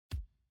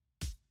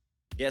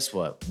Guess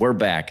what? We're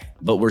back,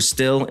 but we're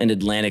still in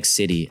Atlantic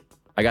City.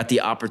 I got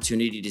the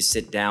opportunity to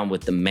sit down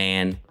with the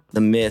man,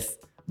 the myth,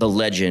 the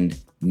legend,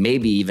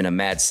 maybe even a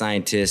mad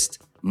scientist,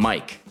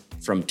 Mike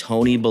from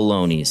Tony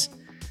Boloney's.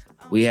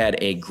 We had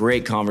a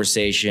great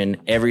conversation,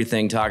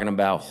 everything talking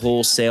about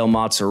wholesale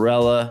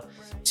mozzarella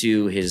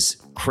to his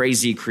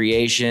crazy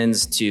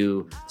creations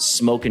to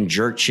smoking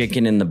jerk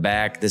chicken in the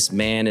back. This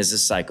man is a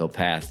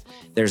psychopath.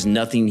 There's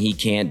nothing he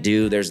can't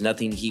do. There's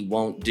nothing he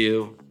won't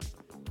do.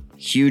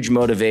 Huge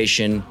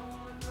motivation,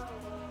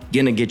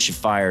 gonna get you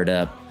fired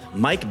up.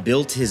 Mike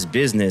built his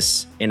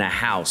business in a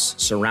house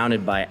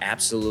surrounded by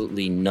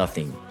absolutely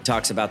nothing. He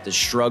talks about the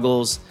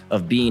struggles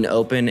of being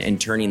open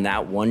and turning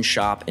that one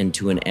shop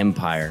into an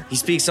empire. He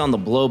speaks on the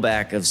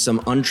blowback of some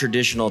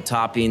untraditional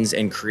toppings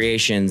and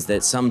creations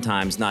that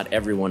sometimes not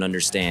everyone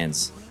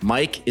understands.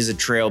 Mike is a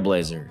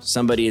trailblazer,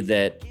 somebody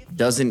that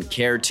doesn't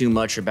care too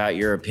much about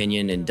your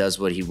opinion and does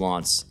what he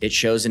wants. It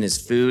shows in his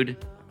food.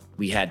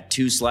 We had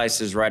 2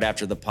 slices right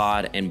after the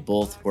pod and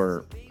both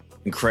were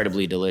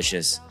incredibly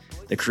delicious.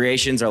 The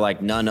creations are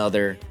like none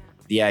other.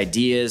 The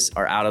ideas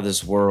are out of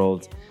this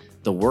world.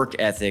 The work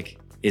ethic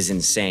is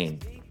insane.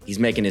 He's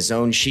making his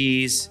own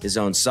cheese, his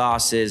own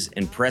sauces,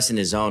 and pressing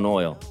his own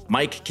oil.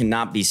 Mike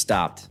cannot be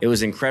stopped. It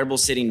was incredible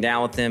sitting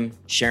down with him,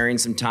 sharing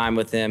some time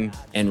with him,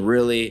 and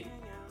really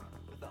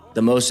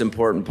the most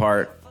important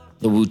part,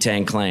 the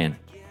Wu-Tang Clan.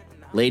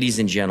 Ladies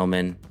and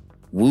gentlemen,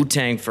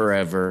 Wu-Tang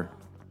forever.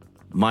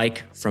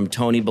 Mike from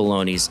Tony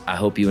Boloney's. I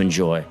hope you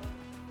enjoy.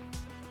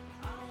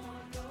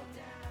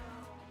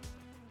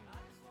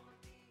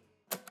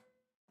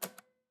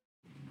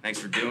 Thanks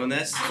for doing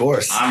this. Of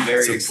course. I'm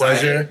very excited. It's a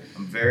pleasure.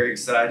 I'm very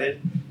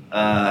excited.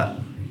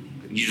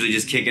 Usually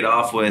just kick it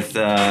off with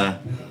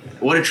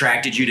what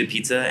attracted you to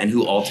pizza and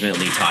who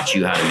ultimately taught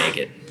you how to make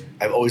it?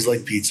 I've always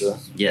liked pizza.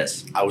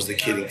 Yes. I was the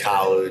kid in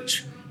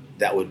college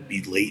that would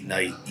be late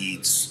night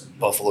eats,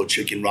 buffalo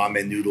chicken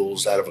ramen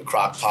noodles out of a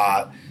crock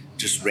pot,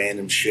 just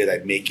random shit.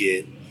 I'd make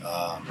it.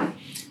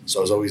 So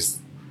I was always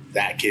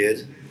that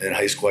kid. In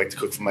high school, I had to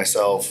cook for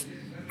myself.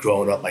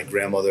 Growing up, my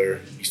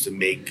grandmother used to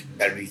make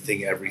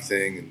everything,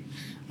 and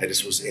I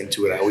just was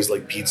into it. I always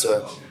liked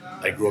pizza.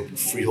 I grew up in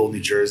Freehold, New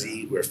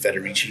Jersey, where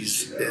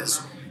Federici's is,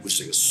 which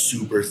is like a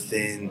super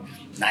thin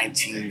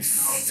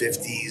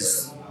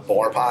 1950s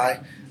bar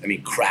pie. I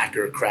mean,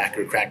 cracker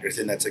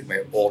thin. That's like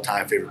my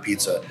all-time favorite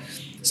pizza.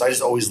 So I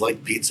just always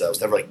liked pizza. I was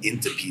never like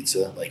into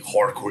pizza, like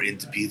hardcore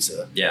into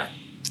pizza. Yeah.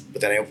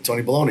 But then I opened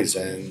Tony Boloney's,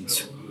 and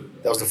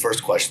that was the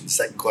first question. The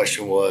second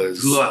question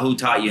was... Who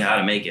taught you how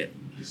to make it?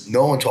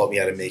 No one taught me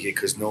how to make it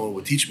because no one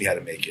would teach me how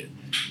to make it.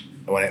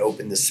 And when I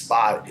opened this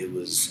spot, it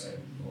was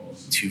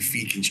to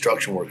feed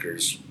construction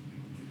workers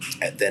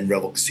at then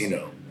Revel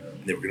Casino.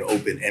 And they were going to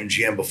open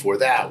MGM before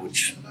that,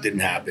 which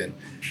didn't happen.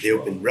 They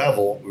opened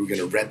Revel. We were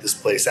going to rent this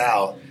place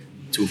out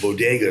to a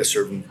bodega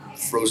serving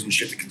frozen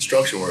shit to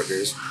construction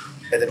workers.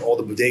 And then all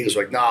the bodegas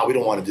were like, nah, we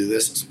don't want to do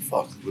this. I was like,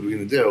 fuck, what are we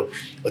going to do?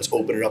 Let's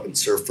open it up and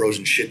serve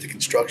frozen shit to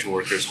construction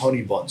workers,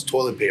 honey buns,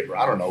 toilet paper,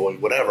 I don't know,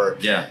 whatever.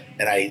 Yeah.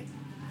 And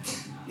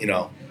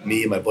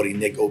me and my buddy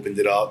Nick opened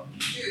it up.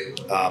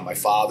 My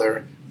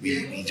father,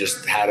 we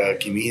just had a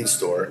convenience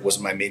store. It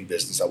wasn't my main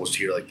business. I was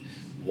here like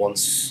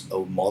once a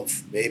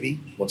month, maybe,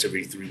 once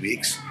every 3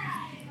 weeks.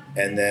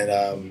 And then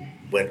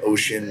when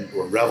Ocean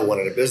or Revel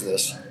went out of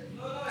business,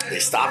 they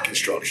stopped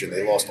construction.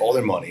 They lost all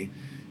their money.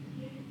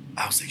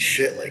 I was like,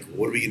 shit, like,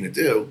 what are we going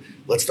to do?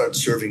 Let's start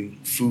serving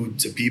food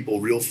to people,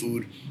 real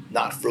food,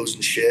 not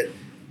frozen shit.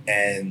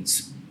 And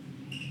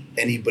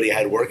anybody I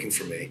had working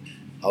for me,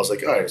 I was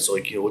like, all right, so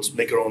let's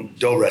make our own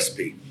dough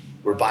recipe.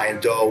 We're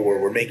buying dough or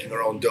we're making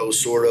our own dough,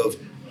 sort of.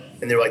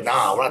 And they're like,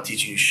 nah, we're not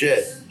teaching you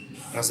shit.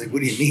 And I was like,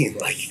 what do you mean?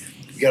 Like,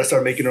 we got to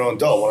start making our own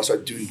dough. I want to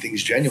start doing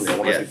things genuinely. I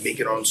want to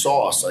make our own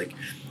sauce. Like,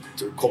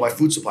 to call my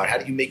food supplier, how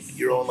do you make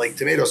your own, like,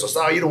 tomato sauce?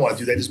 No, you don't want to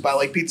do that. Just buy,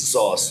 like, pizza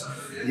sauce.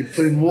 You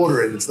put in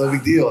water and it's no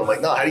big deal. I'm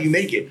like, no, how do you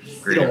make it?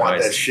 Great you don't want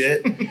advice. that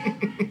shit.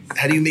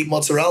 How do you make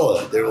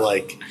mozzarella? They're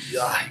like,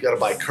 yeah, you got to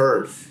buy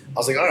curd. I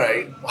was like, all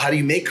right, well, how do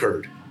you make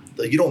curd?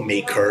 They're like, you don't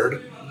make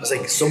curd. I was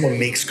like, someone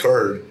makes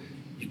curd.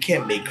 You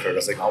can't make curd. I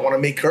was like, I want to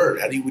make curd.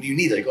 What do you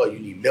need? Like, oh, you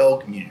need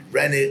milk, you need to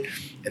rent it,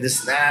 and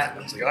this and that.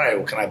 I was like, all right,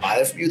 well, can I buy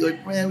that from you? They're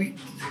like, man, we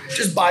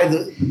just buy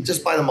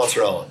the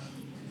mozzarella.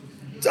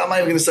 So I'm not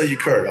even gonna sell you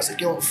curd. I was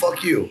like,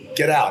 fuck you,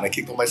 get out. And I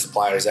kicked all my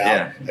suppliers out.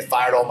 Yeah. I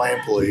fired all my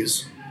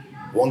employees.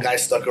 One guy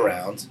stuck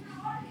around,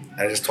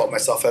 and I just taught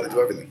myself how to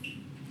do everything.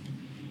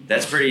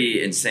 That's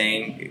pretty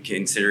insane,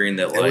 considering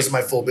that, like... It wasn't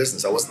my full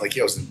business. I wasn't like,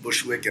 I was in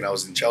Bushwick and I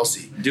was in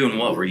Chelsea. Doing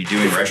what? Were you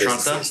doing restaurant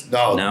businesses.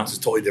 stuff? No,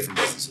 just totally different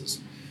businesses.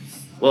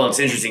 Well, it's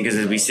interesting because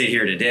as we sit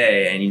here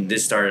today, and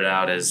this started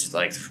out as,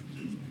 like,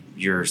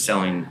 you're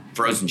selling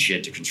frozen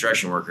shit to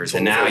construction workers,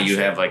 and now you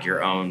have, like,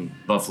 your own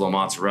buffalo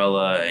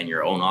mozzarella and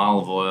your own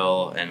olive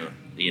oil and,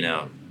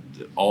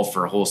 all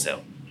for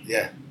wholesale.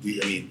 Yeah.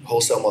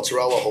 Wholesale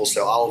mozzarella,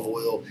 wholesale olive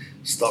oil,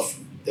 stuff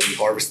that we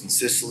harvest in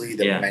Sicily,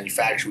 that we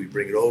manufacture, we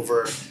bring it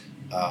over.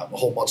 A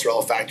whole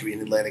mozzarella factory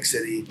in Atlantic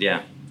City.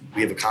 Yeah.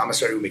 We have a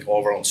commissary. We make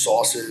all of our own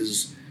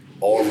sauces.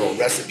 all of our own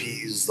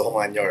recipes, the whole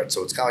 9 yards.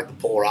 So it's kind of like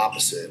the polar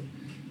opposite.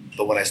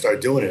 But when I started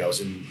doing it, I was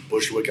in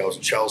Bushwick, I was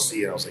in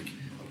Chelsea, and I was like,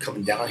 I'm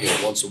coming down here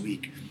once a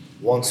week,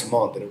 once a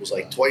month, and it was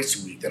like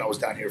twice a week. Then I was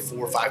down here 4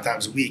 or 5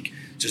 times a week,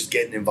 just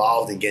getting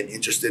involved and getting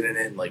interested in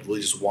it, and like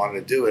really just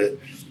wanting to do it,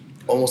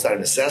 almost out of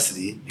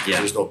necessity because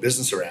there's no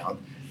business around.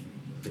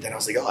 But then I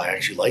was like, oh, I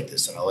actually like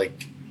this, and I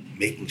like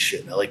making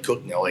shit, and I like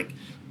cooking, I like,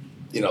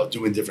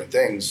 doing different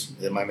things.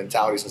 And my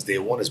mentality since day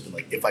one has been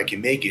like, if I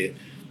can make it,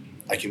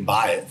 I can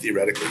buy it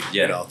theoretically.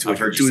 To a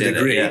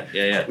degree.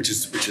 Yeah. Which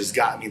has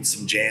gotten me into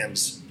some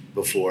jams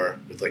before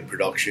with like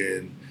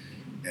production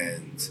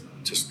and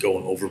just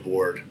going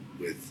overboard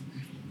with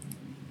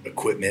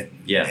equipment.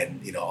 Yeah.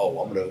 And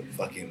I'm gonna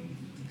fucking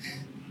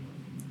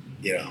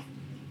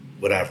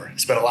whatever.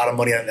 Spend a lot of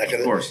money on that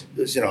kind of course.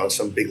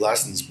 Some big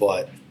lessons,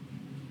 but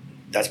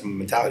that's my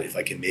mentality. If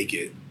I can make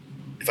it,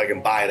 if I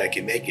can buy it, I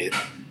can make it.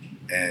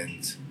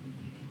 And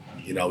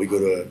we go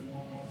to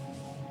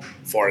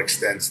far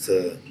extents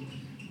to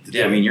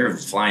I mean, you're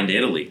flying to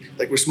Italy.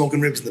 Like we're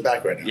smoking ribs in the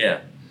back right now.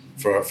 Yeah.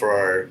 For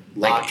our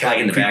log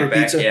cabin creeper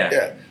pizza.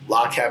 Yeah.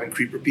 Log cabin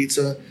creeper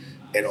pizza,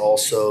 and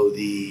also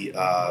the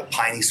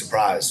Piney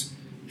Surprise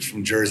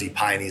from Jersey.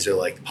 Pineys are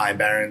like Pine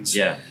Barrens.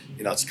 Yeah.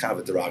 It's kind of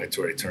a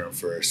derogatory term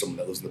for someone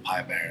that lives in the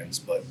Pine Barrens,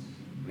 but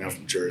I'm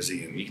from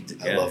Jersey,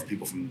 and I love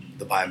people from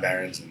the Pine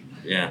Barrens,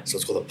 and so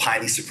it's called a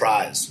Piney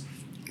Surprise.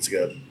 It's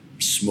like a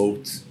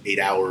smoked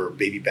 8-hour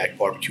baby back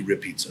barbecue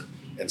rib pizza,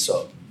 and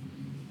so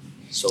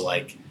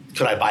like,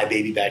 could I buy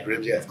baby back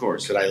ribs? Yeah, of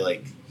course. Could I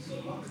like?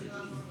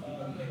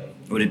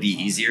 Would it be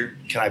easier?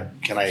 Can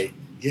I?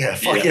 Yeah,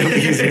 fuck yeah, it'd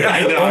be easier.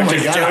 I know. Oh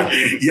my god.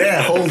 Joking.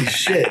 Yeah, holy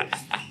shit.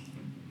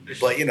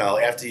 But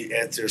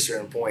after a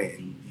certain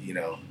point,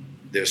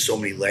 there's so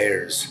many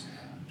layers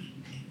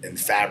and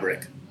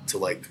fabric to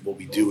like what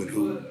we do and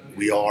who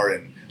we are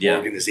and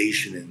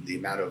organization and the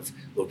amount of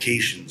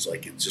locations.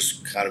 Like it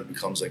just kind of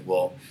becomes like,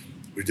 well,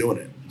 we're doing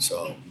it.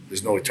 So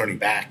there's no turning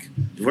back.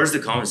 Where's the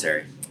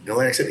commissary? In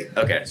Atlantic City.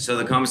 Okay, so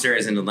the commissary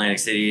is in Atlantic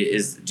City.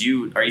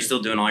 Are you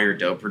still doing all your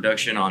dough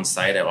production on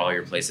site at all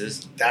your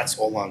places? That's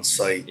all on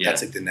site. Yeah.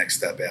 That's like the next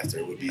step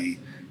after would be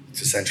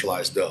to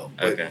centralize dough.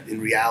 But okay.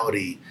 In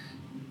reality,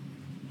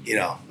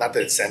 not that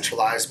it's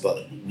centralized,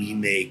 but we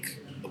make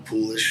a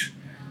poolish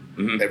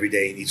every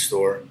day in each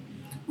store.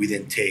 We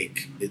then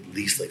take at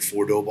least like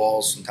 4 dough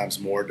balls, sometimes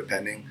more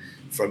depending,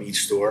 from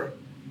each store,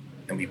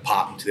 and we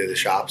pop them to the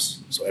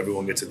shops. So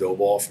everyone gets a dough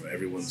ball from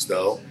everyone's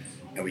dough.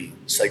 And we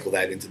cycle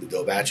that into the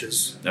dough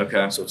batches.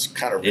 Okay. So it's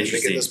kind of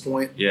rhythmic at this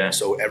point. Yeah.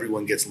 So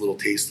everyone gets a little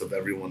taste of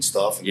everyone's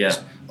stuff. And there's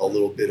a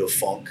little bit of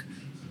funk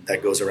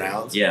that goes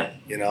around. Yeah.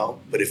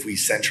 But if we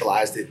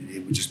centralized it,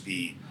 it would just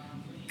be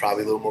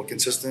probably a little more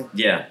consistent.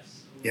 Yeah.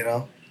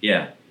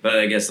 Yeah. But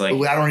I guess like...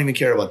 But I don't even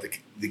care about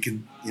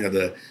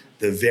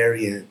the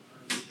variant,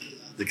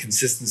 the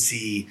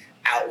consistency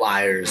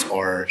outliers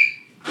are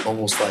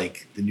almost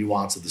like the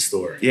nuance of the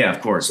store. Yeah,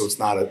 of course. So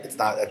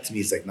to me,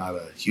 it's like not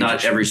a huge Not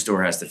issue. every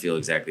store has to feel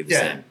exactly the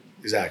same.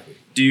 Exactly.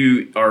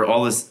 Are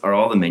all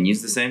the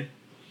menus the same?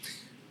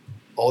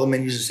 All the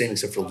menus are the same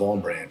except for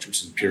Long Branch,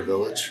 which is in Pier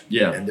Village.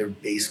 Yeah. And they're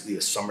basically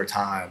a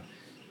summertime,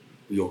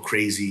 we go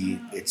crazy.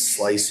 It's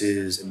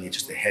slices. I mean, it's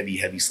just a heavy,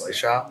 heavy slice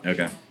shop.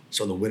 Okay.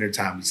 So in the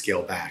wintertime, we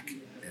scale back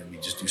and we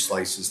just do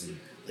slices and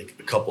like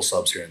a couple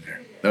subs here and there.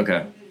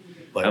 Okay.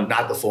 But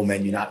not the full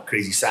menu, not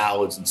crazy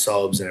salads and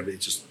subs and everything.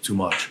 It's just too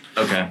much.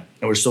 Okay.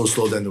 And we're so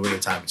slow in the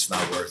wintertime, it's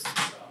not worth.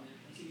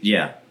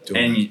 Yeah.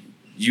 And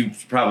you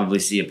probably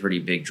see a pretty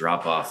big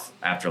drop off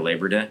after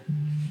Labor Day.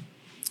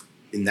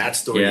 In that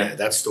store,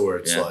 that store,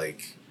 it's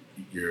like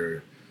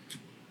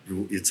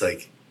it's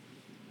like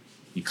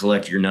you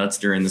collect your nuts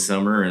during the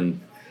summer,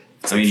 and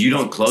you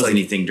don't close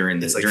anything during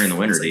the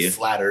winter, do you?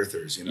 Flat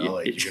earthers,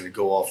 like you're gonna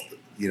go off,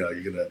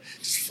 you're gonna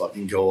just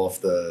fucking go off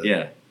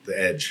the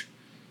edge.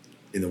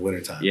 In the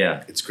wintertime.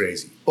 Yeah. It's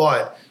crazy.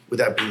 But with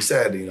that being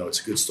said, it's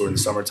a good store in the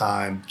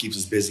summertime, keeps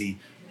us busy.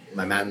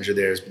 My manager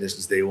there has been there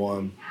since day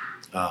one.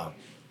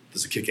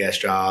 Does a kick-ass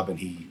job, and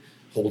he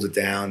holds it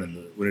down. In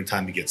the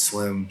wintertime, he gets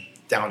slim.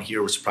 Down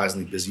here, we're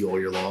surprisingly busy all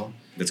year long.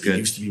 That's good. It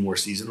used to be more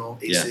seasonal,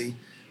 AC,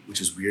 which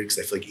is weird because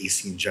I feel like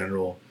AC in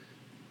general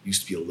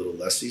used to be a little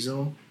less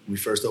seasonal when we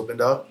first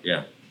opened up.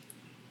 Yeah.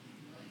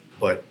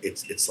 But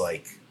it's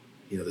like,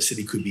 the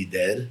city could be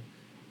dead,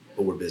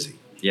 but we're busy.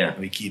 Yeah. And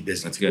we keep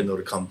busy. That's good. People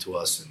know to come to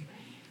us. And,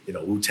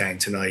 Wu-Tang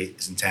tonight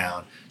is in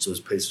town. So this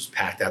place was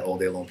packed out all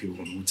day long. People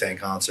from the Wu-Tang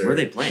concert. Where are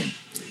they playing?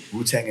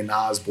 Wu-Tang and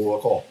Nas,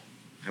 Boardwalk Hall.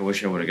 I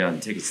wish I would have gotten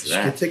tickets to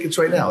that. Get tickets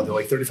right now. They're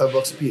like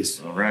 $35 a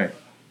piece. All right.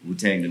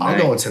 Wu-Tang tonight. I'm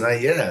going tonight,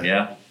 yeah.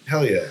 Yeah?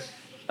 Hell yeah.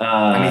 Look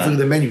at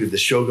the menu. We have the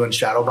Shogun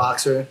Shadow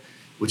Boxer,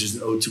 which is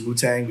an ode to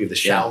Wu-Tang. We have the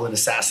Shaolin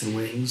Assassin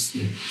Wings.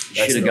 You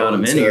should have got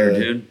him in here,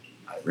 dude.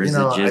 Where's the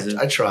jizz?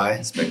 I try.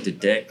 Inspected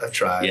Dick. I've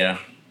tried. Yeah.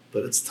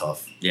 But it's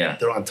tough. Yeah.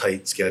 They're on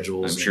tight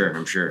schedules.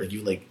 I'm sure.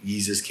 Like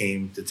Yeezus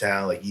came to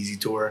town, like Yeezy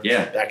Tour.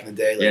 Yeah. Back in the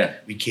day.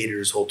 Like we catered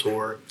his whole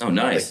tour. Oh,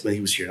 nice. Like when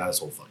he was here, not his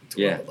whole fucking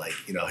tour, but like,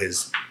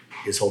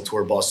 his whole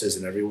tour buses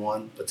and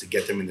everyone. But to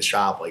get them in the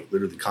shop, like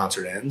literally the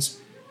concert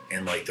ends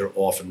and like they're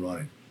off and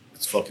running.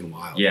 It's fucking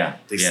wild. Yeah.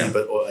 They sleep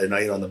at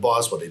night on the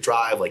bus while they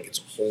drive. Like it's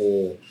a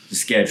whole. The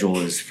schedule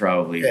is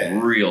probably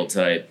real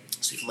tight.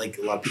 So even like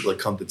a lot of people that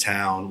come to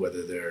town,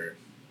 whether they're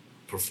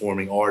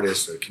performing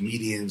artists or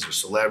comedians or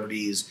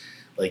celebrities,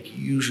 like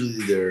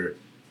usually they're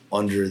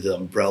under the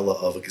umbrella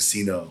of a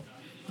casino.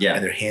 Yeah.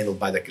 And they're handled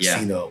by that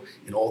casino.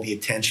 And all the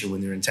attention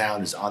when they're in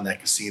town is on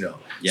that casino.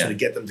 Yeah. So to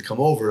get them to come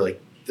over, like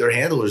their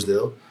handlers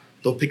do,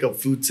 they'll pick up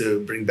food to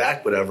bring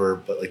back whatever,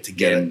 but like to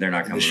get they're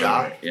not coming the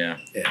shop. over. Yeah.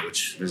 Yeah,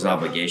 which there's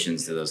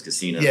obligations to those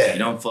casinos. Yeah. You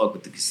don't fuck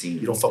with the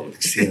casinos. You don't fuck with the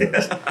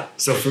casinos.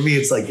 So for me,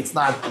 it's like it's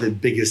not the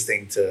biggest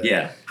thing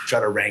to try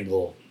to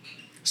wrangle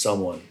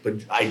someone.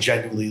 But I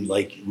genuinely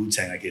like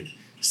Wu-Tang. I could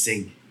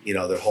sing,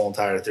 their whole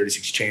entire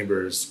 36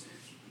 Chambers,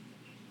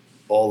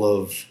 all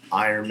of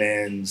Iron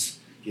Man's,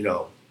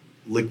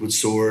 Liquid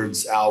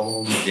Swords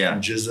album,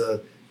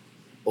 Jizza,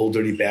 Old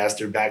Dirty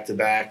Bastard back to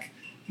back,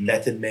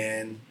 Method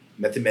Man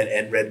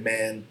and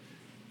Redman,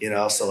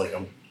 so like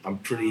I'm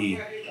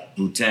pretty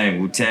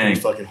Wu-Tang. Pretty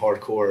fucking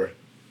hardcore,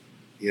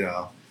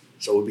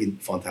 so it would be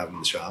fun to have them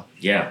in the shop.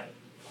 Yeah.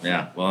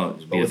 Well,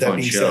 it'd be but with a fun that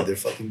being show. said, they're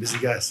fucking busy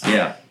guys.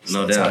 Yeah,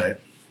 so no doubt. Right.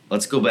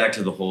 Let's go back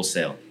to the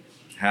wholesale.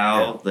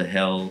 How the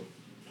hell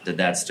did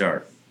that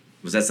start?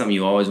 Was that something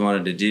you always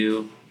wanted to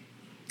do?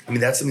 I mean,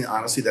 that's something,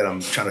 honestly, that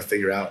I'm trying to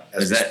figure out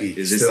as we speak.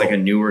 Is this like a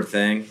newer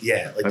thing?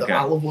 Yeah, like the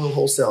olive oil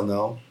wholesale,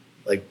 no.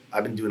 Like,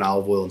 I've been doing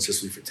olive oil in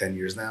Sicily for 10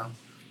 years now.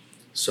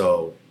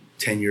 So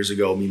 10 years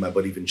ago, me and my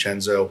buddy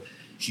Vincenzo,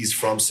 he's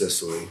from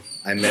Sicily.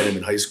 I met him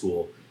in high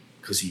school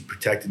because he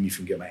protected me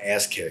from getting my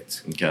ass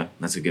kicked. Okay,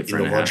 that's a good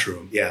friend in the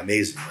lunchroom. Yeah,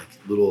 amazing. Like,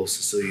 little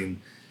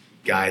Sicilian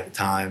guy at the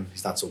time.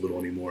 He's not so little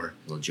anymore.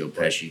 Little Joe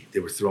Pesci. They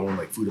were throwing,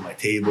 like, food at my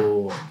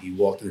table. And he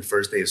walked in the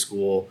first day of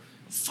school.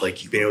 Like,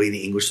 he barely any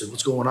English. Like,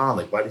 what's going on?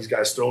 Like, why are these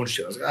guys throwing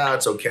shit? I was like,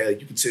 it's okay.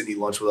 Like, you can sit and eat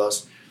lunch with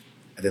us.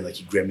 And then, like,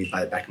 he grabbed me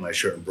by the back of my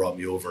shirt and brought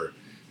me over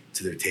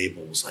to their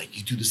table. Was like,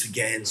 you do this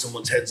again,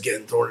 someone's head's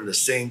getting thrown in the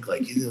sink.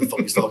 Like, you know what the fuck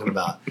he's talking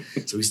about.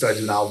 So we started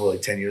doing olive oil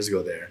like 10 years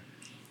ago there.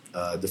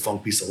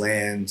 Defunct piece of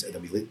land. And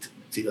then we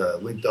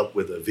linked up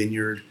with a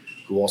vineyard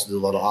who also did a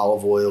lot of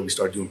olive oil. We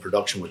started doing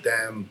production with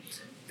them.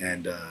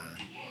 And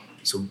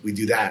so we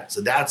do that.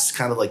 So that's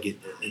kind of like an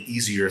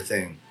easier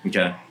thing.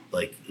 Okay.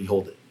 Like, we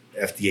hold it.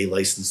 FDA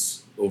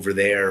license over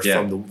there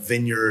from the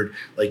vineyard.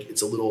 Like,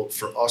 it's a little,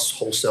 for us,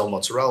 wholesale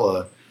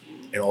mozzarella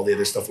and all the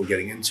other stuff we're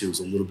getting into is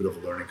a little bit of a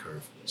learning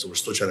curve. So we're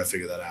still trying to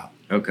figure that out.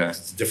 Okay.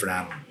 It's a different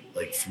animal,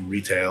 like from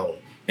retail.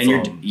 And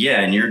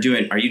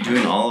are you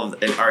doing all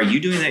of, are you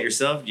doing that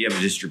yourself? Do you have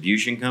a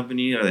distribution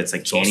company or that's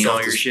like canning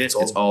all your shit?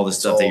 It's all the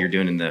stuff that you're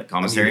doing in the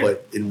commissary?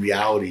 But in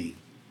reality,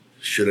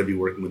 should I be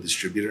working with a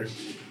distributor?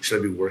 Should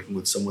I be working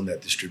with someone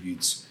that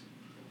distributes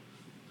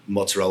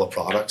mozzarella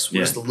products?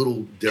 We're just a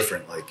little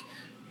different.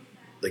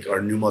 Like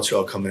our new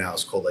mozzarella coming out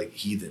is called like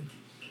Heathen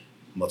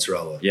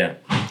mozzarella. Yeah.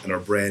 And our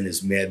brand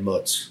is Mad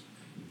Mutz.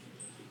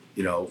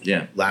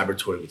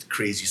 Laboratory with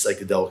crazy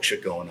psychedelic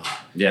shit going on.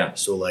 Yeah.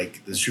 So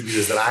like the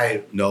distributors that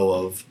I know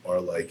of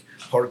are like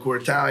hardcore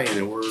Italian,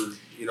 and we're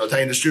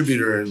Italian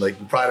distributor, and like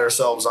we pride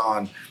ourselves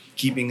on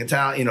keeping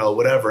Italian,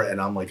 whatever. And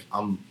I'm like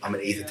I'm an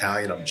eighth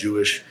Italian. I'm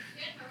Jewish.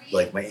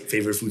 Like my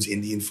favorite food's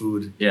Indian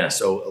food. Yeah.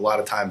 So a lot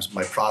of times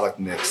my product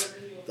mix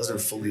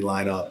doesn't fully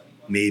line up,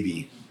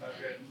 maybe,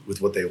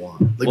 with what they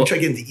want. Like we tried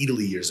getting to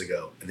Italy years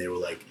ago, and they were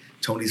like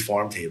Tony's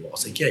Farm Table. I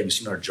was like, yeah, have you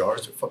seen our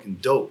jars? They're fucking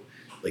dope.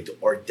 Like the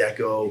Art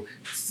Deco,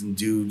 some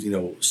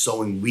dude,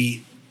 sowing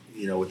wheat,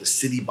 with the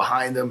city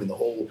behind them, and the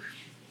whole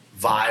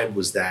vibe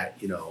was that,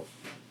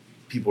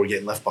 people were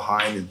getting left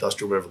behind in the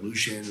Industrial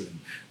Revolution, and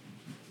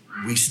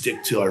we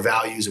stick to our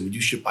values and we do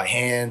shit by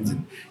hand,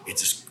 and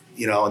it's just,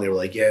 and they were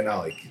like, yeah, no,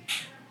 like,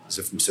 is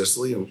it from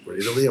Sicily or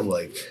Italy? I'm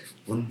like,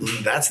 well,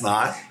 that's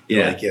not.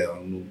 Yeah. Like, yeah, I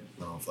don't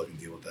fucking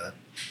deal with that.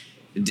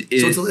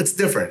 So it's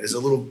different. It's a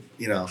little,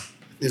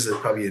 there's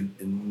probably a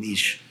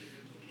niche.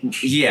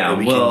 Yeah, that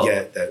we can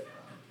get that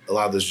a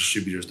lot of those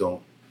distributors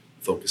don't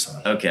focus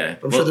on. Okay.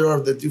 But I'm sure there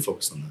are that do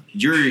focus on that.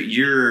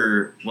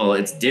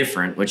 It's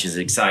different, which is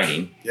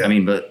exciting. Yeah. I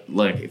mean, but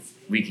like if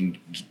we can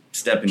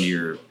step into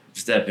your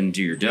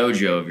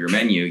dojo of your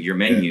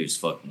menu's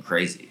fucking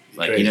crazy.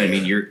 Like, crazy, what I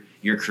mean?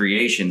 Your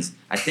creations.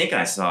 I think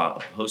I saw a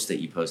post that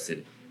you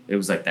posted. It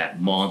was like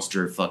that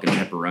monster fucking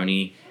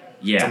pepperoni.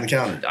 Yeah. It's on the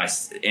counter.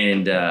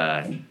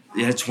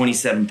 It had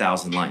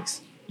 27,000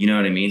 likes. You know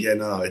what I mean? Yeah,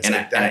 no, it's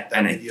like that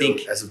video, I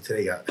think as of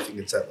today, I think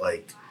it's at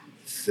like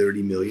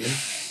 30 million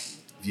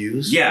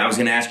views. Yeah, I was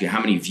going to ask you how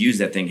many views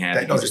that thing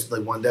had. Just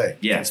like one day.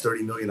 Yeah. It's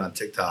 30 million on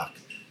TikTok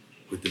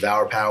with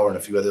Devour Power and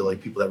a few other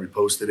like people that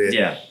reposted it.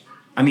 Yeah.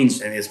 I mean,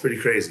 and it's pretty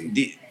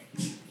crazy.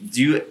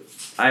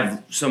 I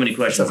have so many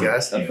questions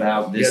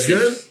about this. You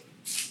guys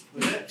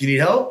good? Do you need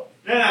help?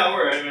 No, we're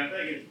all right, man.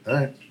 Thank you. All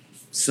right.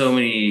 So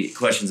many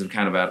questions of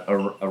kind of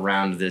about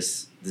around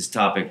this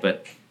topic,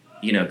 but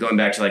going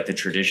back to like the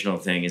traditional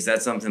thing, is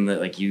that something that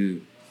like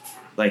you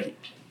like?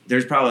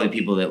 There's probably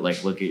people that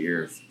like look at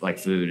your like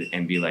food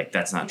and be like,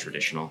 that's not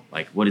traditional.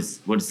 Like, what is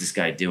this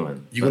guy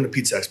doing? You're going to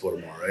Pizza Expo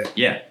tomorrow, right?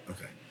 Yeah.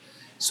 Okay.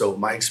 So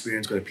my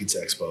experience going to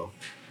Pizza Expo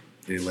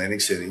in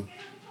Atlantic City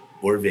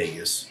or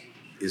Vegas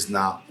is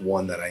not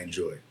one that I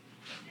enjoy.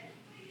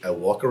 I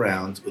walk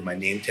around with my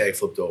name tag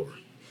flipped over.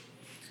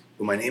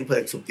 When my name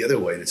tag flipped the other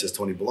way and it says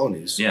Tony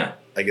Boloney's,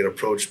 I get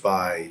approached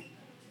by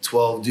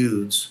 12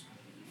 dudes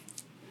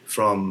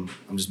from,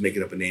 I'm just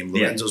making up a name,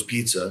 Lorenzo's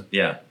Pizza.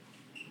 Yeah.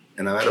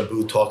 And I'm at a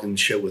booth talking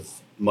shit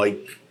with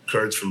Mike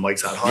Kurtz from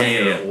Mike's Hot Honey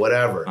or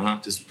whatever.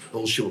 Just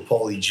bullshit with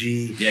Paulie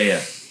G. Yeah.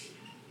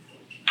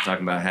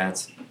 Talking about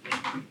hats.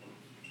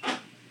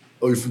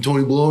 Oh, you're from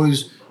Tony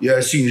Boloney's? Yeah, I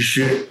seen your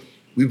shit.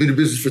 We've been in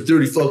business for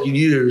 30 fucking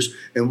years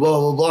and blah,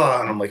 blah,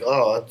 blah. And I'm like,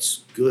 oh,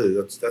 that's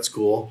good. That's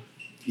cool.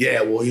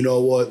 Yeah, well, you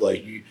know what?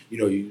 Like, you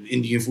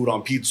Indian food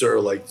on pizza or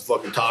like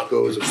fucking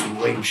tacos or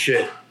some lame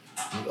shit.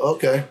 Like,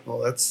 okay, well,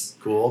 that's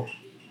cool.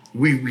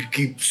 We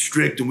keep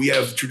strict and we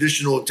have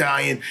traditional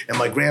Italian and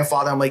my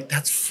grandfather, I'm like,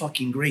 that's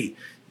fucking great.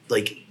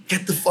 Like,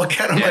 get the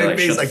fuck out of my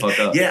face. Shut the fuck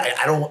up. Yeah,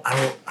 I don't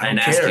care.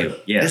 Ask you.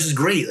 Yeah. This is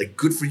great. Like,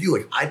 good for you.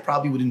 Like, I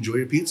probably would enjoy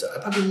your pizza.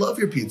 I probably love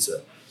your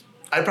pizza.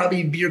 I'd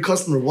probably be your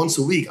customer once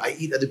a week. I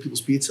eat other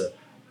people's pizza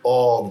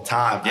all the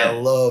time. Yeah. I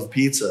love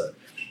pizza.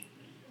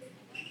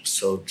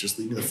 So just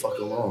leave me the fuck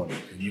alone.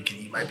 And you can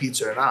eat my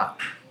pizza or not.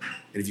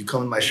 And if you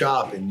come in my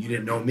shop and you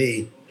didn't know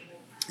me,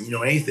 and you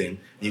know anything,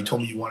 and you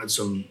told me you wanted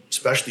some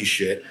specialty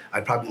shit,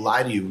 I'd probably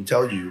lie to you and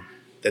tell you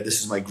that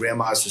this is my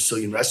grandma's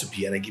Sicilian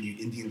recipe and I give you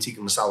Indian tikka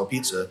masala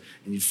pizza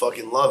and you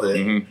fucking love it.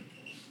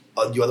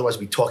 You otherwise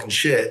be talking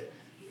shit.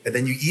 And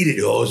then you eat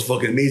it. Oh, it's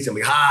fucking amazing.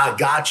 I'm like,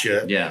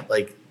 gotcha. Yeah.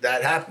 Like,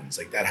 that happens.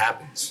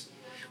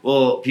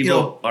 Well,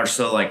 people are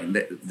so like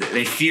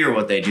they fear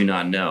what they do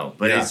not know,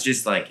 but it's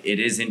just like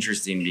it is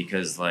interesting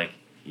because like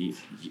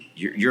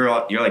you're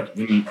like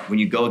when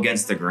you go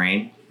against the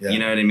grain, you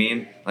know what I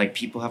mean? Like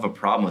people have a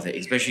problem with it,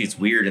 especially it's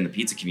weird in the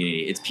pizza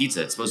community. It's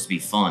pizza. It's supposed to be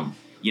fun.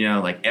 You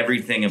know, like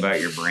everything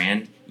about your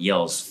brand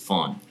yells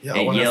fun. Yeah,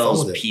 it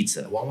yells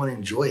pizza. Well, I want to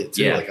enjoy it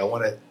too. Like I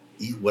want to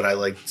eat what I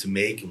like to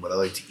make and what I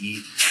like to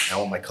eat. And I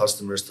want my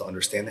customers to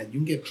understand that you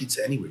can get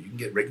pizza anywhere. You can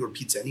get regular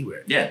pizza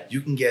anywhere. Yeah. You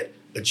can get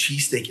a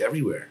cheesesteak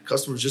everywhere.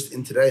 Customers just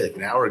in today, like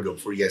an hour ago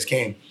before you guys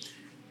came,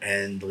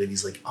 and the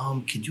lady's like,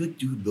 could you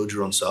build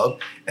your own sub?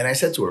 And I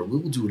said to her, we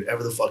will do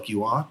whatever the fuck you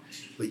want,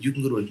 but you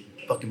can go to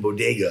a fucking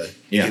bodega and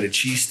get a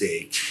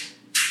cheesesteak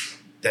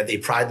that they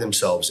pride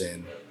themselves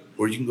in,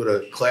 or you can go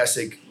to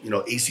classic,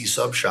 AC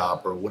sub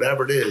shop or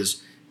whatever it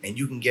is, and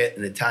you can get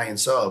an Italian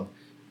sub.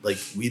 Like,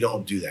 we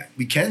don't do that.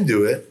 We can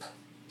do it,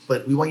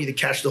 but we want you to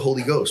catch the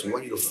Holy Ghost. We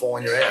want you to fall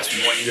on your ass.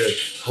 We want you to,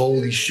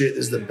 holy shit,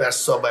 this is the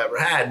best sub I ever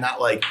had. Not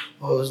like,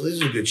 oh, this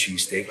is a good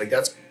cheesesteak. Like,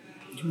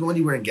 you can go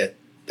anywhere and get,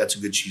 that's a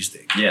good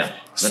cheesesteak. Yeah,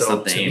 that's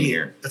not the aim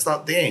here. That's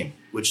not the aim,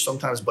 which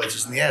sometimes bites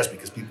us in the ass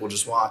because people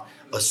just want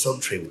a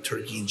sub tray with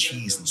turkey and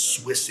cheese and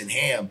Swiss and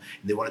ham.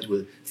 And they want to do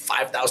a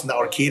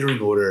 $5,000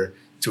 catering order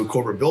to a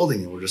corporate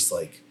building. And we're just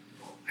like,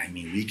 I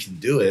mean, we can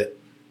do it,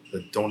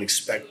 but don't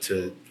expect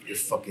to, you're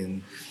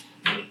fucking...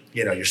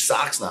 your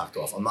socks knocked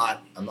off. I'm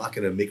not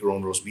going to make our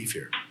own roast beef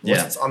here.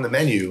 Once it's on the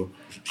menu,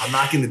 I'm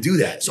not going to do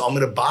that. So I'm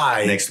going to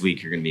buy. Next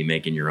week, you're going to be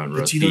making your own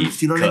roast beef.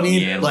 Do you know what I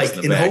mean? Like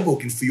in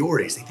Hoboken,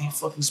 Fiore's, they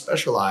fucking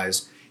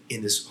specialize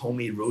in this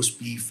homemade roast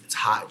beef. It's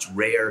hot, it's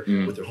rare,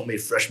 with their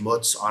homemade fresh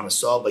mutts on a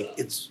sub. Like,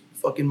 it's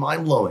fucking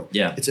mind blowing.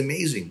 Yeah. It's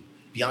amazing.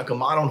 Bianca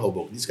Mano in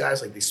Hoboken. These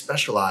guys, like, they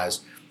specialize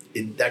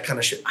in that kind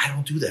of shit. I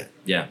don't do that.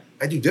 Yeah.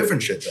 I do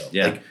different shit though.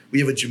 Yeah. Like, we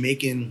have a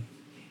Jamaican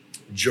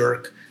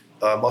jerk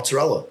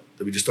mozzarella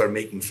that we just started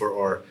making for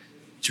our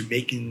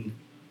Jamaican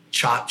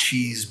chopped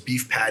cheese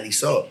beef patty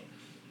sub.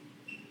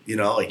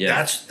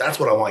 That's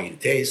what I want you to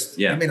taste.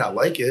 Yeah. You may not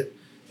like it,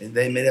 and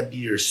they may not be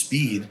your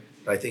speed,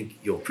 but I think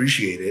you'll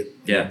appreciate it.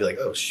 Yeah. You'll be like,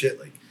 oh shit,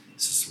 like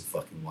this is some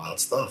fucking wild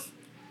stuff.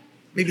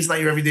 Maybe it's not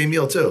your everyday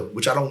meal too,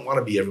 which I don't want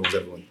to be everyone's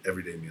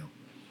everyday meal.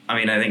 I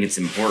mean, I think it's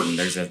important.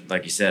 There's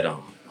like you said,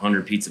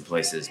 100 pizza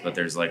places, but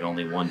there's like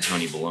only one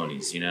Tony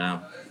Boloney's,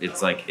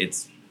 It's like,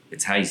 it's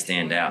how you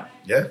stand out.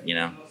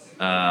 Yeah.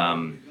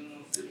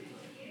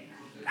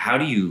 How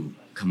do you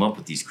come up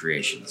with these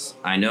creations?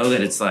 I know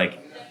that it's like,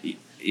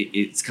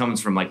 it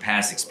comes from like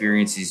past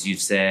experiences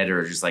you've said,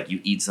 or just like you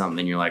eat something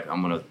and you're like,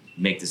 I'm going to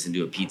make this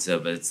into a pizza,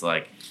 but it's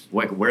like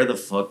where the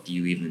fuck do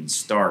you even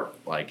start?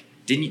 Like,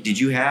 did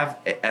you have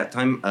at the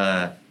time,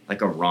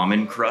 like a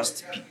ramen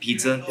crust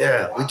pizza?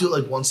 Yeah. We do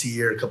it like once a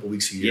year, a couple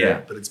weeks a year,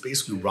 Yeah. But it's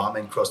basically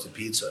ramen crusted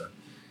pizza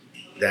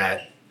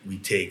that we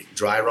take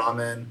dry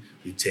ramen,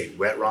 we take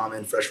wet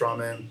ramen, fresh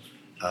ramen.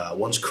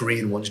 One's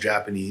Korean, one's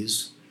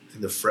Japanese. I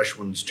think the fresh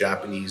one's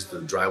Japanese,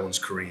 the dry one's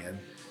Korean.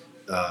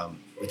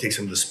 We take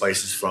some of the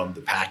spices from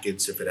the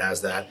packets if it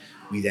has that.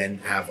 We then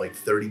have like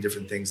 30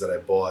 different things that I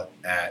bought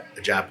at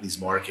a Japanese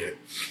market.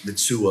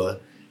 Mitsuwa,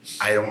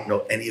 I don't know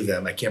any of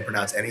them. I can't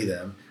pronounce any of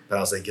them. But I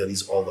was like, yo,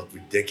 these all look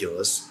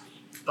ridiculous.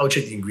 I would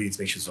check the ingredients,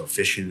 make sure there's no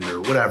fish in it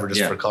or whatever,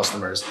 just for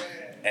customers.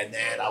 And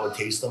then I would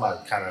taste them. I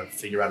would kind of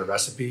figure out a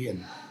recipe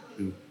and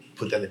we would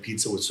put that in the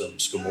pizza with some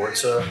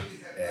scamorza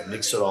and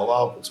mix it all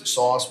up with some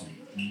sauce.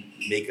 We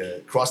make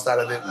a crust out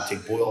of it. We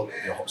take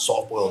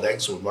soft boiled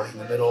eggs, so we're running in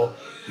the middle.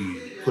 We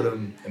put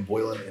them and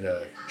boil them in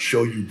a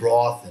shoyu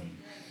broth and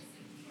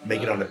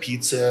make it on a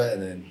pizza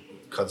and then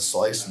cut a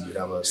slice and you'd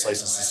have a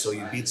slice of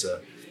Sicilian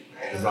pizza.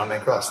 with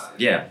ramen crust.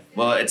 Yeah.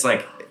 Well, it's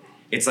like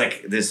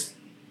this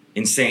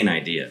insane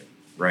idea,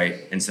 right?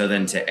 And so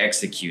then to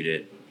execute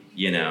it,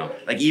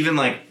 like even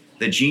like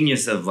the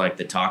genius of like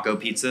the taco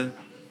pizza,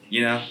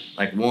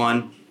 like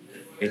one,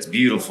 it's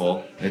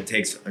beautiful. It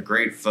takes a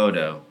great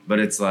photo, but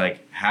it's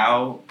like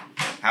how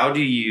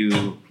do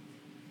you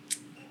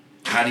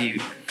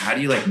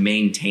like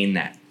maintain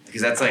that?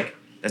 Because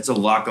that's a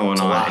lot going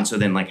on. And so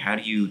then like how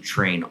do you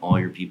train all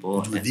your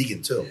people? You do it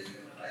vegan too.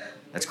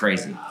 That's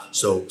crazy.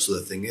 So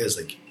the thing is,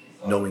 like,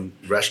 knowing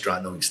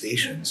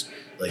stations,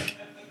 like,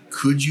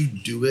 could you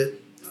do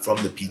it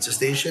from the pizza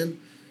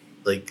station?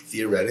 Like,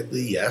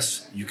 theoretically,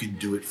 yes, you could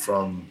do it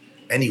from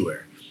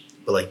anywhere.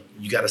 But, like,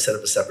 you got to set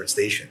up a separate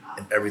station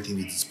and everything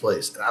needs its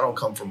place. And I don't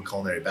come from a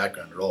culinary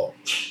background at all.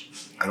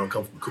 I don't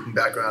come from a cooking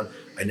background.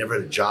 I never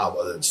had a job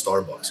other than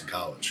Starbucks in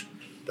college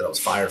that I was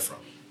fired from.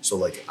 So,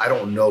 like, I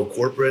don't know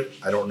corporate.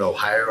 I don't know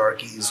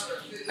hierarchies.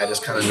 I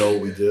just kind of know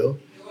what we do.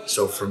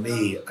 So for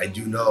me, I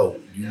do know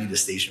you need a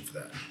station for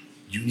that.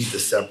 You need to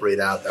separate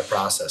out that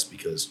process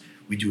because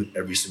we do it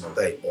every single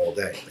day, all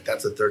day. Like,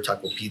 that's the third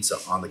taco pizza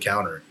on the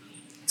counter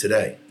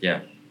today.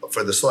 Yeah.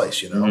 For the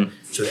slice, Mm-hmm.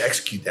 So to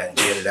execute that and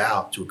get it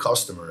out to a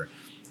customer,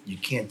 you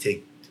can't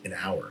take an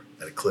hour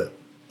at a clip.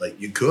 Like,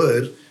 you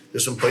could.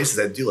 There's some places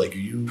that do, like,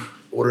 you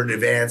order in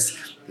advance.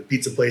 The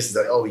pizza places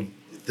that,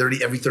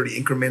 every 30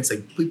 increments.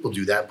 Like, people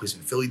do that. Place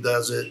in Philly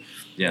does it.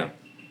 Yeah.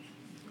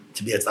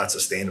 To me, it's not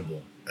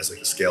sustainable as like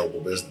a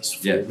scalable business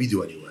for what we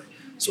do anyway.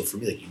 So for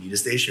me, like, you need a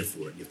station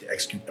for it. You have to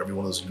execute every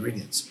one of those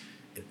ingredients,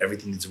 and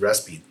everything needs a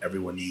recipe. And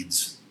everyone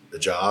needs the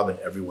job, and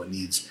everyone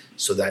needs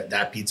so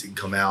that pizza can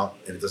come out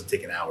and it doesn't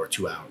take an hour,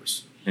 2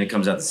 hours. And it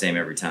comes out the same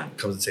every time. It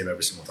comes out the same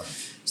every single time.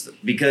 So,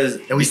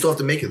 and we still have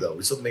to make it though.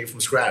 We still have to make it from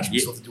scratch. We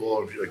still have to do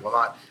all of it.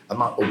 Like, I'm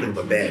not opening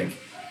up a bag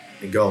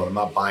and going. I'm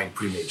not buying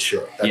pre-made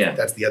shit.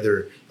 That's the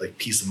other like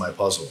piece of my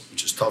puzzle,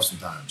 which is tough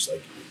sometimes.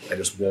 Like, I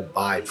just won't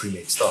buy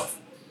pre-made stuff.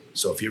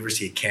 So if you ever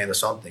see a can of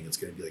something, it's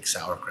going to be like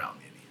sauerkraut,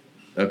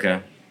 maybe.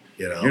 Okay.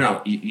 You're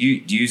not. Do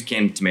you use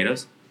canned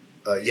tomatoes?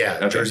 Yeah.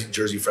 Okay.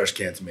 Jersey fresh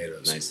canned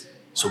tomatoes. Nice.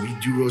 So we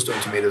do roast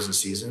our tomatoes in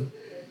season,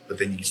 but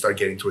then you can start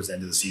getting towards the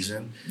end of the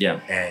season. Yeah.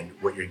 And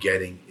what you're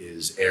getting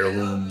is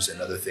heirlooms and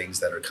other things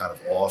that are kind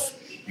of off.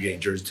 You're getting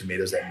Jersey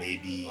tomatoes that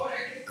maybe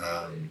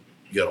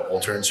you got to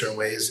alter in certain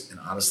ways. And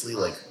honestly,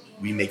 like,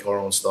 we make our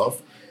own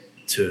stuff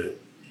to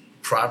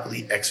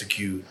properly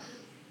execute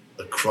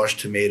a crushed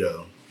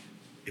tomato.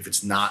 If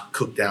it's not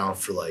cooked down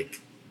for like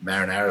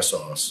marinara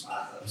sauce,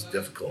 it's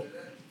difficult.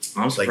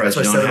 I'm surprised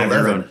you don't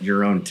have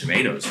your own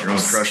tomatoes, your own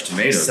crushed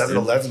tomatoes.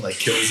 7-Eleven like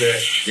kills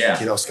it. Yeah.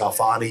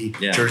 Scalfani,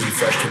 Jersey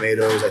fresh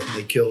tomatoes, I think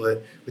they kill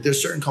it. But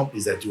there's certain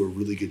companies that do a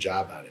really good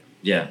job at it.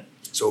 Yeah.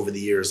 So over the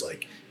years,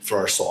 like, for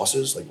our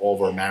sauces, like all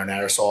of our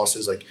marinara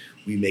sauces, like,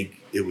 we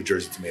make it with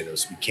Jersey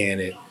tomatoes. We can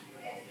it,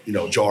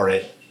 jar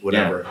it,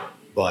 whatever. Yeah.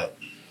 But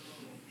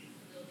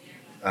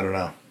I don't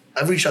know.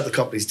 I've reached out to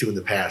companies too in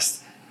the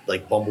past.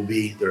 Like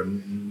Bumblebee, they're a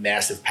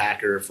massive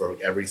packer for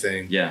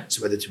everything. Yeah.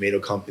 Some other tomato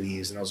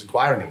companies, and I was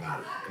inquiring about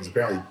it because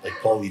apparently, like,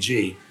 Paulie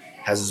G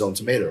has his own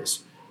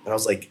tomatoes, and I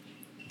was like,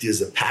 "Does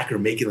a packer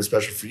making them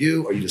special for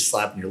you? Or are you just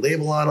slapping your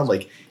label on them?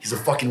 Like, he's a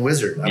fucking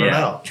wizard. I don't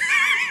know."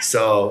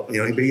 So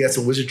maybe he has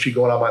some wizardry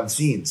going on behind the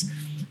scenes,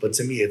 but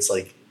to me, it's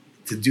like,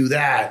 to do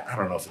that, I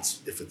don't know if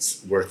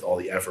it's worth all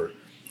the effort.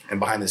 And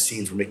behind the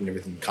scenes, we're making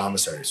everything in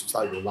commissary, so it's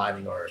not like we're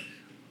lining our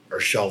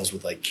shelves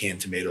with like canned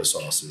tomato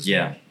sauces.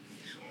 Yeah.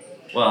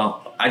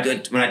 Well,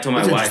 when I told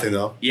my wife,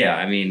 though. Yeah,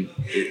 I mean,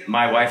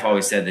 my wife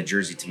always said that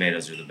Jersey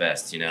tomatoes are the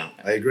best.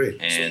 I agree.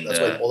 And so that's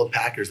why all the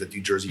packers that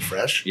do Jersey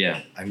fresh.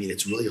 Yeah. I mean,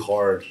 it's really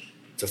hard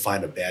to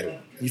find a bad one.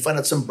 And you find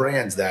out some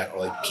brands that are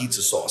like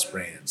pizza sauce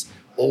brands,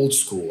 old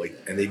school, like,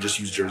 and they just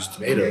use Jersey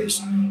tomatoes,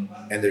 and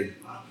they're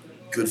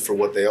good for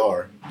what they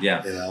are.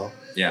 Yeah.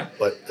 Yeah.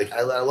 But like,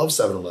 I love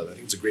 7-Eleven. I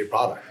think it's a great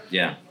product.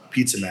 Yeah.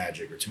 Pizza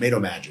Magic or Tomato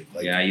Magic.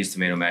 Like, I use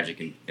Tomato Magic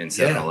in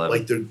 7-Eleven. Yeah,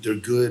 like they're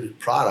good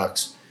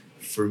products.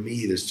 For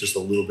me, there's just a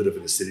little bit of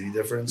an acidity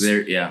difference.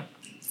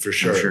 For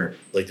sure.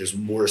 Like, there's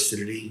more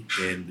acidity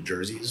in the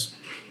Jerseys.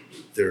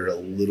 They're a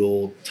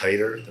little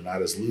tighter. They're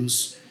not as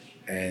loose.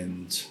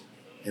 And,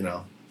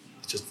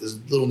 it's just, there's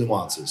little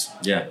nuances.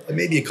 Yeah. And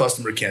maybe a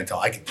customer can't tell.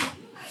 I can tell.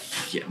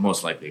 Yeah,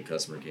 most likely a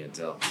customer can't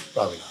tell.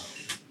 Probably not.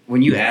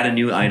 When you add a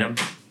new item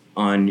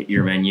on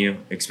your menu,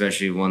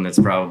 especially one that's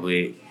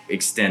probably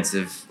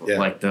extensive,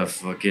 like the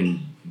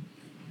fucking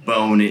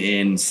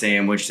bone-in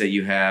sandwich that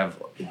you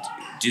have,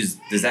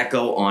 does that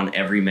go on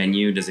every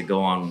menu? Does it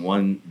go on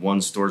one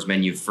store's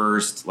menu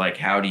first? Like,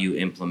 how do you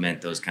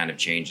implement those kind of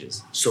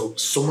changes? So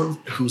someone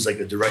who's like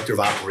a director of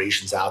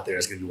operations out there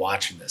is going to be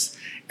watching this,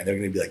 and they're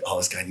going to be like, "Oh,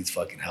 this guy needs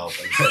fucking help.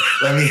 Like,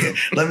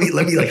 let me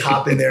like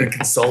hop in there and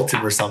consult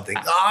him or something."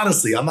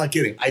 Honestly, I'm not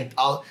kidding.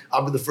 I'll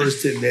be the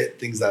first to admit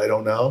things that I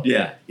don't know.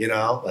 Yeah.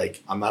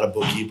 Like, I'm not a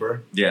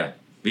bookkeeper. Yeah.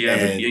 But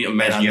you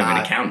imagine you have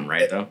an accountant,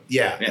 right? Though.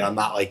 Yeah. And I'm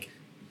not like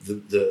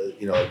the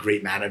a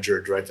great manager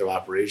or director of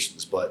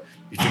operations, but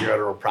we figure out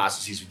our own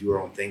processes, we do our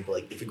own thing. But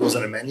like, if it goes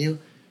on a menu,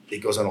 it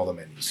goes on all the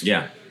menus.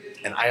 Yeah.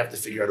 And I have to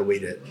figure out a way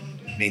to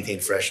maintain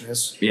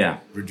freshness. Yeah.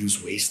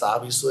 Reduce waste,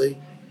 obviously.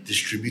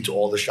 Distribute to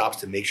all the shops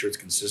to make sure it's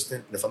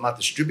consistent. And if I'm not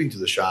distributing to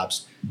the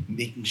shops,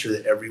 making sure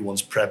that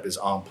everyone's prep is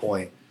on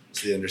point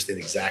so they understand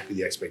exactly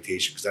the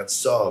expectation. Because that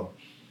sub,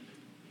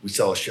 we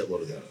sell a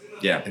shitload of them.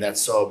 Yeah. And that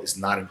sub is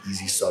not an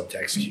easy sub to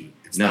execute.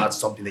 It's not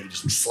something that you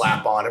just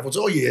slap on. Everyone's,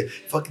 oh, you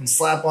fucking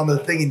slap on the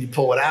thing and you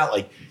pull it out.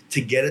 Like, to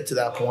get it to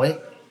that point,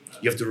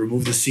 you have to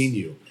remove the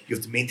sinew. You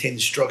have to maintain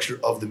the structure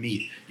of the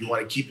meat. You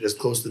want to keep it as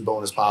close to the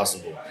bone as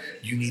possible.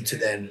 You need to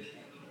then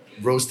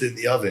roast it in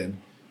the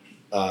oven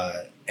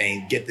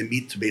and get the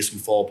meat to basically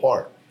fall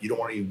apart. You don't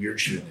want any weird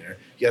shit in there.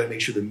 You got to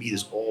make sure the meat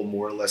is all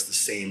more or less the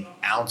same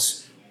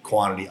ounce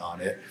quantity on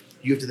it.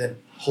 You have to then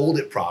hold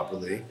it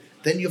properly.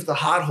 Then you have to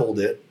hot hold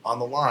it on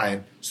the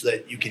line so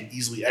that you can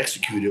easily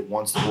execute it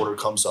once the order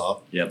comes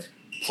up. Yep.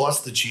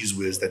 Plus the cheese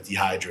whiz that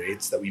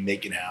dehydrates that we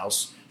make in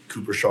house.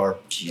 Cooper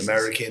Sharp, Jesus.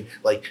 American.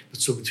 Like,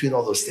 so between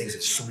all those things,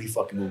 it's so many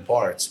fucking moving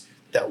parts.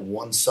 That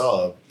one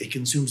sub, it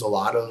consumes a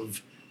lot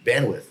of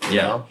bandwidth. You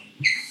know?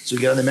 So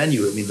you get on the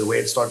menu. I mean, the way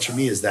it starts for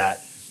me is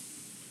that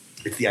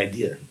it's the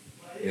idea.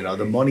 You know,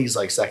 the money's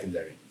like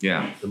secondary.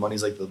 Yeah. The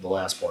money's like the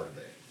last part of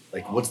it.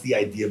 Like, what's the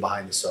idea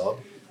behind the sub?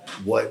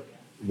 What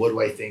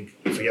do I think,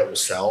 I forget, will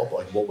sell, but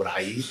like, what would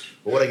I eat?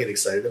 What would I get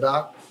excited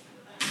about?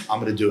 I'm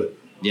going to do it.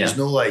 Yeah.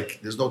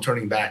 There's no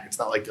turning back. It's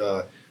not like,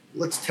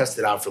 let's test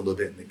it out for a little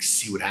bit and like,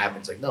 see what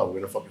happens. Like, no, we're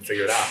going to fucking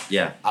figure it out.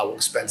 Yeah. I will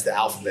expense the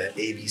alphabet,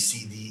 A, B,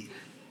 C, D.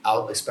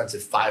 I'll expense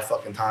it 5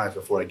 fucking times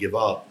before I give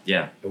up.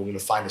 Yeah. And we're going to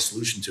find a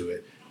solution to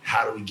it.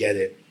 How do we get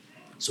it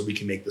so we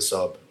can make the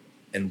sub?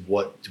 And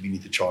what do we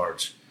need to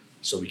charge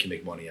so we can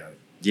make money out of it?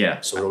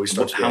 Yeah. So it always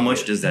starts. How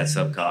much does that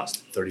sub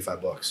cost?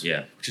 $35.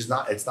 Yeah. Which is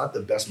not. It's not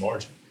the best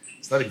margin.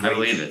 It's not a great. I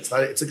believe it. It's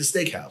not. It's like a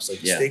steakhouse. Like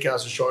the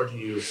steakhouse is charging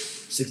you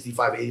 $65,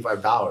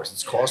 $85.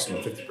 It's costing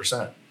them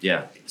 50%.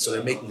 Yeah. So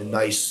they're making a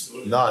nice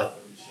nut,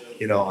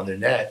 on their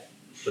net,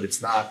 but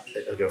it's not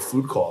like a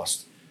food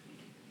cost.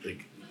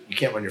 Like, you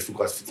can't run your food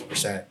cost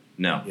 50%.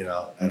 No.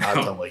 And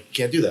I'm like, you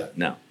can't do that.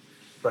 No.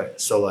 Right.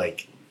 So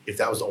like, if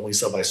that was the only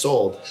sub I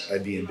sold,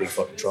 I'd be in big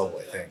fucking trouble,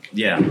 I think.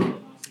 Yeah.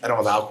 I don't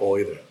have alcohol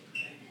either.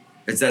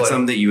 Is that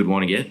something that you would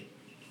want to get?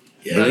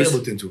 Yeah, really? I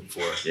looked into it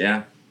before.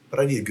 Yeah. But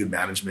I need good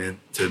management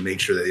to make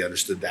sure that they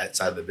understood that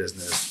side of the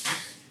business.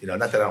 Not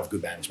that I don't have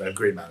good management. I have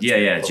great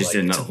management. Yeah, it's just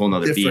a whole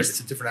nother beast. It's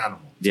a different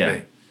animal. Yeah.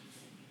 Me.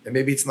 And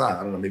maybe it's not.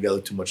 I don't know. Maybe I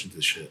look too much into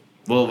this shit.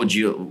 Well, would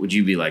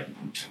you be like,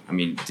 I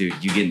mean,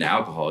 dude, you get into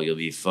alcohol, you'll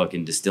be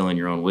fucking distilling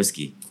your own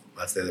whiskey.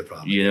 That's the other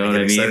problem. You know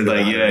what I mean?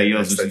 Like,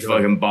 you'll just be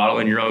fucking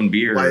bottling your own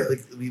beer. Well,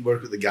 like, we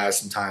work with the guys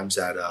sometimes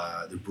at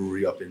the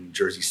brewery up in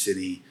Jersey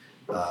City.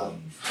 What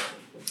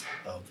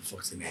the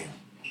fuck's the name?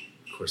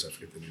 Of course, I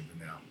forget the name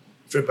of it now.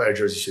 It's right by our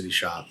Jersey City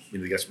shop.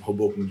 The guys from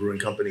Hoboken Brewing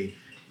Company.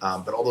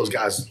 But all those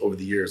guys over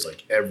the years,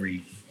 like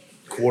every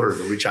quarter,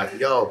 they'll reach out,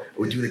 yo,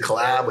 we're doing a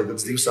collab, like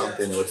let's do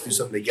something, or let's do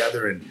something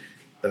together. And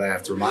then I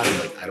have to remind them,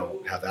 like, I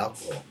don't have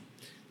alcohol.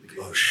 Like,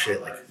 oh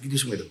shit, like you can do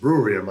something at the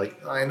brewery. I'm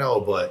like, I know,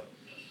 but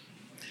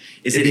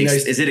is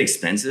it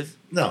expensive?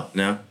 No.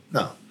 I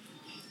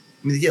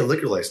mean, yeah,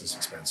 liquor license is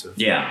expensive.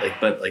 Yeah,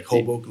 but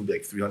Hoboken would be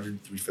like $300,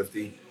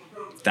 $350.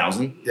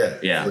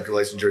 $1,000? Yeah. Liquor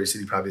license, Jersey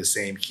City, probably the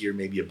same. Here,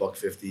 maybe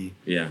 $150.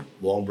 Yeah.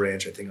 Long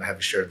Branch, I think I have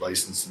a shared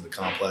license in the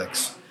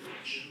complex.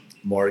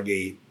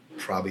 Margate,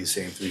 probably the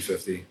same,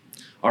 $350.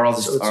 Are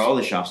all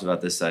the shops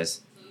about this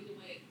size?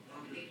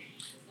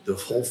 The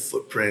whole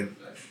footprint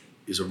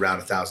is around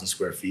 1,000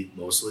 square feet,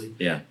 mostly.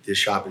 Yeah. This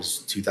shop is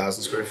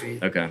 2,000 square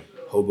feet. Okay.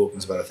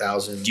 Hoboken's about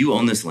 1,000. Do you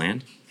own this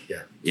land?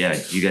 Yeah. Yeah.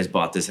 You guys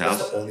bought this house?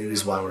 That's the only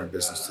reason why we're in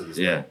business to this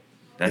day. Yeah.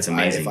 That's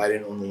amazing. If I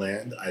didn't own the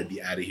land, I'd be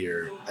out of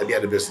here. I'd be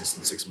out of business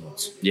in 6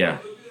 months. Yeah.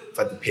 If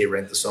I had to pay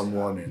rent to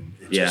someone, and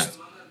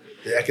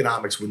the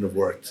economics wouldn't have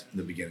worked in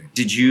the beginning.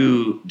 Do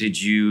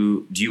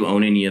you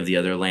own any of the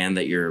other land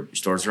that your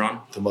stores are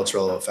on? The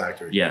mozzarella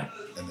factory. Yeah.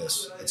 And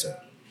that's it.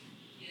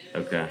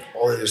 Okay.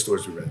 All the other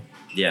stores we rent.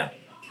 Yeah.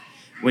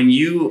 When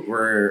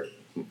you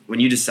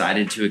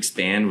decided to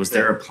expand, was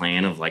there a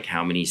plan of like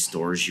how many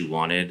stores you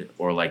wanted,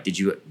 or like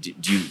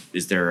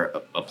is there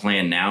a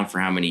plan now for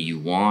how many you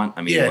want?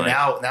 I mean,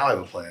 now I have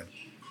a plan.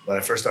 When I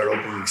first started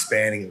opening and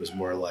expanding, it was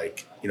more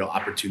like,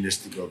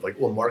 opportunistic of like,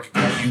 well, market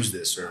can use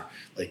this, or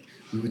like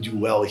we would do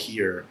well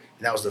here.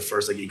 And that was the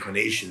first like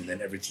inclination. And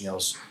then everything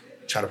else,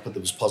 try to put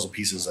those puzzle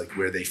pieces like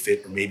where they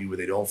fit or maybe where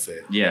they don't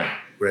fit. Yeah.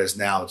 Whereas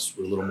now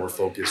we're a little more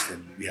focused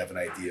and we have an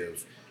idea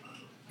of,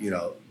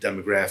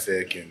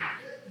 demographic and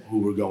who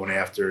we're going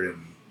after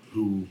and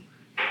who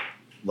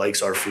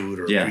likes our food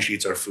or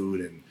appreciates our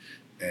food.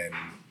 And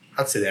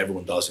not to say that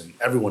everyone doesn't,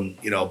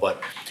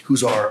 but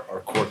who's our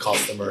core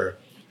customer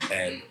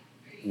and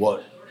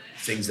what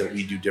things that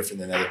we do different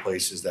than other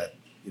places that,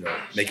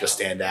 make us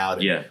stand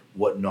out and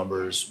what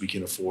numbers we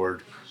can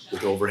afford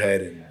with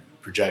overhead and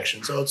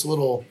projection. So it's a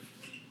little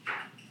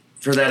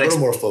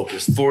more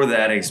focused. For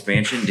that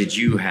expansion, did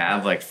you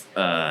have like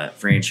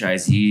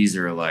franchisees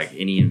or like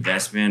any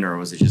investment, or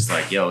was it just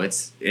like, yo,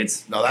 it's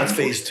no, that's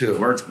phase 2.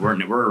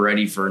 We're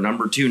ready for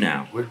number 2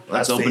 now.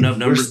 Let's open up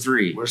number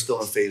 3. We're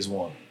still in phase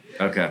 1.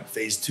 Okay.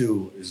 Phase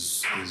 2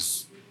 is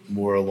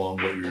more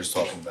along what you were just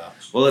talking about.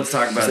 Well, let's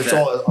talk about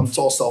that. It's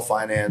all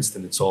self-financed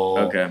and it's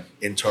all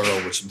internal,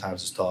 which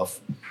sometimes is tough.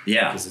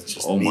 Yeah. Because it's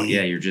just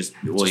you're just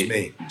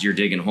me. You're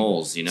digging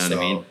holes. You know what I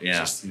mean? Yeah.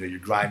 Just, you're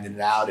grinding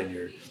it out and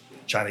you're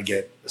trying to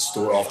get a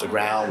store off the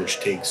ground, which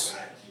takes,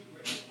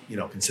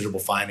 considerable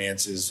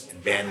finances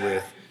and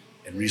bandwidth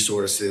and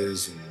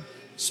resources. And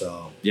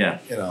so,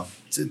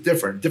 it's a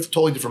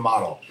totally different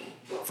model.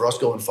 For us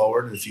going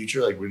forward in the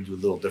future, like we're gonna do a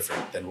little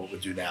different than what we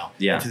do now.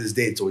 Yeah. And to this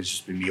day, it's always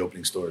just been me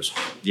opening stores.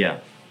 Yeah.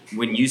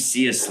 When you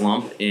see a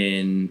slump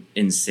in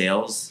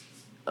sales,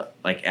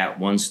 like at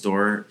one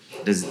store,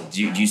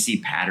 do you see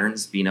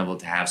patterns being able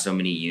to have so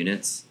many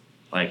units?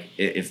 Like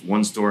if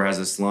one store has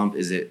a slump,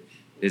 is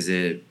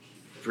it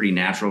pretty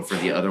natural for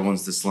the other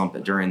ones to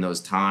slump during those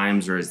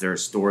times, or is there a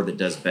store that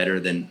does better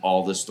than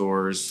all the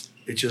stores?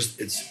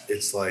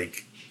 It's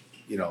like,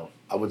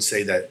 I would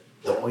say that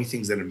the only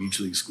things that are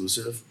mutually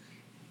exclusive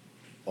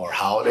are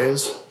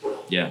holidays.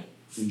 Yeah.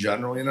 In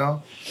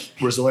general,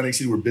 whereas Atlantic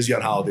City, we're busy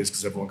on holidays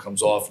because everyone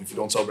comes off, and if you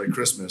don't celebrate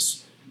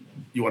Christmas,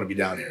 you want to be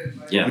down here.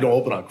 Yeah. We don't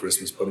open on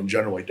Christmas, but in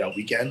general, like that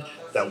week,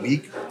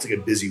 it's like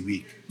a busy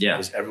week. Yeah.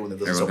 Because everyone that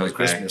doesn't celebrate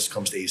Christmas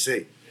comes to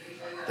AC.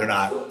 They're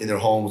not in their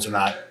homes. They're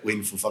not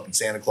waiting for fucking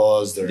Santa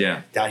Claus.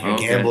 They're down here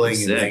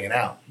gambling and hanging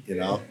out,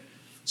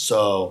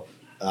 So,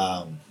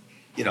 I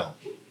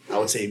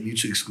would say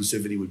mutual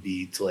exclusivity would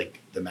be to like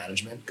the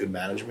management, good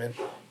management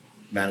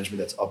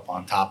that's up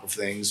on top of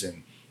things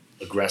and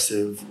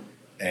aggressive.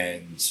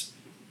 And,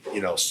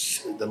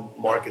 the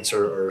markets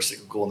are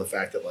cyclical in the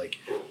fact that like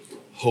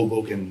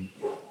Hoboken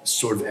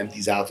sort of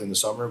empties out in the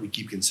summer. We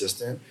keep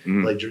consistent.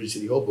 Mm-hmm. Like Jersey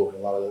City, Hoboken,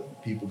 a lot of the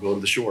people go to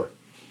the shore.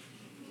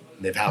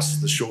 And they have houses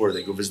at the shore.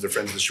 They go visit their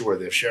friends at the shore.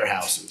 They have share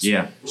houses.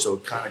 Yeah. So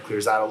it kind of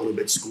clears out a little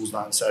bit. School's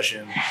not in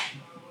session.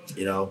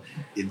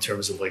 In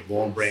terms of like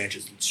Long Branch,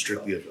 it's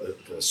strictly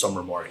a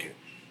summer market.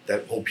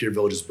 That whole Pier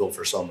Village is built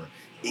for summer.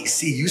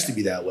 AC used to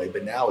be that way,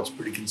 but now it's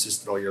pretty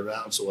consistent all year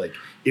round. So like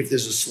if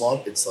there's a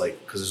slump, it's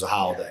like because there's a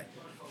holiday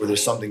or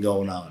there's something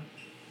going on.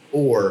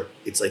 Or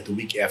it's like the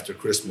week after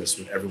Christmas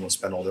when everyone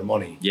spent all their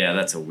money. Yeah,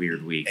 that's a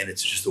weird week. And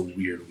it's just a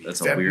weird week. That's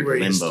February, a weird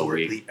limbo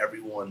historically, week.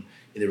 Everyone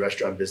in the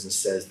restaurant business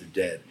says they're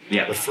dead.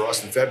 Yeah. But for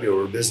us in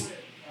February, we're busy.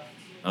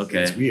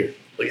 Okay. It's weird.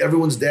 Like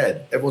everyone's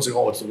dead. Everyone's like,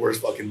 oh, it's the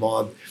worst fucking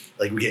month.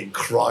 Like we're getting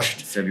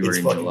crushed. February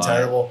it's fucking July.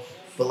 terrible.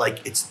 But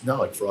like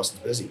like for us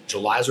it's busy.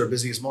 July's our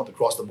busiest month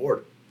across the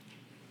board.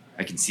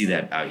 I can see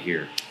that out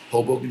here.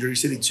 Hoboken, Jersey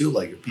City too.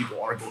 Like if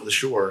people aren't going to the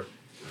shore,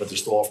 but they're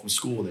still off from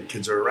school and their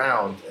kids are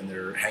around and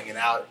they're hanging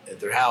out at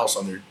their house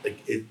on their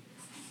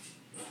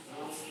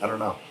I don't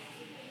know.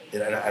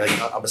 And I'm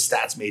a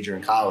stats major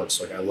in college,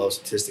 so like I love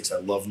statistics. I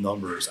love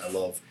numbers. I love.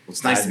 Well,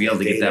 it's nice to be able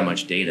to get that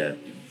much data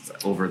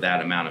over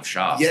that amount of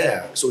shops.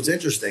 Yeah, so it's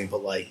interesting,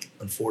 but like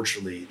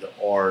unfortunately, there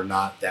are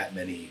not that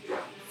many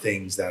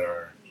things that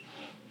are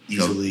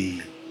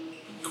easily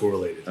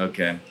correlated.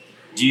 Okay.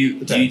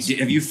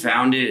 Have you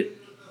found it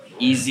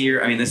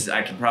easier? I mean,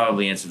 I can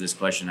probably answer this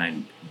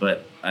question.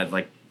 But I'd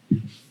like.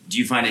 Do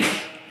you find it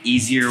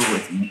easier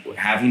with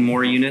having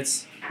more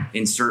units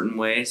in certain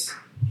ways,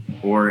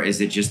 or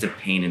is it just a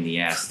pain in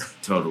the ass?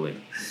 Totally.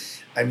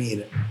 I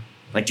mean,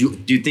 like, do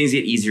things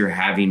get easier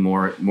having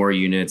more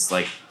units?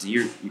 Like,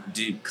 do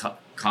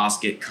costs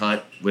get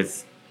cut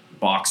with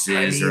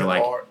boxes or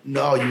like?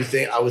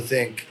 I would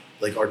think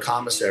like our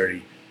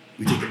commissary,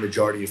 we take the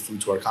majority of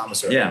food to our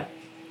commissary. Yeah.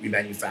 We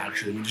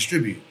manufacture and we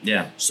distribute.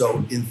 Yeah.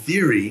 So in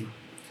theory,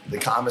 the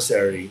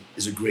commissary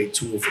is a great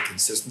tool for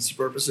consistency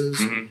purposes,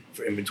 mm-hmm.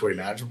 for inventory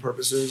management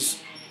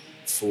purposes,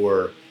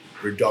 for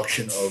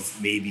reduction of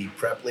maybe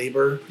prep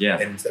labor. Yeah.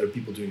 And instead of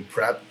people doing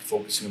prep,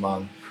 focusing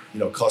on,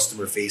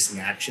 customer facing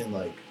action,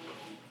 like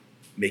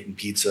making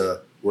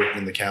pizza, working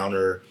in the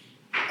counter,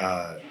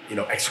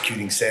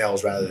 executing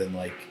sales rather than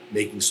like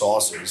making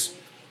sauces.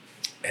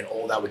 And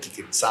all that would get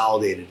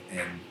consolidated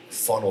and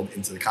funneled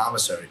into the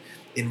commissary.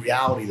 In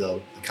reality,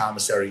 though, the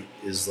commissary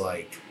is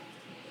like,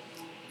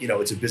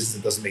 it's a business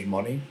that doesn't make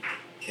money.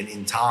 And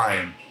in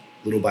time,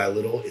 little by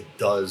little, it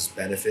does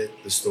benefit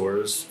the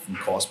stores from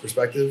cost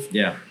perspective.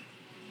 Yeah.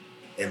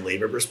 And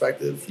labor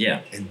perspective.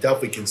 Yeah. And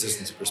definitely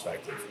consistency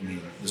perspective. I mean,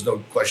 there's no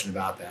question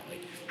about that. Like,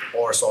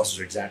 all our sauces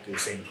are exactly the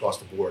same across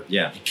the board.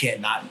 Yeah. You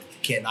can't not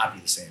be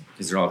the same.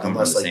 Because they're all coming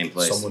from the same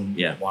place. Someone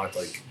wanted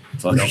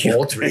to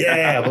alter it.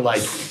 Yeah, but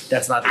like,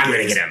 that's not the case. I'm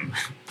going to get him.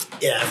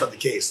 Yeah, that's not the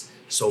case.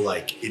 So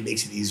like, it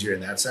makes it easier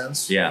in that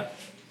sense. Yeah.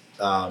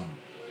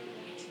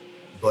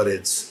 But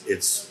it's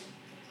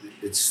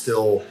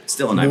still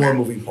a nightmare. More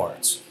moving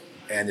parts,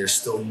 and there's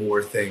still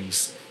more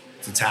things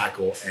to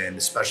tackle, and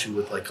especially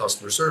with like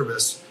customer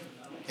service,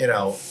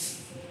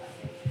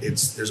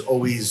 there's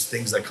always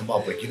things that come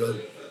up. Like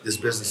this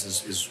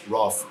business is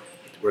rough,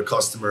 where a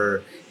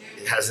customer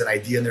has an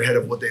idea in their head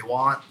of what they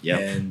want,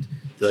 and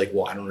they're like,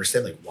 well, I don't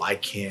understand. Like, why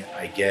can't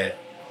I get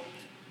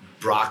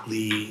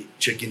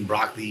chicken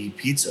broccoli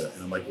pizza?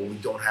 And I'm like, well, we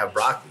don't have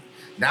broccoli.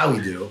 Now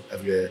we do.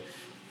 I've got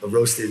a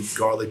roasted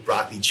garlic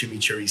broccoli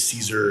chimichurri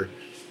Caesar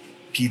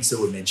pizza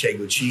with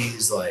manchego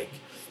cheese, like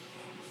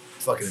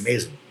fucking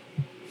amazing.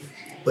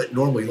 But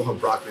normally you don't have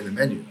broccoli in the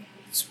menu.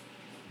 It's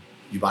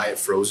You buy it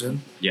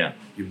frozen. Yeah.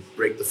 You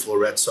break the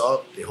florets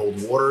up. They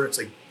hold water. It's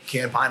like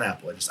canned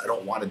pineapple. I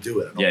don't want to do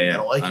it. I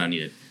don't like it. I don't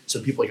need it. So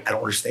people like, I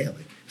don't understand.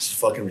 Like, this is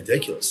fucking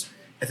ridiculous.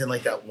 And then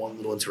like that one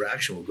little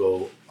interaction will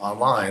go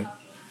online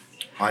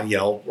on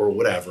Yelp or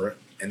whatever,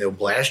 and they'll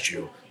blast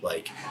you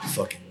like,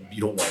 fucking,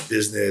 you don't want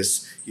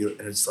business. And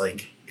it's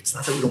like, it's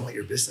not that we don't want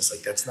your business.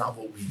 Like, that's not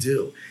what we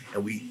do.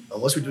 And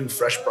unless we're doing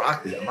fresh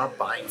broccoli, I'm not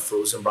buying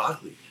frozen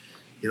broccoli.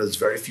 There's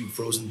very few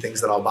frozen things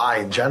that I'll buy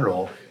in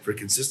general for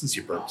consistency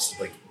purposes.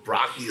 Like,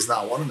 broccoli is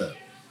not one of them.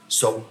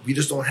 So we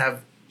just don't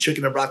have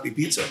chicken and broccoli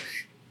pizza.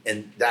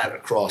 And that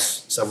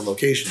across several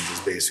locations is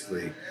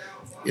basically,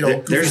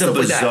 there's a bizarre,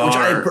 like that, which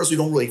I personally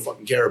don't really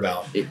fucking care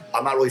about.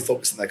 I'm not really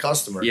focused on that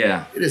customer.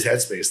 Yeah. It is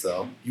headspace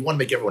though. You want to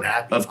make everyone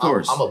happy. Of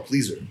course. I'm a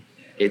pleaser.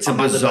 It's a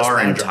bizarre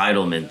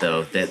entitlement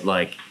though, that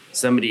like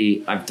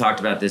I've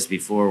talked about this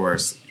before where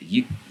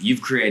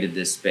you've created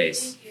this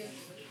space.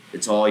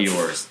 It's all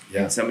yours.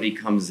 Yeah. And somebody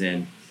comes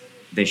in,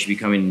 they should be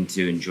coming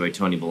to enjoy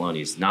Tony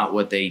Boloney's, not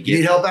what they get. You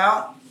need help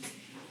out?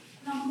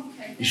 No, I'm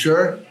okay. You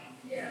sure?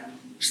 Yeah.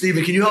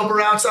 Steven, can you help her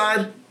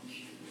outside?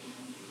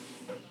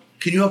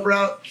 Can you help her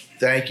out?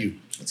 Thank you.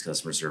 That's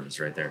customer service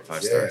right there.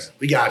 5 Yeah, stars.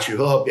 we got you.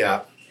 He'll help you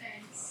out.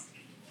 Thanks.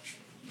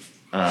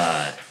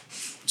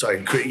 So I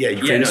can create,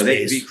 you create a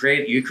space.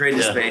 You create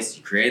the space,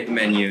 you create the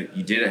menu,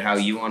 you did it how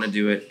you want to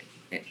do it.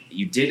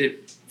 You did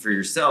it for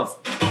yourself.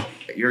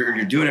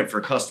 You're doing it for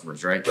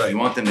customers, right? Right. You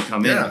want them to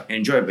come in and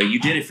enjoy it, but you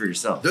did it for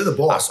yourself. They're the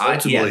boss,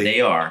 ultimately. Yeah,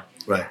 they are.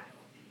 Right.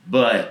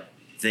 But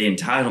the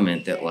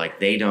entitlement that like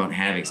they don't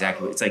have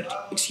exactly, it's like,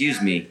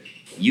 excuse me,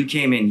 you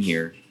came in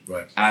here.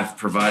 Right. I've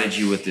provided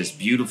you with this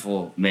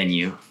beautiful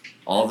menu,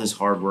 all this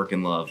hard work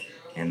and love,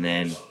 and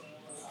then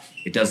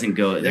it doesn't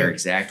go their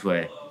exact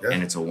way,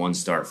 and it's a 1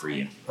 star for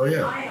you. Oh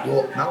yeah.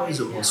 Well, not only is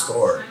it 1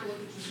 star,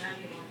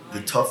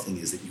 the tough thing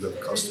is that you have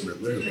a customer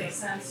literally.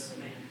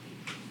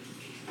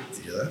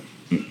 Did you hear that?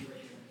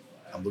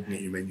 I'm looking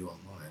at your menu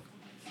online.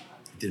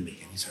 It didn't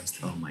make any sense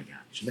to me. Oh my God.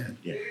 Man.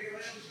 Yeah.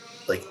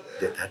 Like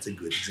that's a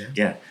good example.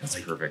 Yeah, that's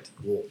like, perfect.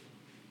 Well,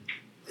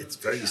 it's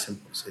very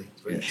simple to see.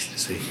 It's very easy to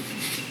see.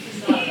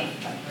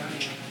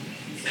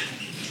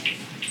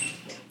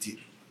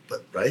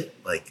 But right,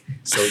 like,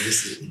 so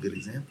this is a good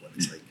example. And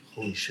it's like,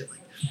 holy shit, like,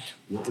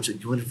 what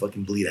you want to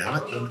fucking bleed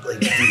out? You want to, like,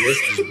 do this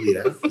and just bleed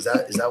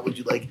out? Is that what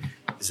you like?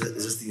 Is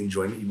this the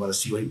enjoyment you want to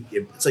see?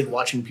 It's like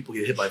watching people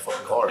get hit by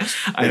fucking cars.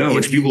 I know,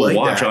 which people like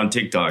watch that, on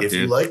TikTok. If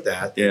you like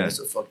that, then it's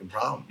a fucking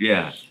problem.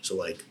 Yeah. So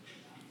like,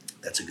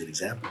 that's a good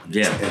example. And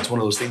it's one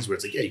of those things where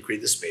it's like, you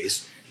create this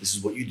space. This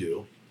is what you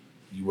do.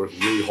 You work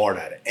really hard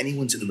at it.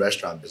 Anyone's in the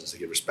restaurant business, I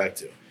give respect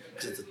to.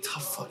 Because it's a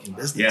tough fucking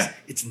business. Yeah.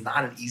 It's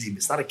not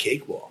it's not a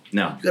cakewalk.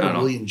 No. You gotta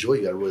really enjoy it.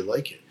 You gotta really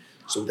like it.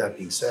 So with that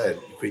being said,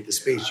 you create the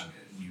space,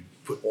 you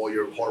put all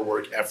your hard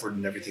work, effort,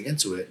 and everything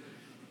into it.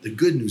 The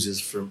good news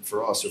is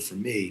for us or for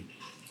me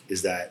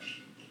is that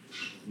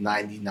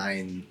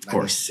 99,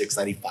 96,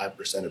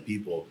 95% of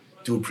people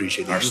do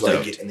appreciate it, do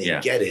like it, and they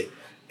get it,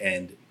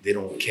 and they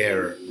don't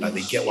care.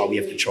 They get why we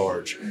have to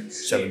charge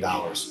 $7.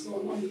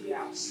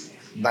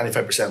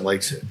 95%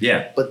 likes it.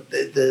 Yeah. But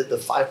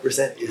the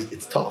 5%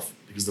 it's tough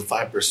because the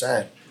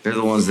 5%. They're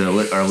the ones that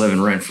are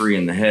living rent free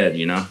in the head,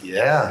 you know?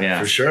 Yeah,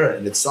 for sure.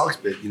 And it sucks,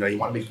 but you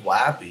want to make people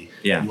happy.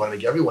 Yeah. You want to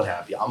make everyone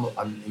happy.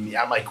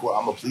 At my core,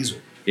 I'm a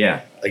pleaser.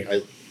 Yeah.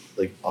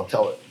 I'll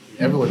tell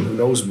everyone who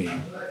knows me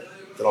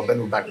that I'll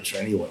bend backwards for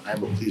anyone.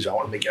 I'm a pleaser. I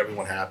want to make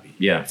everyone happy.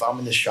 Yeah. If I'm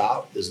in the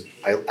shop,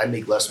 I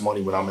make less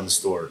money when I'm in the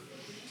store.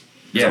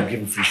 Yeah. I'm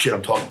giving free shit.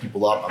 I'm talking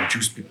people up. I'm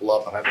juicing people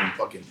up. I'm having them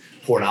fucking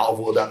pour an olive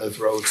oil down their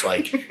throats.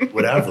 Like,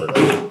 whatever.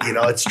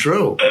 It's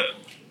true.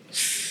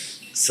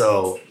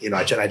 So,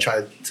 I try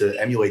to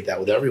emulate that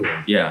with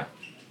everyone. Yeah.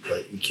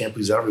 But you can't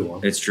please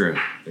everyone. It's true.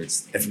 And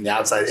from the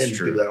outside in,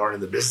 people that aren't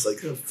in the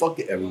business, like, fuck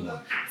it, everyone.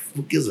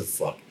 Who gives a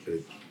fuck?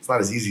 It's not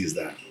as easy as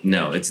that.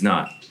 No, it's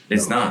not.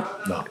 It's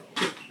not. No.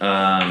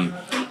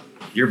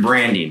 Your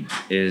branding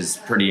is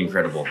pretty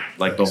incredible.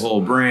 Like the whole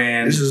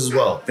brand. This is as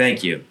well.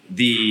 Thank you.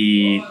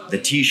 The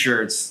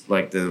t-shirts,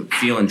 like the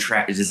feeling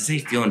does it say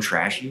feeling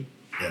trashy?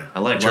 Yeah. I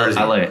like Jersey.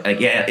 I like it. Like,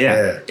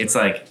 yeah. It's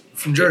like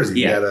from Jersey.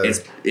 Yeah.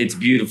 It's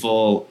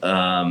beautiful.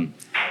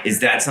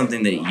 Is that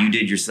something that you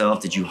did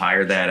yourself? Did you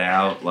hire that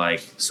out?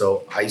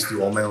 So I used to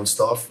do all my own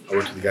stuff. I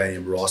worked with a guy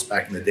named Ross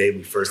back in the day when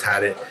we first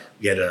had it.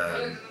 We had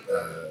a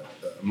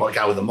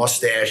guy with a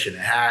mustache and a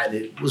hat, and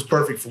it was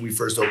perfect for when we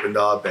first opened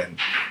up, and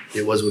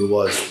it was what it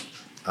was.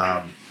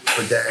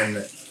 But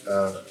then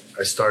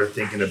I started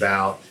thinking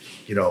about,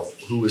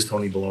 who is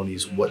Tony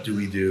Boloney's? What do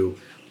we do?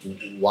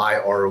 Why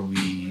are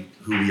we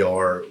who we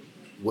are?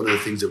 What are the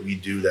things that we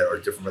do that are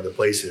different from other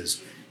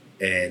places?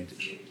 And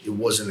it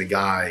wasn't a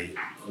guy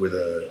with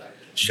a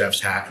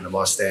chef's hat and a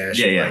mustache.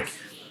 Yeah. Like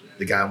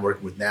the guy I'm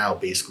working with now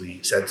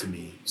basically said to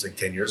me, it was like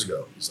 10 years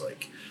ago, he's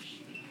like,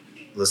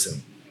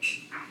 listen,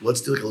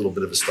 let's do like a little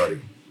bit of a study.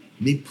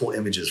 Me pull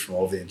images from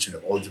all the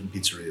internet, all the different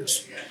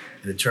pizzerias.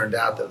 And it turned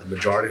out that the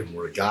majority of them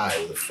were a guy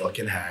with a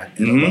fucking hat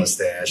and a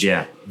mustache.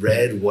 Yeah.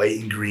 Red, white,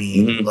 and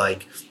green.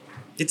 Like,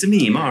 it's a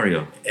me,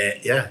 Mario.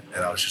 And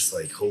I was just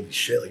like, holy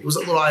shit. Like, it was a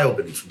little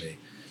eye-opening for me.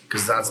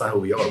 because that's not who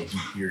we are. We do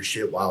weird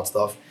shit, wild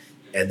stuff.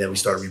 And then we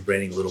started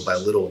rebranding little by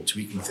little and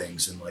tweaking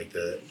things. And like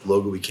the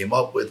logo we came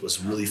up with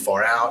was really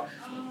far out.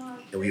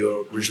 And we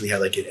originally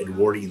had like an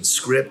Edwardian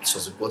script. So I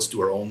was like, let's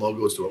do our own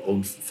logo. Let's do our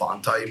own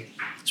font type.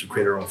 So we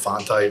created our own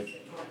font type.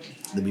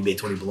 And then we made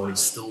Tony Boloney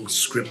still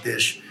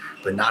scriptish,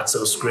 but not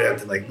so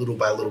script. And like little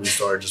by little, we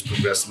started just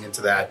progressing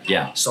into that.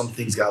 Yeah. Some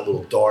things got a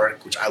little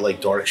dark, which I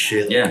like dark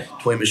shit. Like Yeah.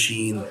 Toy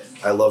Machine.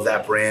 I love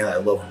that brand. I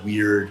love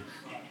weird,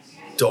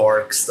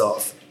 dark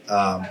stuff.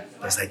 I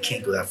was like, I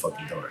can't go that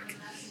fucking dark.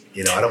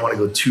 You know, I don't want to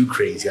go too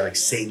crazy. I like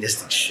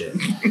satanistic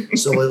shit.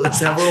 So let's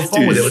have a little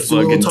fun with it. Let's do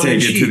a little tongue in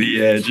cheek. To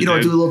the edge, you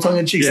know, do a little tongue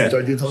in cheek. Yeah. So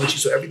I do tongue in cheek.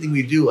 So everything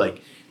we do,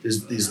 like,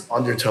 there's these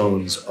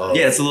undertones of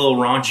Yeah, it's a little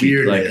raunchy,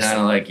 weirdness. like kind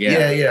of like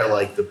yeah,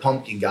 like the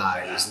pumpkin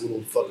guy is a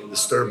little fucking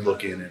disturbed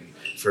looking, and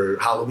for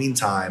Halloween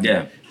time.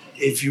 Yeah.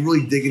 If you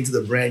really dig into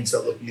the brand and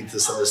start looking into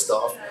some of the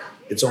stuff,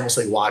 it's almost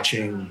like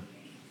watching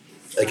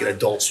like an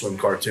Adult Swim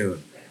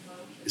cartoon.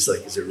 It's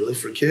like, is it really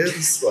for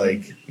kids?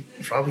 Like,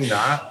 probably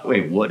not.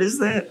 Wait, what is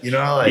that? You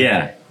know, like,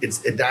 Yeah.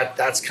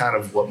 That's kind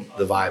of what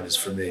the vibe is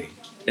for me.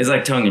 It's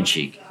like tongue in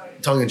cheek.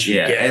 Tongue in cheek,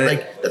 Yeah, yeah. and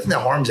Like nothing that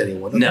harms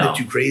anyone. Nothing No. that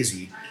too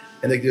crazy.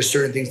 And like there's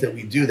certain things that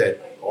we do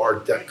that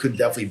could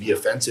definitely be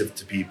offensive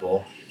to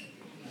people.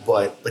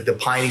 But like the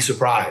piney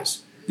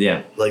surprise.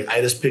 Yeah. Like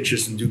I just picture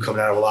some dude coming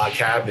out of a log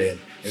cabin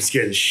and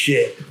scare the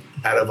shit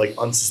out of like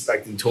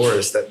unsuspecting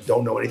tourists that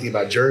don't know anything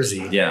about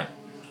Jersey. Yeah.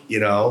 You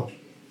know?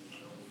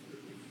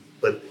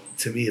 But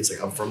to me, it's like,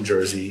 I'm from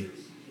Jersey.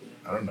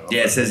 I don't know.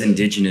 Yeah, it says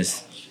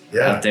indigenous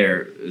Yeah. out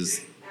there.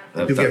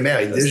 People get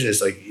mad.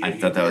 Indigenous, like I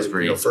thought that was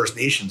pretty. You know, First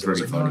Nations. I was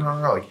pretty like,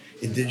 funny. no. Like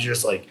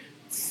indigenous, like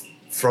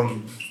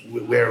from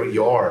where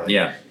you are. Like,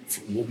 Yeah.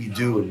 what we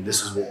do, and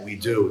this is what we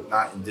do.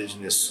 Not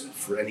indigenous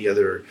for any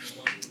other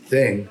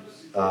thing.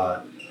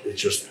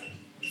 It's just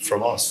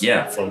from us.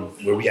 Yeah. From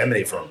where we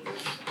emanate from.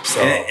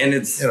 So And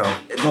it's you know,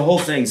 the whole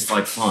thing's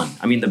like fun.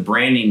 I mean, the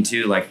branding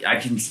too. Like I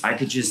could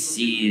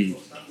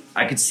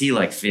see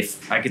like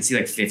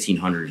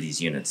 1,500 of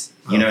these units.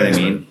 You know what I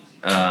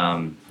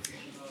mean?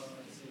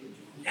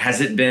 Has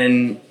it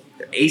been?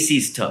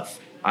 AC's tough.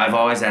 I've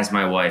always asked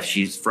my wife.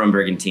 She's from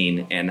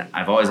Brigantine, and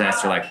I've always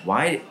asked her like,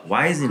 why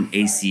isn't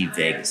AC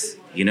Vegas?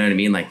 You know what I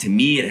mean? Like to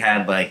me, it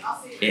had like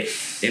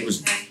it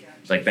was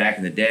like back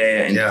in the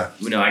day, and Yeah.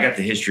 you know, I got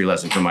the history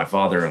lesson from my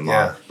father-in-law.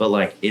 Yeah. But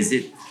like, is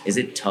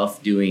it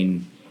tough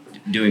doing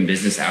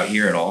business out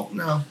here at all?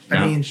 no. No?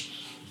 I mean,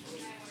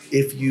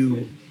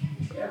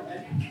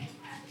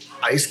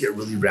 I used to get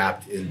really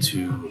wrapped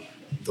into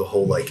the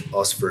whole like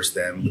us versus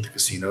them with the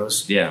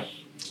casinos. Yeah.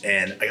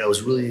 And I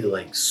was really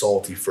like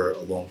salty for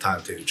a long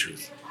time, to tell you the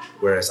truth.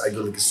 Whereas I go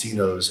to the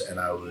casinos and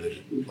I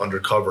would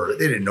undercover.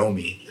 They didn't know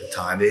me at the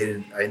time. They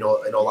didn't. I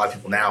know a lot of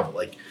people now, but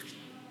like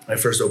when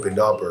I first opened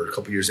up, or a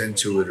couple years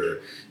into it,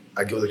 or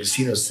I go to the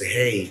casinos and say,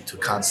 hey, to a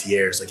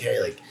concierge, like, hey,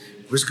 like,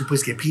 where's a good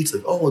place to get pizza?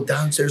 Like, oh, well,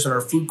 downstairs in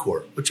our food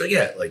court, which I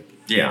get, like,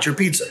 Yeah. get your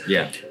pizza.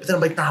 Yeah. But then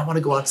I'm like, nah, I want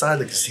to go outside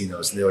the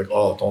casinos, and they're like,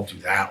 oh, don't do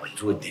that. Like,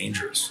 it's really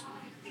dangerous.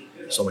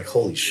 So I'm like,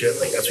 holy shit,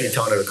 like that's what you're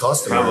telling other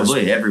customers.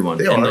 Probably everyone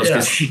They in are, those yeah.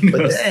 casinos.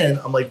 But then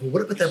I'm like, well,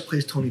 what about that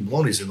place Tony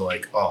Boloney's? And they're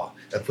like, oh,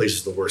 that place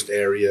is the worst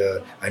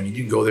area. I mean,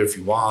 you can go there if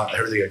you want. I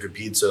heard they got good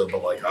pizza,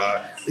 but like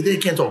they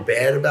can't talk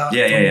bad about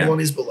Tony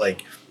Boloney's, but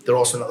like they're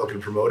also not looking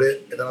to promote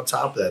it. And then on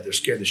top of that, they're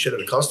scaring the shit out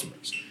of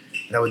customers.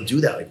 And I would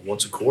do that like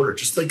once a quarter,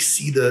 just to, like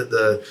see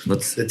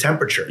the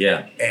temperature.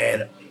 Yeah.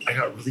 And I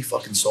got really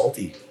fucking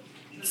salty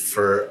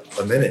for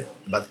a minute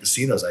about the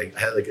casinos. I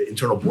had like an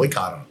internal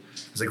boycott on them.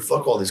 I was like,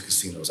 fuck all these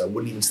casinos. I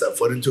wouldn't even step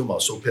foot into them. I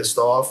was so pissed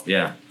off.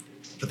 Yeah.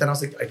 But then I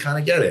was like, I kind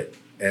of get it.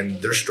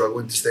 And they're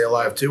struggling to stay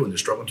alive too. And they're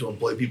struggling to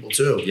employ people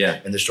too. Yeah.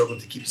 And they're struggling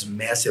to keep this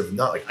massive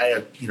nut. Like I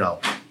had,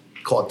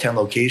 call it 10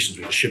 locations.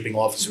 We have a shipping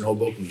office in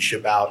Hoboken. We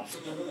ship out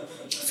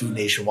food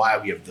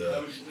nationwide. We have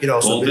the,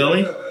 Gold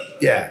Billy?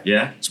 Yeah.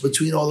 Yeah. So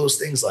between all those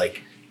things,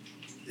 like,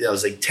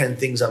 there's like 10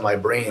 things on my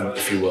brain,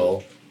 if you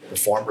will. The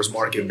farmer's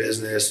market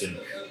business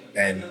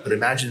but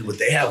imagine what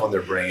they have on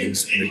their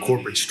brains and the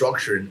corporate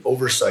structure and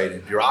oversight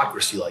and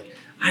bureaucracy. Like,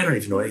 I don't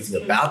even know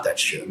anything about that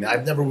shit. I mean,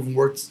 I've never even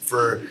worked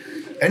for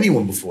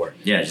anyone before.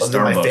 Yeah, just other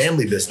than my Starbucks.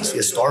 family business.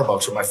 Yeah,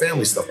 Starbucks or my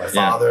family stuff. My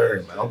father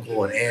and my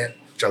uncle and aunt,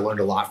 which I learned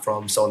a lot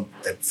from. Selling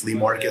at flea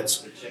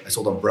markets. I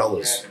sold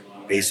umbrellas,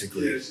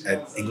 basically,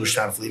 at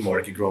Englishtown Flea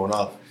Market growing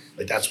up.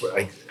 Like, that's where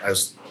I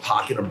was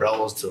hawking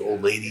umbrellas to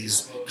old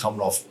ladies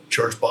coming off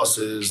church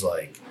buses.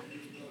 Like,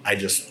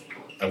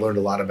 I learned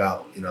a lot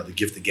about, the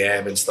gift of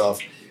gab and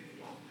stuff.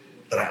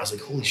 But I was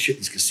like, holy shit,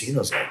 these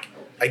casinos, like,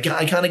 I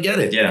kind of get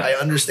it. Yeah. I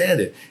understand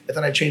it. And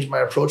then I changed my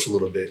approach a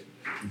little bit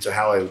into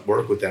how I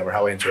work with them or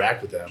how I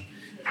interact with them.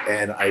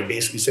 And I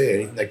basically say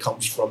anything that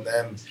comes from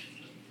them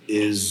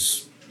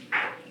is,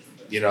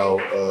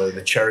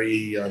 the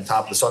cherry on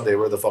top of the sundae,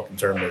 where the fucking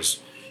term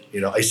is,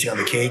 icing on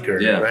the cake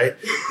right?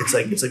 It's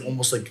like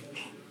almost like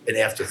an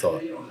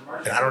afterthought.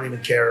 And I don't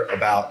even care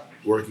about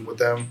working with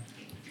them.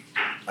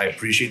 I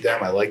appreciate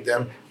them. I like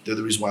them. They're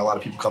the reason why a lot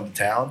of people come to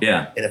town.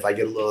 Yeah. And if I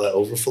get a little of that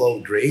overflow,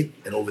 great.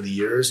 And over the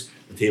years,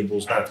 the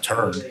tables not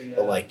turned,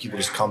 but like people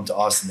just come to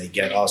us and they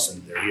get us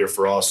and they're here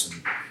for us.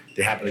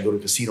 they happen to go to a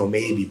casino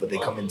maybe, but they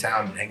come in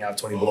town and hang out at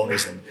Tony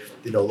Boloney's and,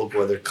 look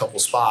where there are a couple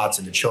spots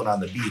and they're chilling on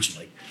the beach. And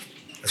like,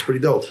 that's pretty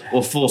dope.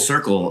 Well, full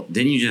circle,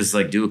 didn't you just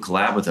like do a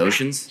collab with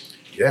Oceans?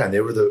 Yeah, and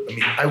they were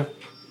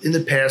in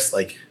the past,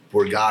 like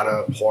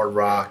Borgata, Hard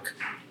Rock,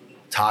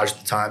 Taj at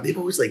the time, they've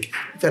always we've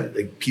had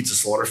like Pizza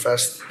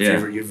Slaughterfest.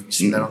 Yeah. You've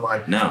seen that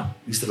online? No.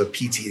 We used to have a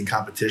PT in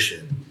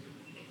competition.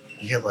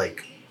 We had I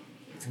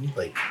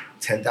think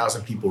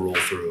 10,000 people roll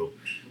through,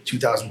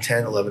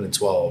 2010, 11, and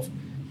 12.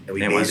 And we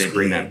Man, why did they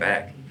bring that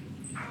back?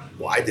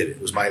 Well, I did it.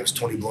 It was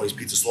Tony Boloney's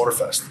Pizza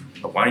Slaughterfest.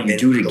 But why don't you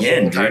do it again,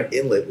 The whole entire dude?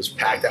 inlet was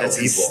packed out with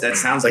people. That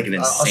sounds like an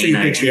insane I'll show you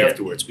a picture idea.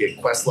 afterwards. We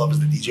had Questlove as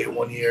the DJ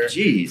one year.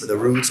 Jeez. For the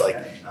Roots,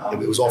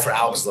 it was all for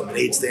Hauke's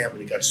lemonade stand,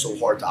 but it got so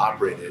hard to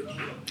operate it.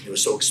 It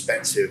was so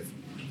expensive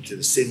to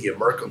the city, a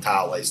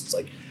mercantile license.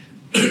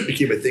 It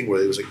became a thing where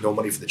there was no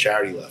money for the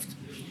charity left,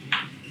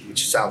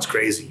 which sounds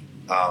crazy.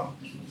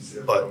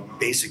 But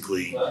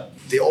basically,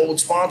 they all would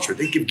sponsor it.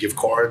 They give gift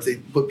cards. They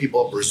put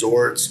people up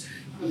resorts.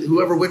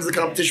 Whoever wins the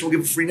competition will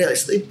give a free night.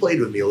 So they played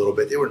with me a little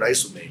bit. They were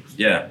nice with me.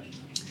 Yeah.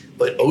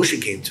 But Ocean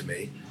came to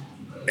me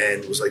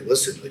and was like,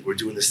 listen, we're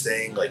doing this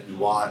thing. We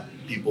want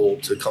people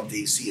to come to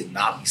AC and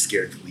not be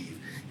scared to leave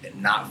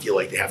and not feel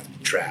like they have to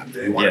be trapped.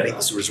 We want to make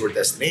this a resort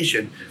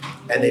destination.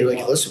 And they were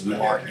like, listen, we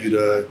want you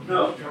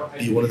to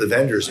be one of the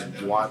vendors. And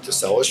do you want to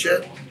sell us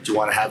shit? Do you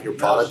want to have your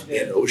product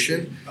in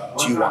Ocean?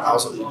 Do you want, I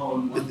was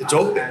like, it's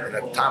open. And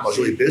at the time I was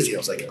really busy. I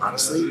was like,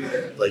 honestly,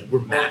 we're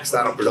maxed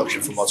out on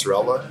production for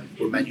mozzarella.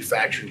 We're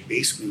manufacturing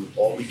basically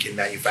all we can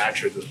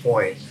manufacture at this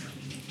point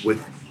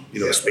with,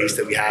 the space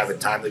that we have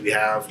and time that we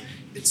have.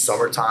 It's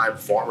summertime,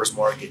 farmer's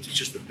market, it's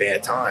just a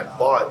bad time.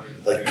 But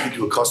we could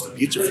do a custom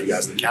pizza for you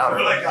guys on the counter.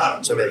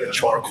 So I made a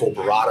charcoal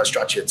burrata,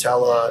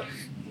 stracciatella,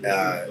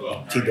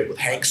 teamed up with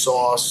Hank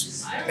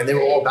sauce, and they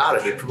were all about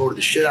it. They promoted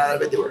the shit out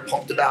of it. They were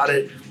pumped about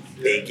it.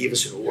 They gave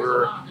us an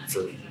order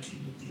for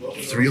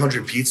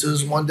 300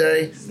 pizzas one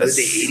day. That's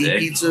they 80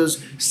 sick.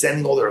 pizzas,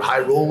 sending all their high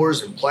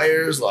rollers and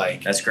players.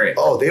 That's great.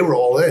 Oh, they were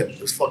all in.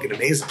 It was fucking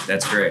amazing.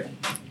 That's great.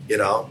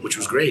 Which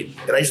was great.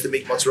 And I used to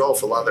make mozzarella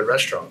for a lot of their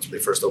restaurants when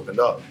they first opened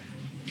up.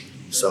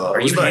 So Are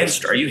it was you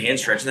nice. hand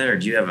stretching that, or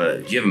do you have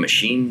a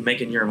machine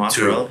making your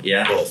mozzarella? Two,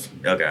 Yeah. both.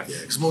 Okay. Yeah,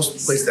 because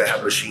most places that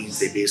have machines,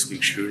 they basically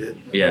extrude it.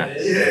 Yeah. And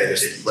they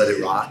just let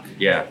it rock.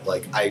 Yeah.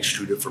 I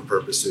extrude it for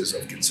purposes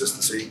of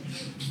consistency.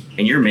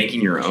 And you're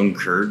making your own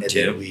curd And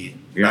too. then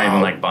You're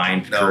not even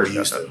buying No, curd. we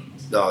used to.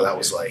 No, that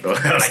was I I was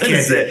can't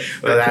gonna say. say.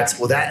 No, that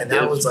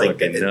was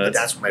Fucking nuts.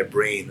 that's where my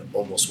brain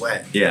almost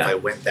went. Yeah. If I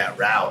went that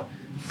route,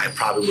 I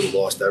probably would have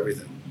lost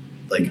everything.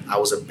 I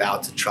was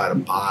about to try to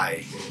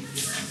buy,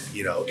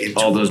 into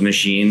all those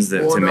machines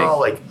that Well, to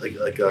no, make.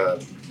 like a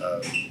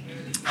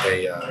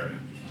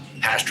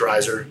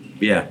pasteurizer.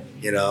 Yeah.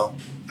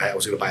 I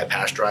was going to buy a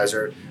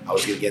pasteurizer. I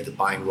was going to get to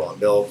buying raw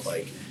milk.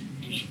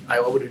 I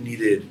would have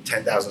needed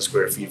 10,000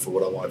 square feet for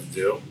what I wanted to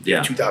do.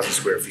 Yeah. 2,000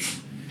 square feet.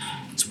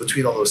 So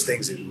between all those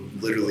things, it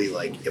literally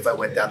if I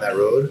went down that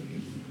road,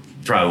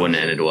 Probably wouldn't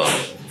have ended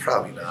well.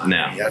 probably not. No.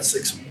 I mean,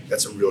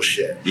 that's some real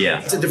shit.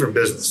 Yeah. It's a different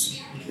business.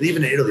 And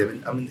even in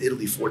Italy, I'm in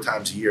Italy 4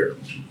 times a year.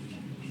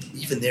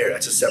 Even there,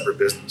 that's a separate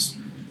business.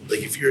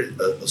 If you're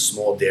a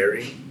small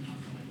dairy,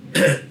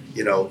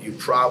 you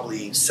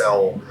probably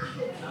sell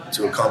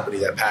to a company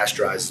that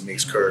pasteurizes and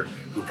makes curd,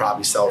 who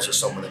probably sells to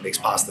someone that makes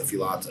pasta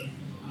filata.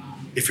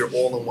 If you're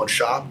all in one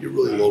shop, you're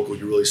really local,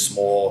 you're really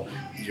small,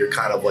 you're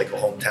kind of like a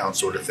hometown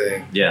sort of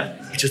thing. Yeah.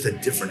 It's just a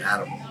different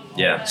animal.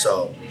 Yeah.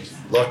 So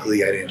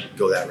luckily I didn't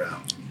go that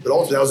route. But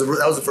also that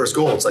was the first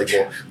goal. It's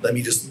let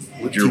me just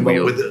Your keep wheel.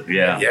 up with it.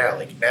 Yeah.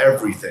 Yeah,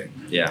 everything.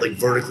 Yeah.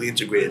 Vertically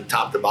integrated,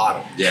 top to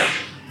bottom. Yeah.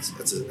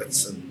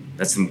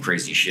 That's some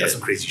crazy shit.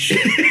 some crazy shit.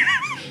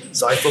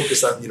 So I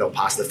focus on,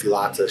 pasta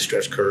filata,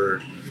 stretch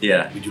curd.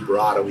 Yeah. We do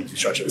burrata, we do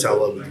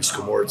stracciatella, we do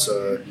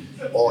scamorza,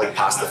 all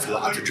pasta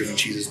filata driven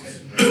cheeses.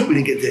 We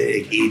didn't get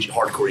the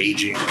hardcore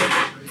aging,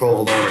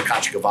 provolone or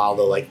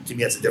caciocavallo. To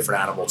me, that's a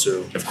different animal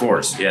too. Of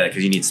course. Yeah,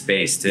 because you need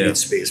space too. You need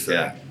space for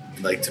Yeah.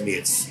 that. To me,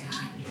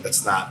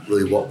 that's not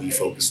really what we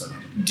focus on.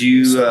 Do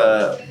you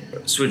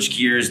switch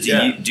gears?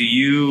 Yeah. Do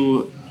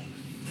you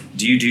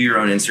do your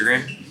own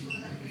Instagram?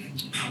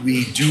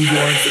 We do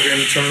our Instagram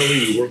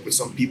internally. We work with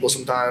some people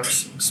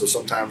sometimes. So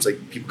sometimes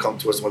people come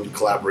to us and want to do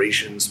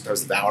collaborations.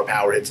 Sometimes the Valor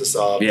Power hits us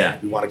up. Yeah.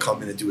 We want to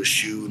come in and do a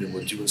shoot and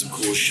we're doing some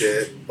cool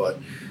shit. But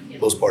for the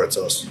most part, it's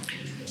us.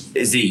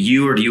 Is it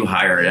you or do you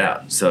hire it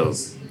out? So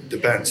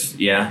Depends.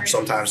 yeah.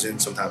 Sometimes in,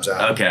 sometimes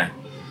out. Okay.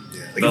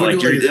 Yeah.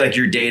 But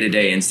your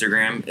day-to-day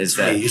Instagram is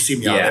that? Hey, you see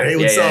me out Yeah. there. Hey,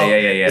 what's up?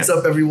 Yeah. What's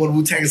up, everyone?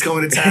 Wu-Tang is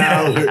coming to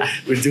town.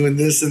 we're doing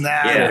this and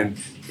that.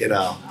 Yeah.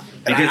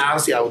 And, Because-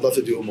 honestly, I would love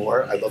to do it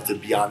more. I'd love to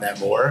be on that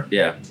more.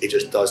 Yeah. It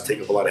just does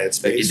take up a lot of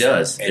headspace. It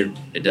does. And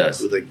It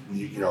does. with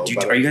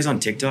Are you guys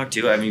on TikTok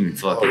too? I haven't even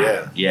fucking. Oh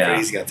yeah, Yeah.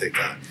 crazy on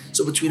TikTok.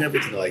 So between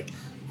everything,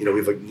 we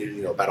have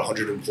about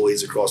 100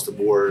 employees across the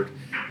board,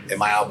 and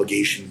my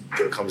obligation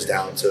comes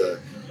down to,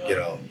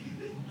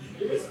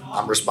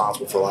 I'm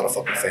responsible for a lot of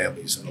fucking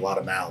families and a lot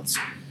of mouths.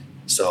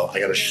 So I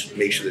got to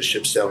make sure the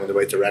ship's sailing in the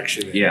right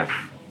direction. And Yeah.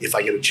 if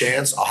I get a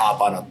chance, I'll hop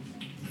on a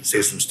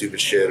say some stupid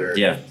shit, or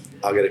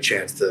I'll get a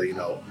chance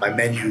to, my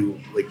menu,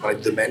 like when I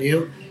do the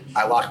menu,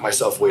 I lock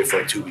myself away for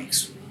like 2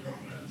 weeks.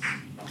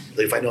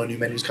 Like if I know a new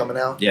menu's coming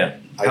out. Yeah.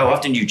 How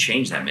often do you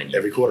change that menu?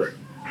 Every quarter.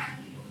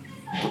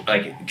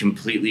 Like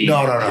completely?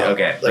 No.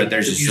 Okay, like, but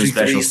there's just some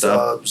special 3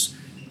 stuff. subs,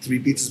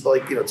 3 pizzas,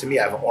 but like, to me,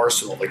 I have an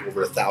arsenal of like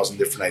over 1,000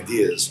 different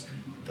ideas,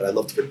 but I'd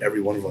love to put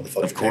every one of them on the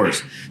fucking Of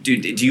course.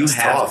 menu. Dude, do you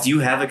have like do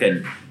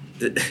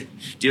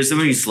you have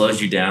somebody who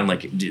slows you down,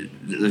 like,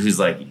 who's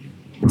like,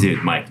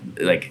 dude, Mike,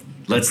 like,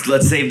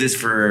 let's save this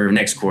for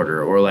next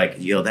quarter, or like,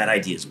 that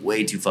idea is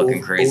way too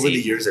fucking crazy. Over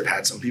the years, I've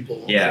had some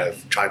people that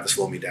have tried to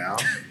slow me down,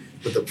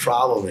 but the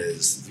problem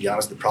is, to be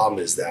honest,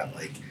 that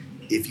like,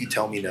 if you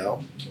tell me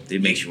no,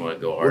 it makes you want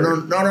to go harder.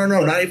 Well,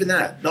 no, not even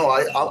that. No,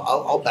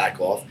 I'll back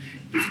off.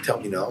 If you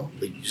tell me no,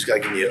 like, you just gotta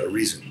give me a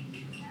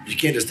reason. You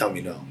can't just tell me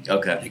no.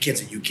 Okay. You can't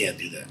say you can't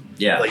do that.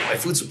 Yeah. Like my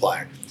food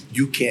supplier,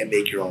 you can't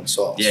make your own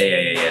sauce. Yeah.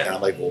 And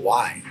I'm like, well,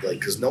 why? Like,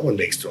 because no one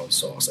makes their own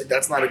sauce. Like,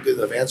 that's not a good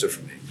enough answer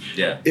for me.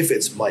 Yeah. If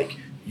it's Mike,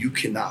 you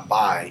cannot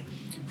buy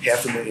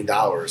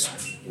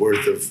 $500,000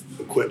 worth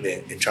of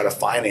equipment and try to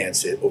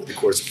finance it over the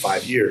course of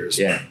 5 years.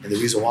 Yeah. And the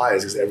reason why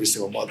is because every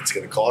single month it's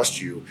going to cost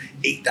you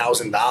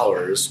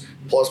 $8,000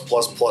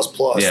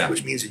 plus,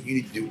 which means that you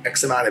need to do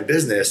X amount of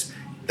business.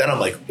 Then I'm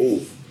like,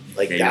 oh,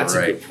 like, that's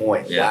a good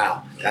point. Yeah.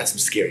 Wow, that's some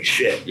scary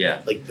shit.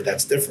 Yeah. Like, but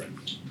that's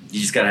different. You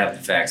just gotta have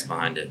the facts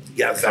behind it.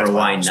 Yeah, or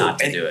why not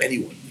to do it.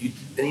 Anyone,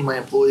 any of my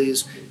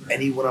employees,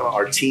 anyone on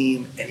our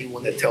team,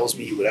 anyone that tells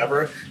me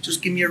whatever,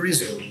 just give me a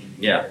reason.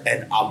 Yeah.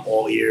 And I'm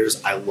all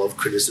ears. I love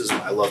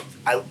criticism. I love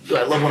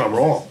when I'm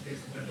wrong.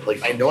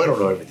 Like, I know I don't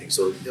know everything,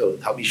 so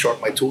help me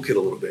sharpen my toolkit a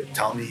little bit.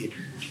 Tell me,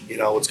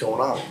 what's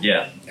going on.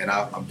 Yeah. And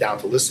I'm down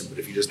to listen. But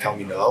if you just tell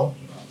me no,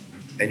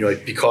 and you're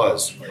like,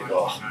 because, like,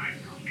 oh,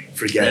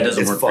 forget it.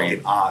 It's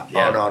fucking on.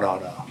 Yeah. Oh, no.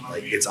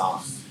 Like, it's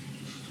on.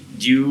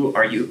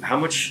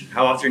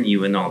 How often are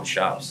you in all the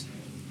shops?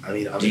 I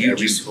mean, I'm in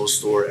every single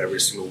store every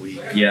single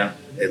week. Yeah.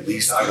 At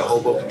least in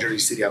Hoboken, Jersey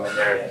City, I'm in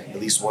there at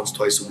least once,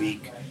 twice a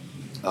week.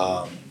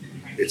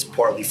 It's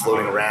partly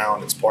floating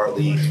around. It's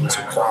partly doing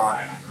some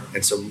quant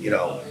and some,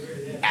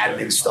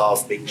 admin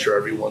stuff, making sure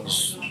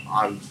everyone's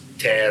on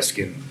task.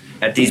 And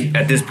at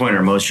this point,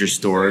 are most of your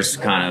stores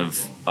kind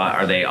of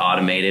are they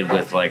automated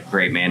with like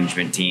great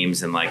management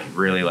teams and like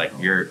really like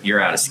you're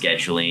out of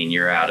scheduling,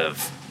 you're out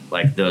of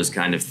like those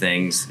kind of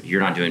things.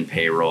 You're not doing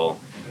payroll,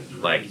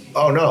 like.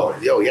 Oh no!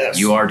 Yes.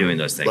 You are doing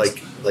those things.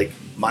 Like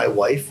my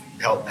wife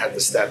had to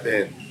step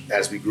in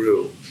as we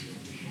grew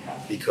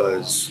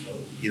because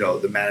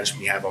the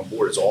management we have on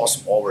board is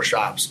awesome. All of our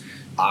shops,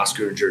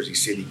 Oscar in Jersey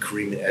City,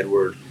 Kareem and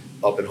Edward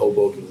up in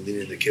Hoboken,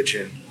 Lena in the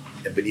kitchen,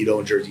 and Benito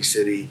in Jersey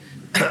City,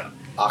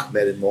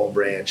 Ahmed in Long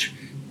Branch.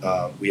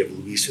 We have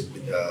Luis and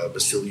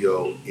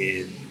Basilio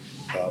in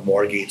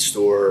Margate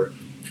store.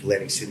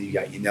 Atlantic City, you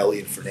got Yanelli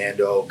and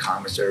Fernando,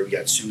 commissary, we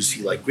got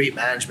Susie, like great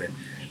management.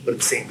 But at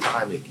the same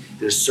time, like,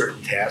 there's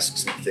certain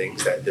tasks and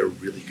things that they're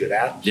really good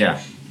at.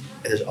 Yeah.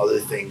 And there's other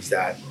things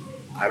that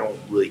I don't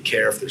really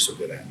care if they're so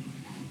good at.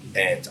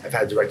 And I've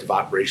had directive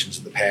operations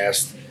in the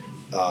past.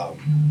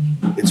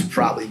 It's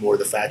probably more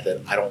the fact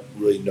that I don't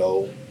really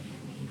know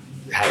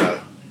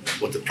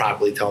what to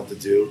properly tell them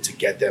to do to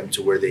get them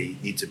to where they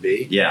need to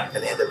be. Yeah.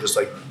 And they end up just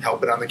like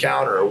helping on the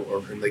counter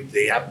or like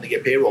they happen to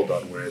get payroll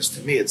done. Whereas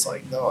to me, it's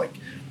like, no, like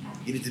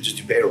you need to just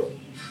do payroll.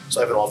 So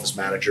I have an office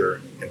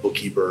manager and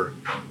bookkeeper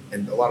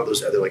and a lot of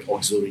those other like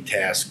auxiliary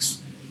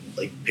tasks,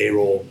 like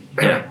payroll.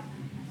 Yeah.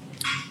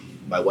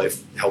 My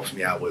wife helps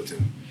me out with,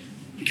 and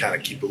we kind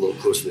of keep a little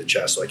close to the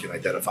chest so I can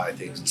identify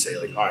things and say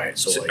like, all right,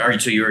 so like,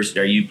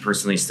 are you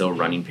personally still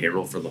running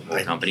payroll for the whole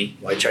company?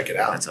 I check it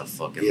out. That's a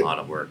fucking lot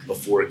of work.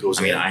 Before it goes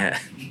in. I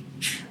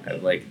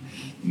have like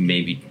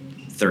maybe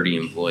 30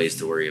 employees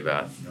to worry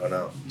about.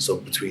 No. So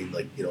between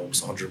like,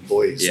 almost 100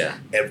 employees, yeah,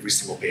 every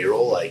single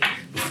payroll, like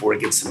before it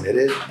gets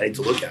submitted, I need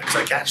to look at it because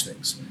I catch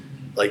things.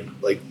 Like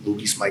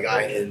Luis, my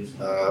guy in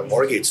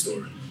Margate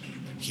store,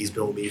 he's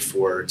been with me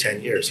for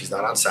 10 years. He's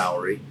not on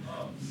salary.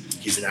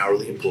 He's an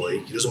hourly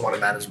employee. He doesn't want a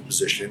management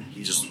position.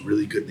 He's just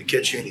really good in the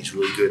kitchen. He's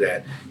really good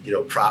at,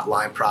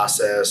 line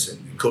process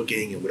and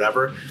cooking and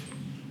whatever.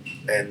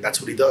 And that's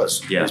what he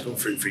does. Yeah. He's been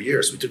for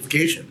years. So we took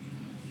vacation.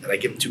 And I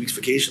give him 2 weeks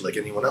vacation like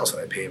anyone else.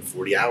 And I pay him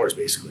 40 hours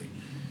basically.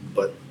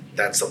 But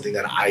that's something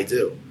that I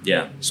do.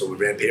 Yeah. So we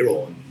ran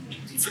payroll and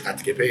he forgot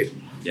to get paid.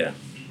 Yeah.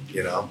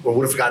 Or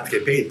would have forgot to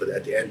get paid. But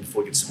at the end,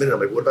 before it gets submitted,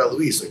 I'm like, what about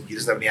Luis? Like, he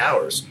doesn't have any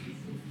hours.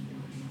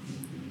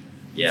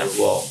 Yeah.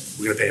 Well,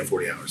 we're going to pay him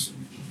 40 hours.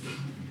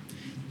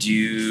 Do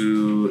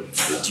you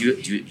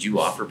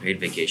offer paid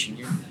vacation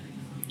here?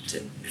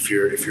 If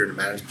you're in a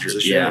management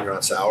position and you're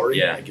on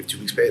salary, I give 2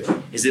 weeks paid.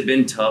 Has it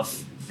been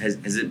tough?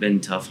 Has it been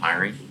tough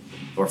hiring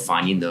or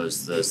finding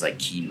those like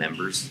key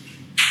members?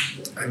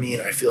 I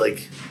mean, I feel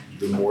like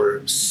the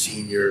more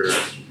senior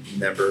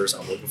members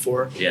I'm looking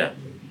for,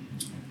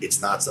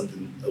 it's not a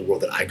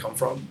world that I come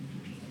from.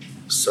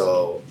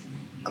 So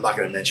I'm not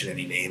going to mention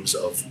any names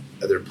of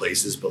other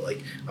places, but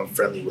like I'm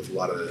friendly with a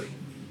lot of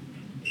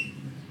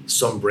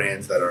some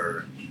brands that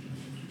are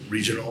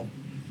regional,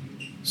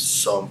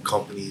 some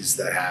companies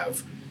that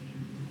have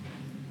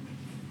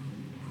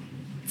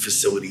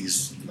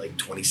facilities in like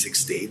 26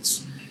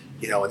 states,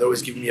 you know, and they're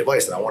always giving me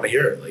advice, and I want to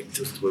hear it. Like,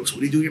 so what do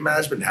you do in your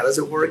management? How does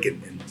it work?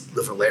 And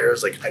different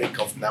layers. Like, I didn't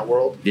come from that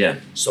world. Yeah.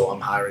 So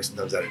I'm hiring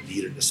sometimes out of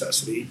need or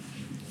necessity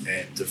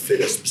and to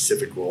fit a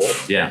specific role.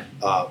 Yeah.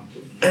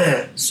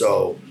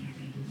 So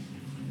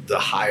the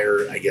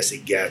higher, I guess,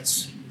 it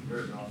gets,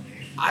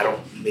 I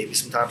don't maybe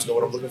sometimes know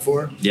what I'm looking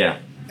for. Yeah.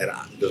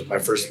 And my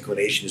first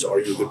inclination is, are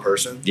you a good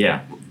person?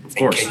 Yeah. Of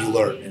course. And can you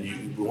learn?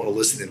 And we want to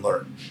listen and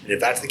learn. And if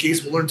that's the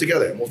case, we'll learn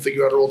together and we'll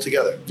figure out a role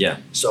together. Yeah.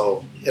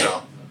 So, you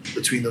know,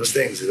 between those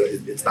things,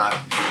 it's not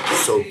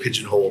so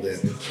pigeonholed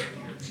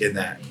in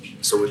that.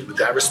 So with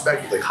that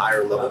respect, with like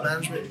higher level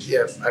management,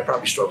 yeah, I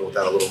probably struggle with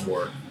that a little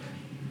more.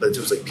 But it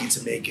was like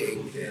pizza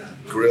making,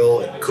 and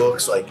grill, and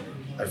cooks. Like,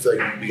 I feel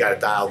like we got it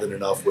dialed in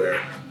enough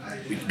where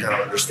we can kind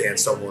of understand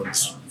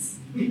someone's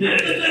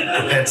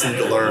propensity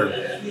to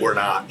learn or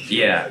not.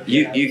 Yeah,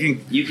 you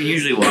can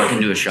usually walk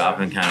into a shop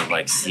and kind of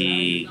like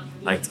see,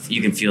 like,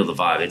 you can feel the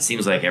vibe. It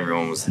seems like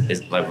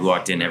like we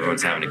walked in,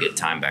 everyone's having a good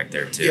time back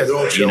there too. Yeah, they're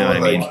all chilling. You know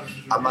what I mean?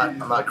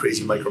 I'm not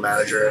crazy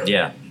micromanager.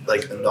 Yeah.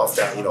 Like, enough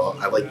that, you know,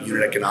 I like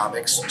unit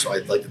economics, so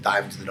I'd like to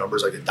dive into the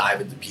numbers. I like to dive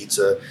into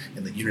pizza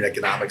and the unit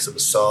economics of a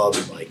sub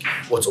and like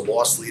what's a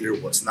loss leader,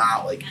 what's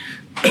not. Like,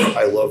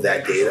 I love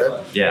that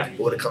data. Yeah. But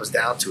when it comes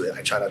down to it,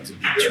 I try not to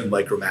be too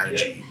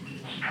micromanaging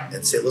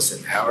and say,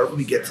 listen, however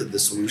we get to the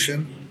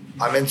solution,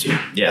 I'm into.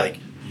 Yeah. Like,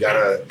 you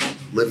gotta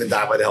live and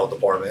die by the health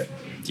department.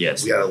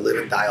 Yes. We gotta live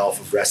and die off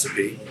of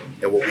recipe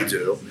and what we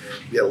do.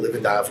 We gotta live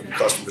and die off of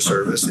customer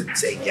service and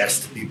saying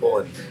yes to people,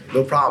 and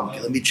no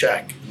problem. Let me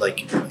check.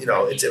 Like, you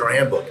know, it's in our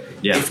handbook.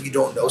 Yeah. If you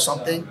don't know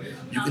something,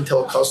 you can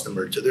tell a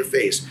customer to their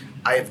face,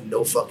 I have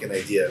no fucking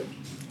idea,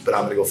 but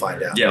I'm gonna go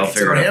find out. Yeah, I'll it's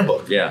figure in our it out.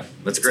 handbook. Yeah,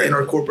 that's It's great. in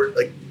our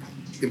corporate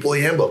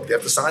employee handbook. They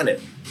have to sign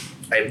it.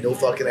 I have no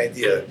fucking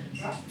idea,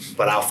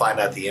 but I'll find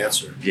out the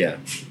answer. Yeah.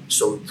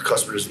 So the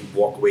customer doesn't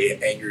walk away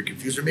angry or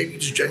confused, or maybe you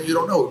just genuinely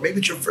don't know. Maybe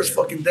it's your first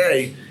fucking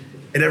day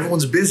and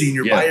everyone's busy and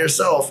you're by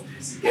yourself,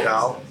 you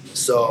know?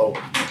 So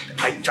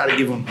I try to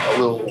give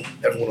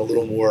everyone a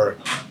little more,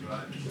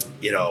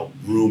 you know,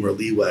 room or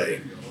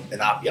leeway and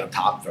not be on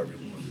top of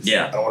everyone.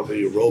 Yeah. I don't want to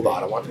be a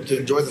robot. I want them to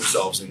enjoy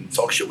themselves and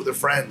talk shit with their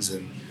friends.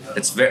 And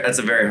That's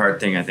a very hard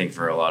thing, I think,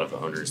 for a lot of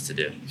owners to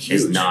do.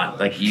 Huge. It's not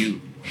like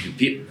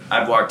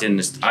I've walked in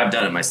this, I've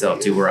done it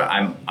myself too, where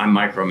I'm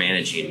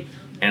micromanaging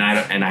and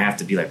I have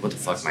to be like, what the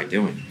fuck am I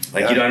doing?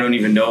 Like, I don't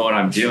even know what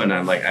I'm doing.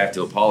 I'm like, I have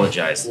to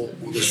apologize. Well,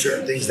 there's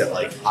certain things that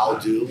like I'll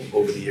do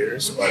over the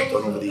years, or I've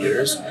done over the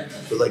years.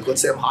 But like,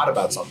 let's say I'm hot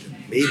about something.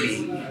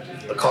 Maybe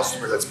a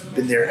customer that's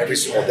been there every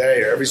single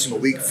day or every single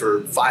week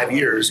for 5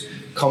 years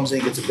comes in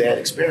and gets a bad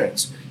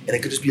experience. And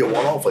it could just be a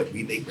one-off. Like,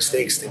 we make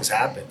mistakes, things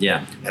happen.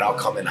 Yeah. And I'll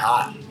come in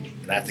hot.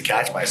 And I have to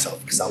catch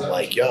myself because I'm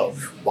like, yo,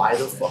 why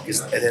the fuck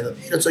is... And then,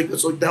 you know, it's like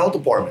the health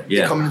department.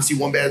 Yeah. They come in and see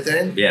one bad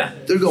thing. Yeah.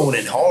 They're going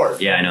in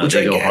hard. Yeah, I know.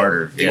 They go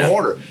harder. They go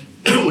harder.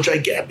 Which I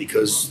get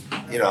because,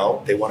 you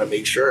know, they want to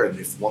make sure. And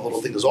if one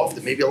little thing is off,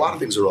 then maybe a lot of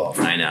things are off.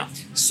 I know.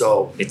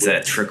 So... It's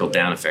that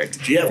trickle-down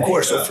effect. Yeah, of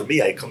course. So for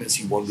me, I come in and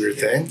see one weird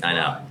thing. I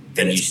know.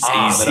 Then you see,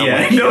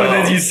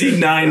 then you see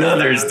 9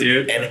 others,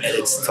 dude. And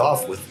it's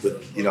tough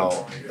with you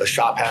know, a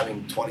shop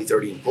having 20,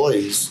 30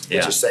 employees. Yeah.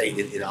 Let's just say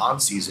in on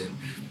season,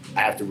 I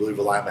have to really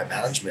rely on my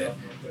management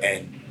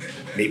and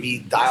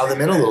maybe dial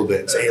them in a little bit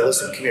and say, hey,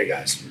 listen, come here,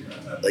 guys.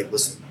 Like,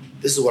 listen,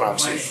 this is what I'm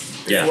seeing.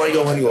 Yeah. Before I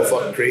go into a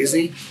fucking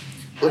crazy,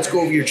 let's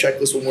go over your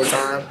checklist one more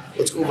time.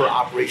 Let's go over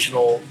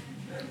operational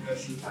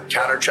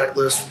counter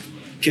checklist,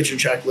 kitchen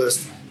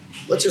checklist.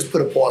 Let's just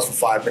put a pause for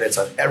 5 minutes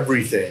on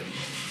everything.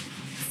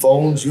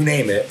 Phones, you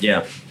name it.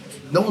 Yeah.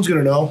 No one's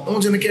gonna know. No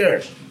one's gonna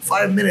care.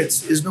 5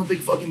 minutes is no big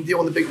fucking deal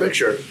in the big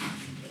picture.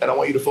 And I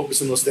want you to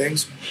focus on those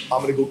things. I'm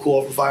gonna go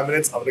cool off for 5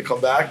 minutes. I'm gonna come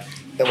back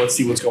and let's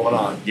see what's going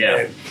on. Yeah.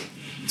 And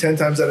 10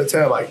 times out of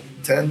 10,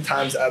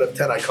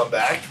 I come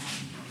back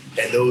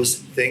and those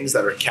things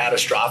that are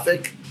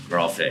catastrophic, We're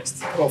all fixed.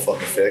 they're all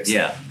fucking fixed.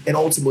 Yeah. And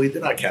ultimately,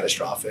 they're not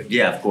catastrophic.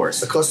 Yeah, of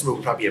course. The customer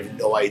would probably have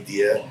no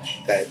idea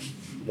that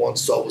one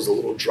sub was a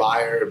little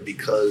drier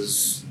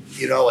because,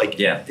 you know, like,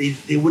 they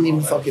wouldn't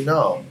even fucking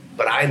know.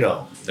 But I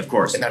know. Of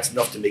course. And that's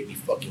enough to make me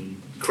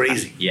fucking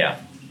crazy. Yeah.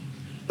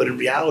 But in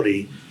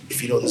reality,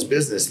 if you know this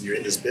business and you're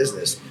in this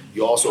business,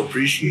 you also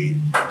appreciate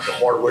the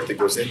hard work that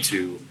goes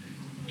into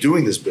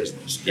doing this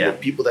business. Yeah. The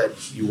people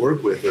that you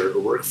work with or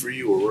work for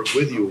you or work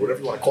with you or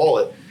whatever you want to call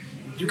it,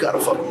 you got to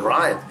fucking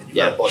grind and you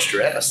got to bust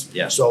your ass.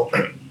 Yeah. So,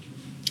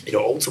 you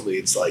know, ultimately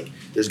it's like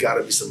there's got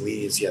to be some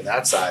leniency on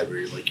that side where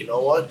you're like, you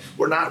know what?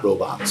 We're not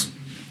robots.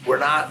 We're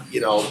not,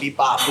 you know, beep,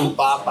 bop, boop,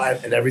 bop,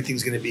 and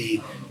everything's going to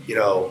be, you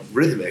know,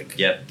 rhythmic.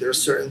 Yep. There are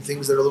certain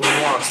things that are little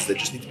nuances that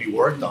just need to be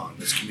worked on.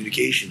 That's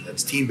communication.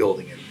 That's team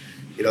building. And,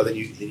 you know, then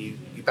you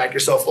back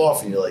yourself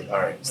off and you're like, all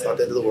right, it's not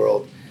the end of the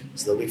world.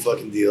 It's no big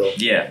fucking deal.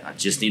 Yeah, I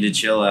just need to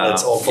chill out.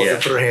 Let's all fucking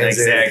put our hands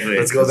in. Exactly.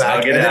 Let's go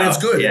back. And then it's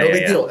good. Yeah, no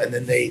big deal. And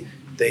then they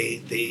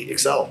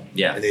excel.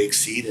 Yeah. And they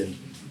exceed. And,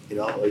 you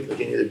know, like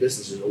any other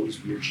business, there's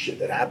always weird shit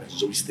that happens.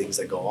 There's always things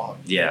that go on.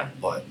 Yeah.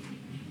 But.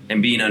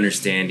 And being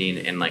understanding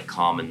and like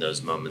calm in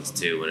those moments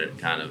too, when it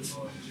kind of,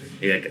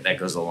 that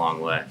goes a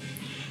long way.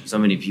 So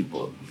many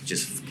people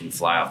just can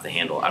fly off the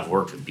handle. I've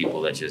worked with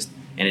people that just,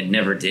 and it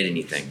never did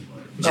anything.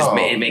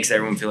 It makes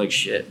everyone feel like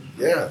shit.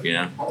 Yeah. You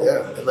know?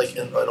 Yeah.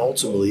 And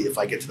ultimately, if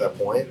I get to that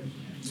point,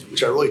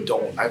 which I really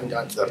don't, I haven't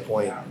gotten to that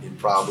point in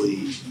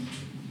probably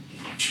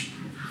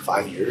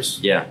 5 years.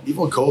 Yeah.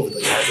 Even with COVID,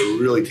 like I had to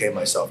really tame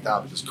myself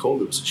down because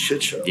COVID was a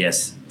shit show.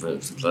 Yes.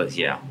 But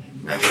yeah.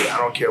 I mean, I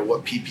don't care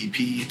what PPP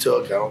you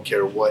took. I don't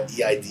care what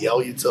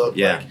EIDL you took.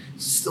 Yeah. Like,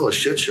 it's still a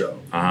shit show.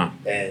 Uh-huh.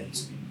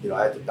 And,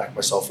 I had to back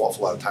myself off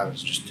a lot of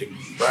times, just take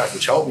a breath,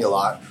 which helped me a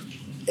lot.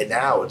 And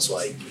now it's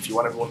like, if you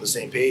want everyone on the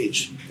same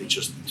page, it's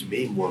just, to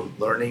me, more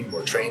learning,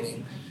 more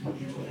training,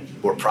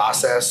 more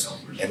process.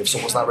 And if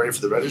someone's not ready for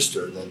the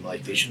register, then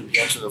like they shouldn't be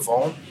answering the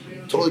phone.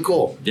 Totally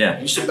cool. Yeah.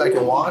 You sit back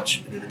and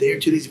watch, and in a day or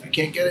 2 days, if you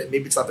can't get it,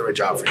 maybe it's not the right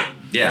job for you.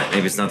 Yeah,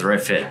 maybe it's not the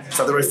right fit. It's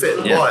not the right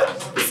fit. Yeah.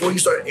 But before you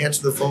start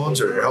answering the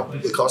phones or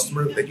helping the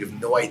customer that you have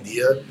no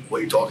idea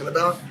what you're talking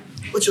about,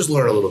 let's just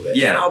learn a little bit.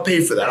 Yeah. And I'll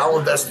pay for that. I'll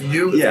invest in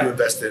you if Yeah. you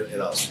invest in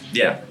us.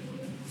 Yeah.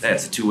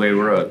 That's a two-way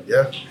road.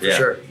 Yeah, for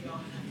sure.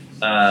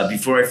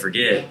 Before I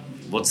forget,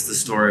 what's the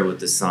story with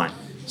this sign?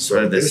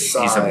 So this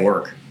piece of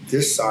work.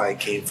 This sign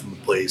came from a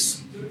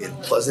place in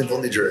Pleasantville,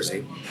 New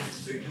Jersey,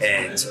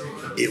 and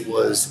it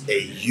was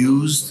a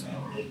used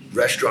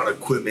restaurant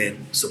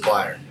equipment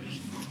supplier.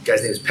 The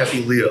guy's name is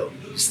Pepe Leo.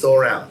 He's still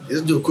around. He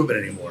doesn't do equipment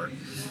anymore,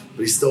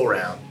 but he's still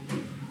around.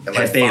 And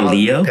Pepe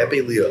Leo?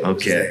 Pepe Leo.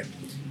 Okay.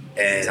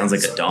 And Sounds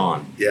like a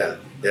Don. Yeah,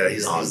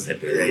 he's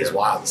Pepe Leo. he's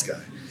wild, this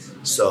guy.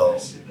 So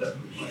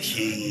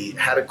he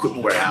had an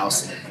equipment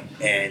warehouse,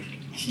 and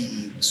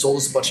he sold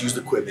us a bunch of used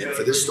equipment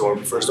for this store when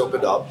we first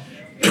opened up.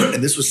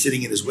 And this was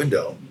sitting in his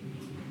window.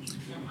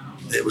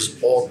 It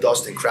was all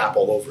dust and crap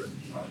all over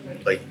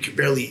it. Like, you could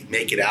barely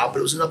make it out, but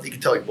it was enough that you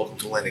could tell, like, welcome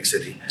to Atlantic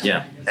City.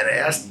 Yeah. And I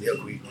asked him,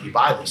 can we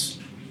buy this?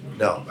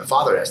 No. My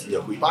father asked him,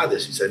 can we buy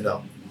this? He said,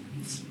 no.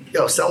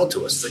 Sell it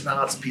to us. It's like,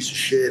 nah, it's a piece of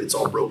shit. It's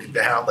all broken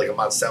down. Like, I'm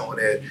not selling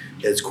it.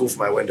 It's cool for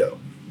my window.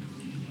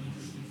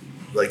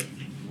 Like,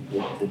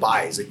 we'll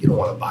buy it. He's like, you don't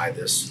want to buy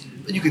this.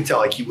 But you could tell,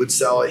 like, he would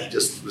sell it. He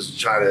just was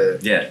trying to,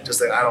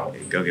 just like, I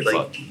don't. Go get like,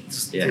 fucked.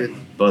 Just, Yeah.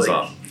 Dude, Buzz like,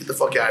 off. Get the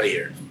fuck out of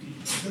here.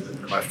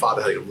 And my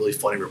father had like a really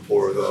funny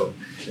rapport with them.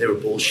 And they were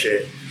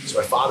bullshit. So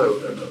my father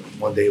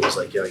one day was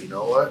like, you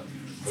know what?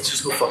 Let's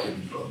just go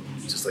fucking,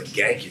 just like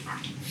gank you.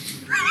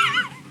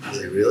 I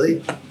was like,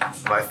 really?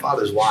 My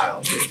father's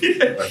wild.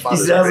 My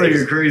father's He sounds crazy.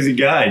 like a crazy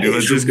guy. Dude.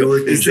 He's Just from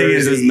Newark, this New thing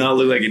does Jersey. not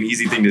look like an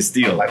easy thing to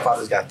steal. My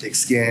father's got thick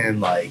skin.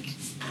 Like,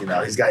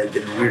 he's got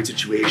in weird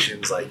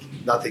situations. Like,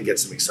 nothing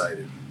gets him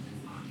excited.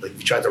 Like, if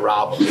you tried to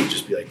rob him, he'd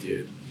just be like,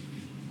 dude,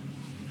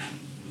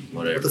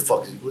 Whatever. what the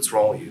fuck? What's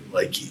wrong with you?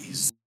 Like,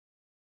 he's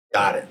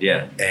got it.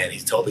 Yeah. And he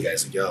told the guy,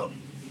 he's like,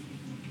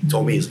 he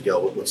told me, he's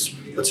like,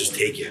 let's just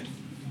take it.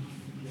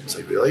 I was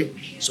like, really?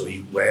 So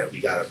he went, we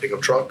got a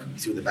pickup truck, he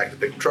threw it in the back of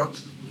the pickup truck,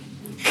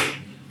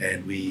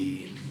 and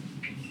we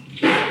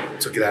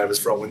took it out of his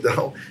front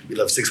window. We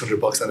left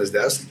 $600 on his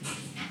desk,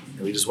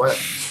 and we just went.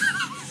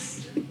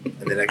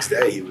 And the next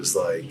day he was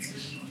like,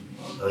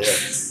 oh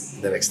yeah.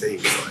 And the next day he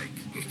was like,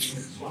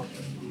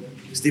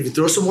 Stevie,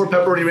 throw some more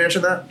pepperoni ranch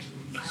in that?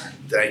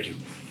 Thank you.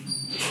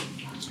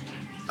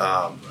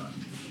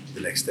 The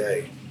next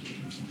day,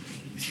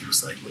 he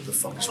was like, what the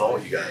fuck is wrong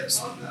with you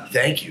guys?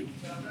 Thank you.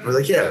 And we're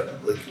like, yeah,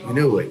 like, we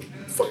knew, like,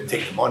 fucking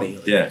take the money.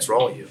 Like, Yeah. what's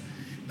wrong with you?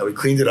 And we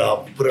cleaned it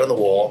up, put it on the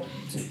wall,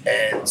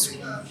 and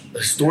a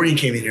historian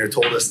came in here and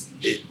told us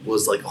it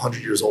was like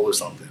 100 years old or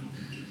something.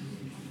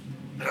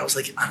 And I was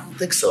like, I don't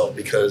think so,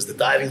 because the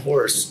diving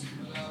horse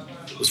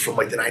was from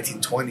like the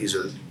 1920s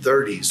or the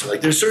 30s. So,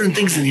 like, there's certain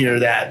things in here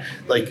that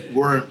like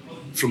weren't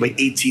from like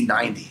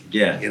 1890.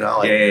 Yeah.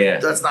 Like, Yeah.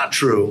 that's not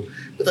true.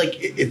 But like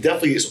it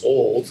definitely is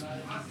old.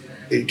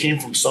 It came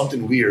from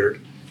something weird.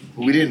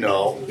 We didn't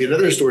know. We had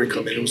another historian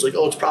come in and was like,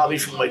 oh, it's probably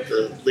from like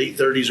the late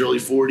 30s, early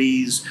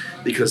 40s,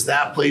 because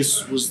that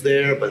place was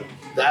there, but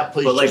that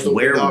place. But like, just opened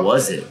where up.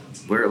 was it?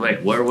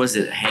 Where was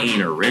it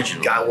hanging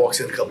originally? Guy walks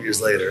in a couple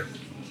years later,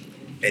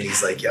 and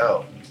he's like,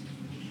 yo,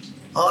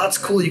 oh, that's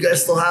cool. You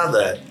guys still have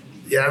that?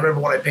 Yeah, I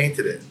remember when I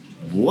painted it.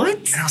 What?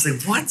 And I was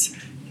like, what?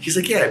 He's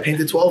like, yeah, I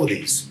painted 12 of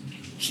these.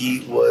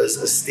 He was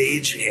a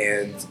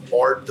stagehand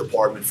art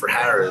department for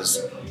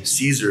Harrah's,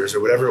 Caesars, or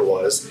whatever it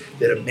was.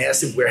 They had a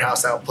massive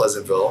warehouse out in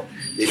Pleasantville.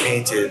 They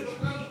painted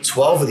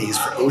 12 of these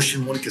for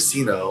Ocean One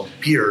Casino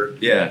Pier,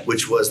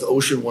 which was the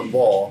Ocean One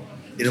Mall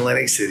in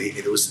Atlantic City. And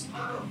it was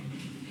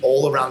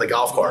all around the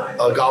golf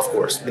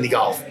course, mini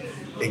golf,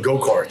 and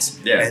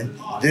go-karts. Yeah. And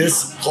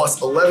this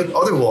plus 11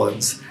 other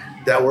ones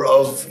that were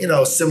of,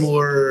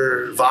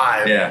 similar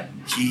vibe,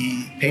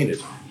 he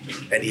painted.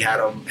 And he had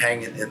them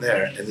hanging in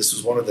there. And this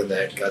was one of them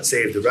that got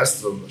saved. The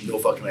rest of them, no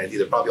fucking idea.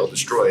 They're probably all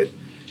destroyed.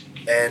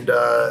 And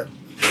I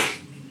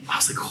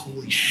was like,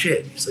 holy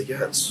shit. He's like,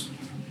 yeah, it's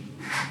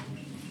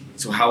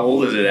So how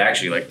old is it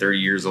actually? Like 30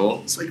 years old?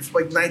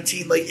 like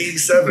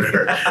 1987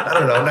 or I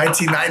don't know,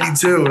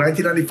 1992,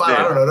 1995.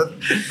 I don't know.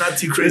 That's not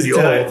too crazy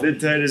old. The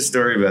tightest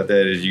story about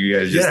that is you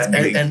guys just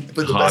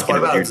but the best part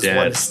about it is this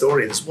one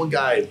story. This one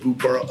guy, Boo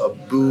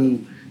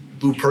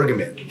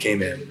Pergament,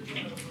 came in.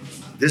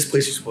 this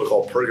place used to be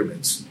called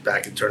Pergamons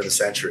back in the turn of the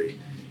century.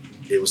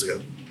 It was like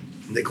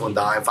a nickel and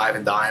dime, 5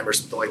 and dime or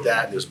something like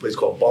that. There was a place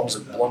called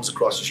Blum's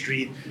across the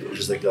street, which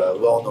is like a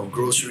well-known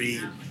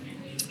grocery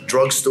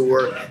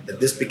drugstore. And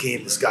this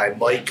became this guy,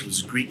 Mike,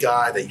 who's a Greek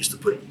guy that used to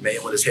put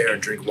mayo in his hair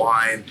and drink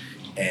wine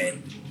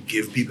and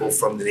give people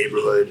from the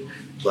neighborhood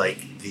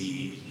like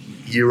the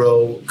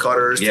Euro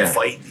cutters to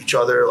fight each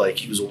other. Like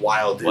he was a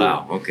wild dude.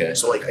 Wow, okay.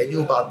 So like I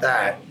knew about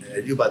that. And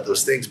I knew about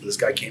those things, but this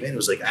guy came in and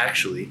was like,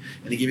 actually,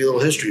 and he gave me a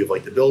little history of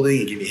like the building.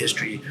 He gave me a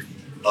history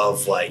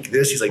of like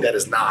this. He's like, that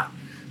is not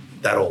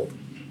that old.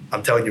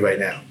 I'm telling you right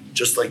now.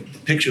 Just like the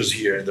pictures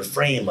here in the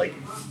frame, like,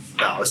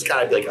 no, it's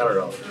gotta be like, I don't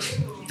know,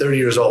 30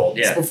 years old.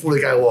 Yeah. It's before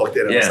the guy walked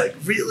in. I was like,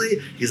 really?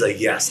 He's like,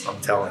 yes, I'm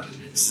telling you.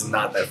 This is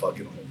not that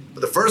fucking old.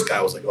 But the first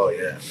guy was like, oh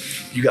yeah,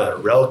 you got a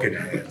relic in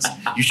your hands.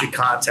 You should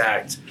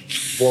contact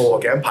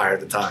Boardwalk Empire at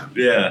the time.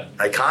 Yeah.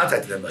 I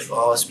contacted them like,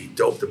 oh, this would be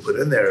dope to put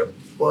in there.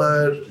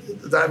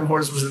 But the Diamond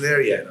Horse wasn't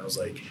there yet. And I was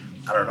like,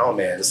 I don't know,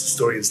 man. This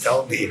historian's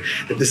telling me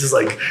that this is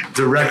like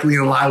directly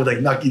in line with like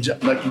Nucky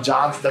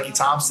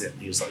Thompson.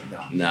 He was like,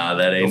 no. No,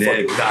 that ain't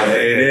it. That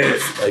ain't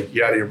it. Like,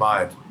 you're out of your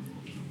mind.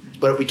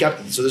 But we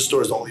kept it. So this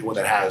store is the only one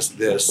that has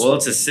this. Well,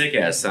 it's a sick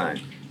ass sign.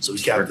 So we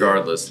kept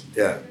regardless. it.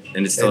 Yeah.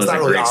 And it still it's has not a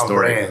really great on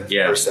story. brand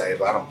per se,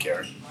 but I don't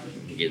care.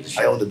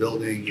 I own the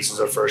building. This is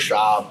our first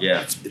shop.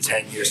 Yeah. It's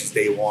 10 years since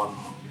day one.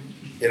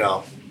 You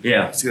know.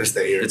 Yeah. It's going to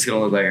stay here. It's going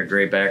to look like a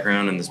great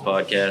background in this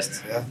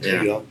podcast. Yeah,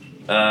 there you go.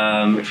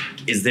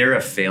 Is there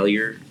a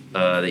failure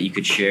that you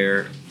could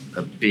share,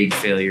 a big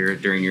failure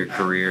during your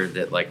career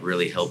that like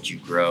really helped you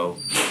grow?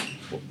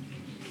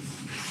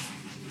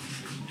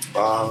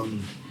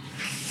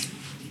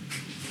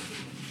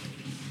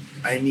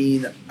 I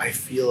mean, I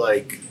feel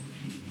like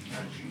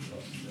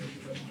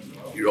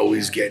you're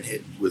always getting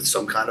hit with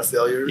some kind of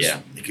failures.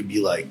 Yeah. It could be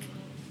like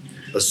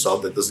a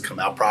sub that doesn't come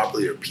out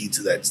properly or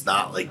pizza that's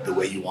not like the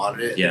way you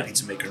wanted it. Yeah. And the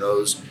pizza maker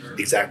knows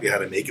exactly how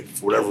to make it.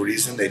 For whatever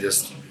reason, they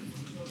just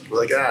were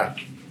like,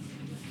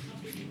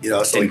 you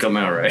know, so Didn't like, come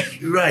out right.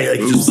 right. Like,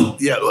 just,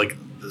 yeah, like,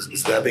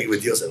 it's that big of a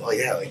deal. It's like, oh,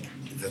 yeah, like,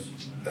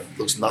 that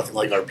looks nothing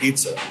like our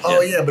pizza. Oh,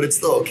 yeah, but it's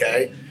still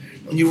okay.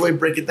 When you really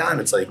break it down,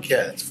 it's like,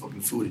 yeah, it's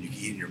fucking food and you can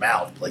eat it in your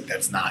mouth. But like,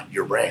 that's not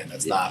your brand.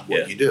 That's not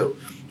what you do.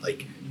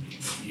 Like,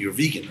 you're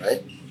vegan,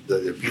 right?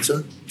 The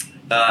pizza?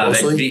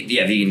 Mostly?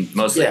 Vegan,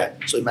 mostly. Yeah.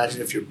 So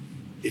imagine if you're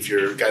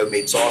a guy who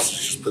made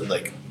sausage, just putting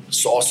like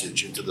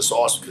sausage into the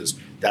sauce because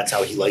that's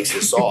how he likes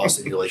his sauce.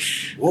 And you're like,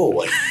 whoa,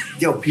 like,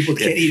 yo, people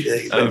can't eat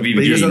it. But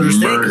he doesn't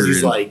understand because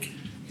he's like,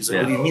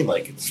 what do you mean?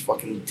 Like, it's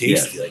fucking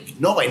tasty. Yeah. Like,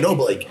 no, I know,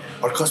 but like,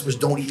 our customers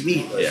don't eat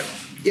meat. Like,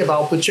 yeah, but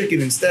I'll put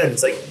chicken instead.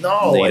 It's like,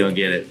 no. You like, don't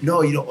get it.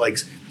 No, you don't like,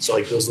 so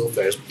like those little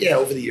failures. Yeah,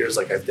 over the years,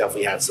 like I've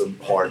definitely had some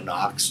hard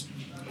knocks.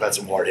 I've had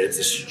some hard hits.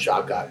 This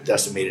shop got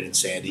decimated in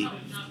Sandy.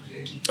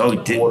 Oh,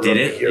 did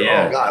it?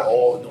 Yeah. Oh God,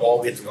 all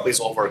we had to replace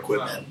all of our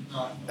equipment.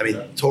 I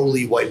mean,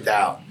 totally wiped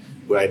out.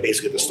 Where I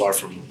basically had to start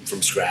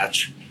from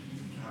scratch.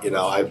 You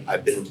know,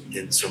 I've been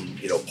in some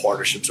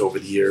partnerships over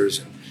the years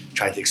and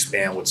tried to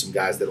expand with some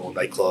guys that own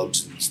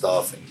nightclubs and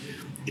stuff, and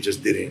it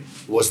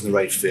wasn't the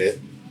right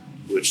fit,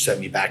 which set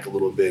me back a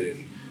little bit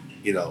and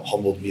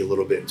humbled me a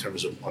little bit in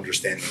terms of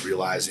understanding and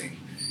realizing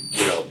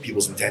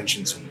people's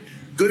intentions and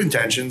good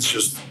intentions,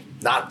 just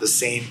not the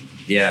same.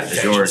 Yeah,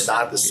 yours.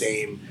 Not the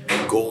same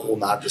goal,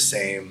 not the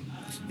same,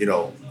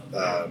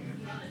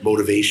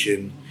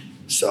 motivation.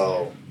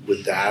 So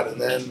with that, and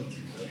then,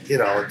 in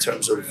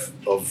terms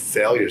of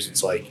failures,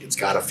 it's like, it's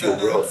got to fuel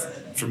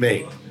growth for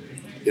me.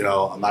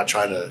 I'm not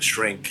trying to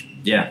shrink.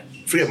 Yeah.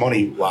 Forget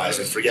money-wise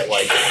and forget,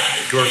 like,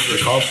 growth for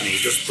the company.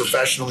 Just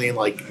professionally and,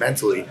 like,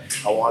 mentally,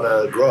 I want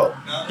to grow.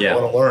 Yeah. I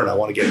want to learn. I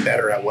want to get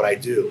better at what I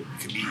do.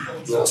 It could be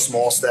little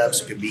small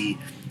steps. It could be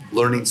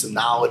learning some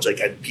knowledge,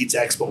 like at Pizza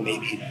Expo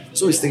maybe.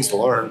 There's always things to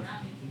learn.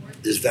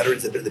 There's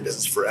veterans that have been in the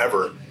business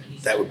forever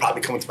that would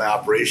probably come into my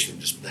operation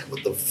and just be like,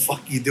 what the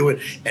fuck are you doing?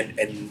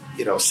 And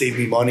save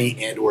me money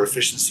and or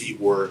efficiency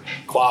or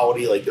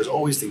quality. Like, there's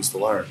always things to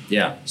learn.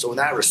 Yeah. So in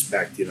that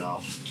respect,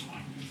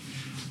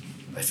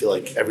 I feel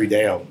like every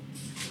day I'm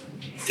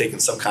taking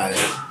some kind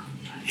of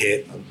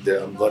hit.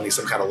 I'm learning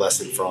some kind of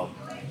lesson from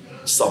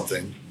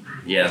something.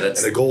 Yeah, and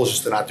the goal is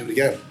just to not do it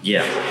again.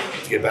 Yeah.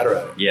 To get better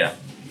at it. Yeah.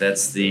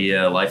 That's the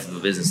life of a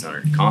business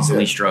owner,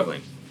 constantly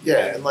struggling.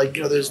 Yeah, and like,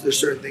 there's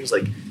certain things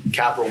like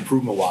capital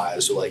improvement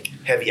wise or like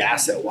heavy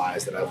asset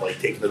wise that I've like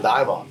taken a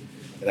dive on.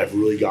 And I've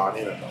really gone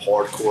in on the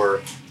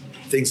hardcore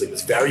things like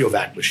this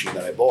Variovac machine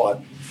that I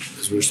bought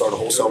because we were starting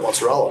to wholesale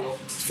mozzarella.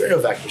 This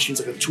Variovac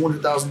machine's like a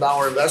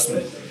 $200,000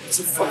 investment. It's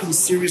a fucking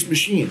serious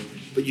machine.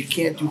 But you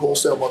can't do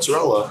wholesale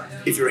mozzarella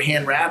if you're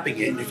hand wrapping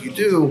it. And if you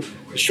do,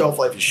 the shelf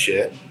life is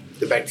shit.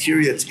 The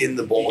bacteria that's in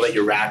the bowl that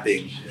you're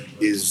wrapping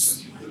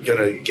is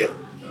gonna get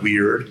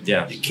weird.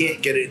 Yeah. You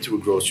can't get it into a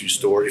grocery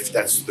store if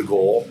that's the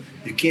goal.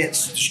 You can't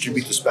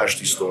distribute to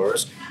specialty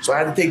stores. So I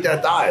had to take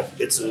that dive.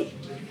 It's a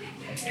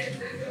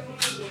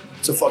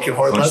fucking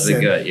hard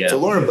lesson to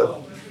learn,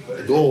 but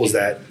the goal is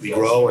that we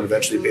grow and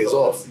eventually it pays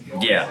off.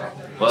 Yeah.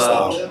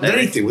 Well, with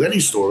anything, with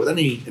any store, with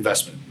any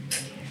investment.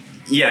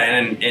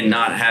 and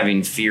not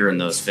having fear in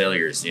those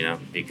failures,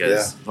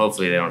 because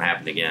hopefully they don't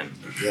happen again.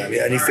 Yeah, I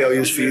mean, any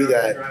failures for you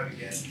that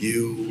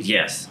you?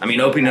 Yes, I mean,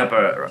 opening up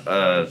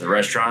the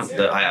restaurant,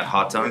 the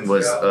Hot Tongue,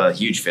 was a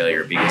huge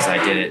failure because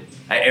I did it.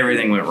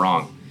 Everything went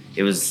wrong.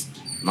 It was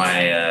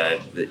I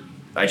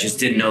just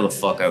didn't know the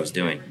fuck I was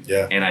doing.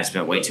 Yeah. And I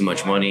spent way too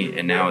much money,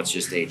 and now it's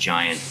just a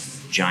giant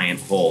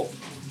hole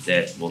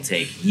that will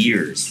take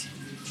years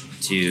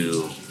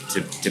to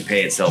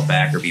pay itself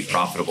back or be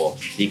profitable,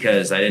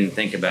 because I didn't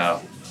think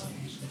about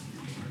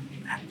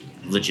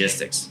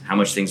logistics, how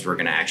much things were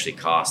going to actually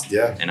cost.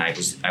 Yeah. And I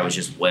was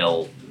just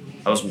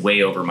I was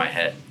way over my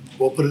head.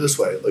 Well, put it this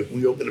way, like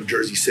when we opened up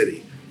Jersey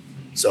City,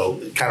 so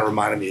it kind of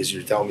reminded me as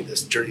you're telling me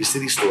this, Jersey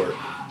City store,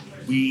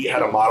 we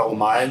had a model in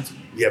mind,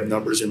 we have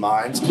numbers in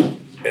mind,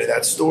 and in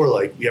that store,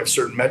 like, we have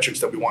certain metrics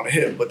that we want to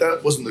hit, but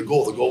that wasn't the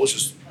goal. The goal was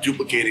just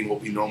duplicating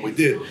what we normally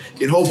did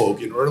in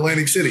Hoboken or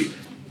Atlantic City.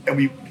 And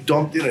we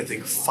dumped in, I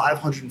think,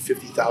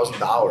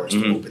 $550,000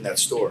 to open that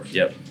store.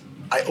 Yep.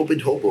 I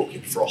opened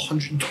Hoboken for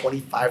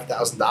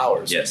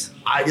 $125,000. Yes.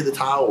 I did the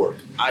tile work.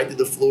 I did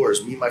the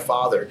floors. Me and my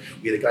father.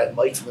 We had a guy,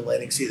 Mike from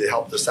Atlantic City, that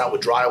helped us out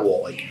with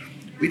drywall. Like,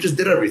 we just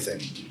did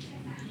everything.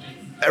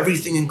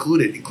 Everything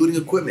included, including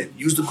equipment,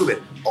 used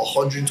equipment,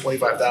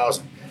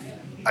 $125,000.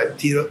 I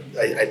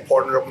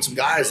partnered up with some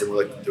guys and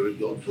we're like,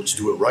 let's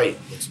do it right.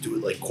 Let's do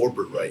it like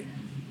corporate right,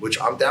 which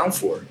I'm down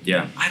for.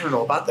 Yeah. I don't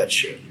know about that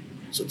shit.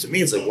 So to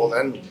me, it's like, well,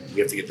 then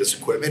we have to get this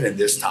equipment and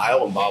this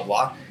tile and blah,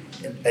 blah.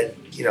 And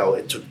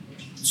it took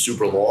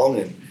super long,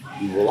 and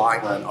we were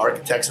relying on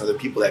architects and other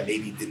people that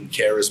maybe didn't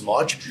care as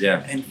much.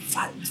 Yeah. And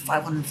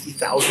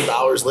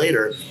 $550,000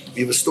 later,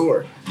 we have a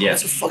store. Yeah.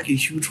 That's a fucking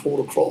huge hole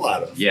to crawl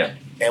out of. Yeah.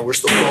 And we're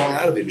still crawling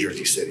out of it in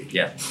Jersey City.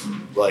 Yeah.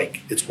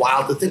 Like, it's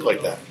wild to think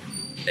like that.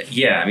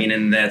 Yeah, I mean,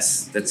 and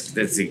that's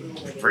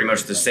pretty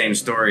much the same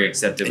story,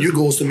 except your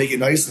goal is to make it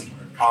nice and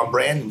on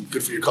brand and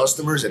good for your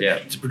customers and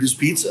to produce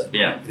pizza.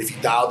 Yeah. And if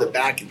you dialed it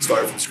back and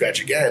started from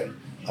scratch again,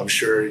 I'm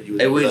sure you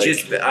would. It would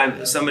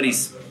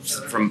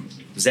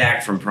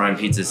Zach from Prime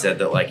Pizza said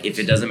that, like, if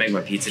it doesn't make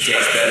my pizza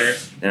taste better,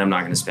 then I'm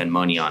not going to spend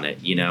money on it,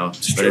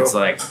 It's but true. it's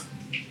like,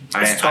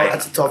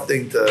 that's a tough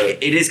thing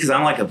to. It is, because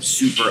I'm like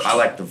I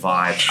like the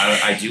vibe.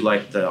 I do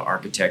like the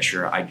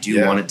architecture. I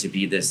do want it to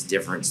be this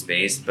different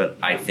space, but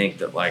I think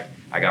that, like,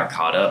 I got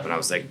caught up and I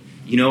was like,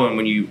 and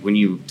when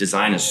you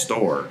design a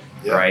store,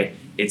 right?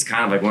 It's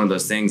kind of like one of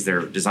those things,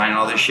 they're designing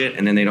all this shit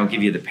and then they don't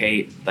give you the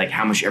pay, like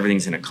how much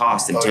everything's going to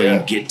cost until you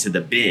get to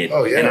the bid.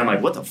 Oh, yeah. And I'm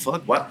like, what the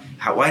fuck?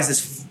 Why is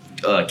this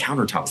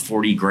countertop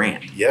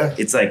 $40,000? Yeah.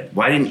 It's like,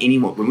 why didn't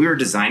anyone, when we were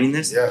designing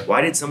this,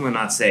 why did someone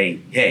not say,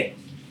 hey,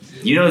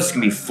 it's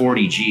going to be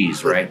 40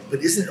 G's, right? But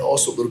isn't it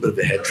also a little bit of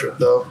a head trip,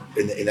 though,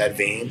 in that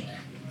vein,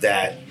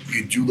 that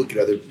you do look at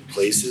other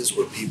places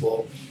or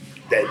people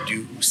that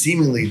do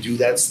seemingly do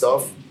that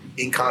stuff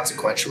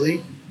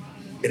inconsequentially,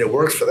 and it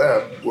works for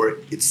them, or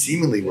it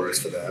seemingly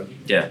works for them.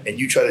 Yeah. And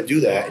you try to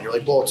do that, and you're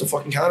like, well, it's a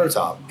fucking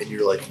countertop. And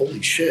you're like,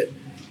 holy shit,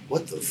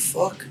 what the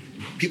fuck?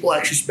 People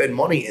actually spend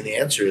money, and the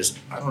answer is,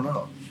 I don't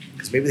know.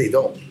 Because maybe they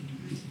don't.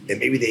 And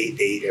maybe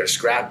they are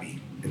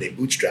scrappy, and they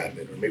bootstrap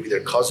it, or maybe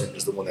their cousin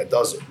is the one that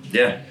does it.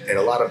 Yeah. And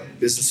a lot of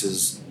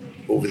businesses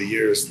over the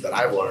years that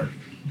I've learned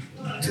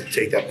to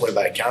take that point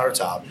by a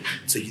countertop,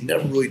 so you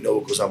never really know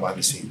what goes on behind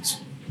the scenes.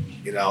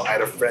 I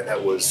had a friend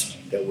that was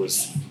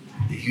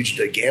huge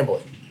into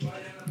gambling.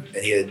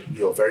 And he had,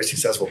 very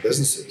successful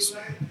businesses,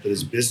 but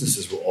his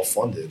businesses were all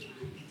funded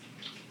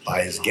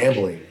by his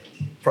gambling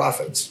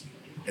profits,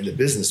 and the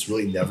business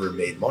really never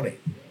made money.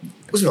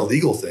 It wasn't a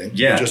legal thing.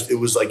 Yeah. It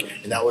was like,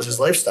 and that was his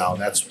lifestyle,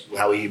 and that's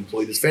how he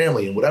employed his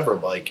family and whatever.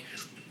 But like,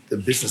 the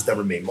business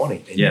never made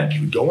money. And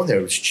you would go in there,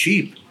 it was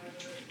cheap,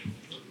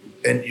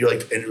 and you're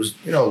like, and it was,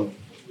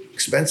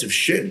 expensive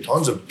shit and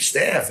tons of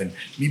staff. And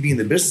me being in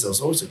the business, I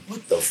was always like,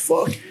 what the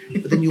fuck?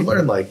 But then you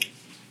learn, like,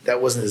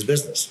 that wasn't his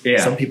business.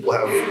 Yeah. Some people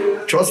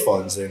have trust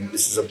funds, and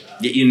this is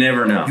you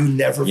never know. You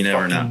never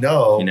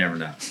know. You never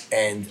know.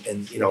 And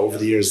over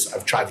the years,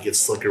 I've tried to get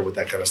slicker with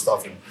that kind of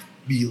stuff and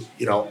be,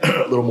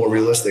 a little more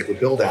realistic with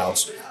build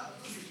outs.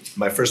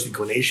 My first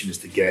inclination is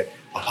to get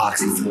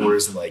epoxy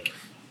floors and like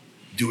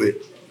do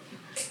it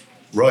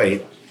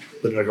right.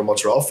 But in like a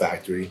mozzarella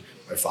factory,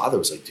 my father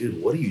was like,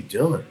 dude, what are you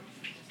doing?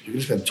 You're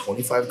gonna spend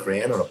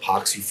 $25,000 on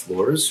epoxy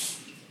floors?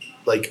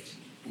 Like,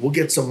 we'll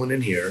get someone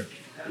in here.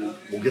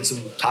 We'll get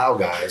some tile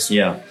guys.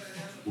 Yeah.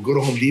 We'll go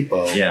to Home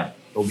Depot. Yeah.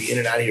 We'll be in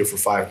and out of here for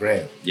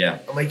 $5,000. Yeah.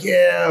 I'm like,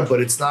 yeah, but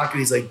it's not good.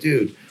 He's like,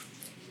 dude,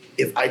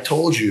 if I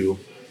told you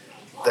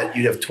that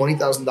you'd have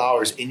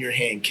 $20,000 in your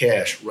hand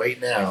cash right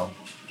now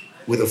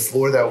with a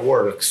floor that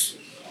works,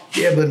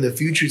 yeah, but in the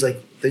future, he's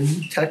like, then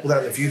you tackle that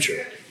in the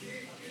future.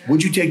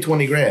 Would you take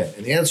 $20,000?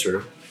 And the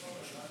answer,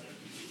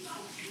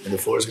 and the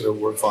floor is going to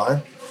work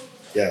fine?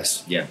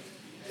 Yes. Yeah.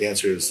 The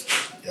answer is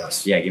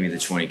yes. Yeah, give me the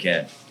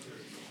 20K.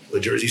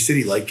 But Jersey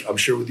City, like I'm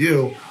sure with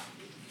you,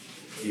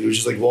 you were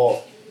just like,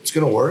 well, it's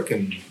going to work,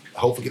 and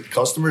hopefully get the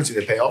customers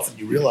and they pay off, and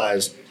you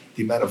realize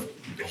the amount of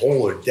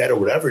hole or debt or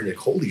whatever, and you're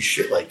like, holy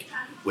shit, like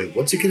wait,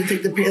 what's it going to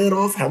take to pay that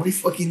off? How many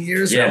fucking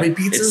years? Yeah, How many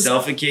pizzas? it's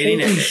suffocating.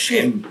 Holy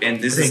shit. And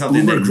this I is think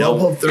something Uber that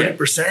Grubhub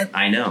 30%.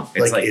 I know.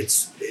 It's like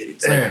it's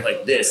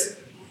like this,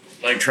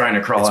 like trying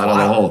to crawl It's out of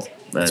the wild.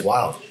 hole. It's But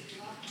wild.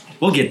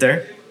 we'll get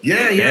there.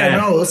 Yeah.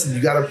 No, listen,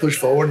 you got to push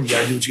forward and you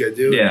got to do what you got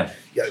to do. Yeah.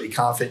 You got to be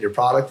confident in your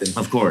product and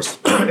Of course.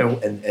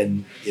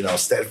 and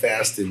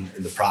steadfast in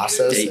the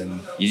process.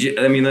 And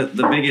I mean,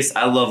 the biggest,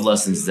 I love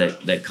lessons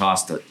that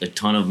cost a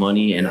ton of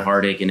money and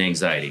heartache and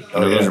anxiety.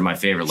 Those are my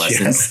favorite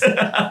lessons.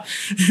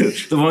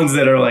 The ones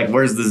that are like,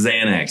 where's the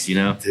Xanax,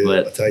 Dude,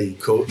 But I'll tell you,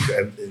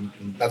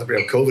 and not to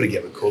bring up COVID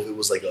again, but COVID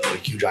was like a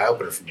huge eye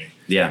opener for me.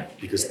 yeah,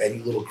 Because any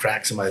little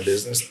cracks in my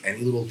business, any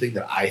little thing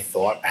that I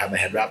thought I had my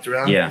head wrapped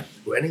around,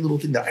 or any little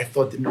thing that I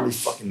thought didn't really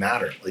fucking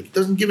matter, like it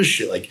doesn't give a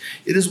shit. Like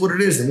it is what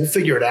it is, and we'll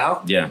figure it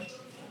out. yeah,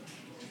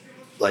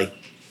 Like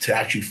to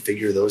actually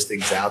figure those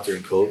things out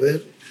during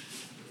COVID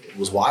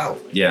was wild.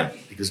 yeah,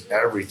 Because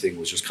everything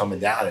was just coming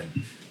down,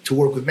 and to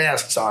work with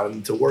masks on,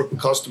 and to work with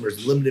customers,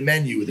 and limited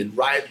menu, and then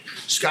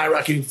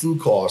skyrocketing food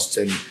costs,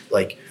 and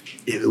like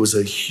it was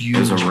a huge.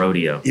 it was a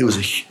rodeo. It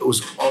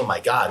was oh my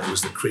god, it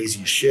was the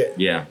craziest shit.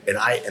 Yeah, And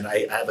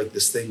I have like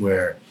this thing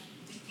where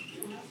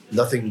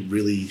nothing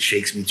really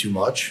shakes me too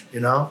much,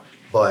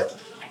 but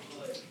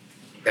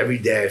every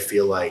day I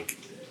feel like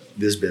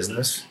this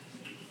business,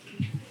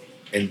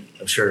 and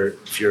I'm sure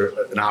if you're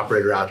an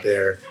operator out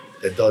there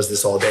that does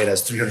this all day and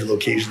has 300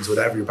 locations,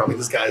 whatever, you're probably,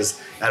 this guy's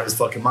out of his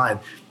fucking mind.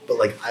 But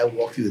like I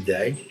walk through the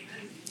day,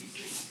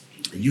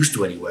 I used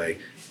to anyway,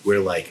 where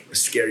like a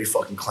scary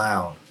fucking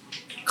clown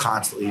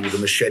constantly with a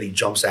machete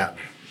jumps at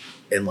me.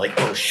 And like,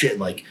 oh shit, and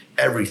like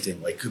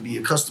everything, like could be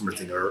a customer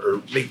thing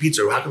or make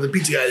pizza, or how come the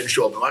pizza guy didn't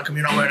show up, and why come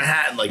you're not wearing a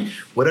hat, and like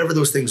whatever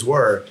those things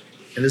were.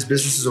 And this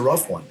business is a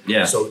rough one.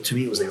 Yeah. So to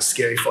me, it was like a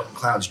scary fucking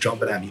clowns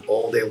jumping at me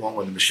all day long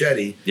with a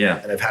machete. Yeah.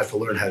 And I've had to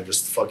learn how to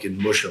just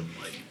fucking mush them,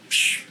 like.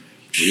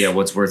 yeah.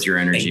 What's worth your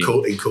energy? And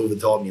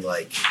COVID taught me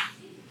like,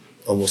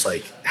 almost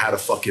like how to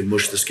fucking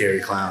mush the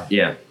scary clown.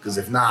 Yeah, Because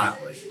if not,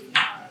 like,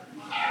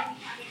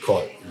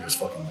 caught, you're just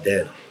fucking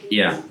dead.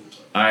 yeah.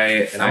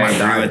 I I'm agree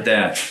dying. with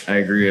that. I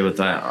agree with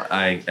that.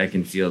 I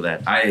can feel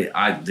that. I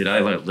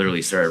like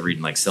literally started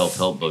reading like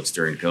self-help books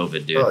during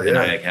COVID, dude, Oh, yeah. and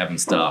I like, haven't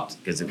stopped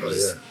because it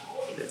was. yeah.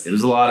 It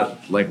was a lot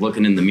of like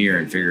looking in the mirror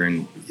and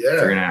figuring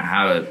out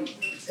how to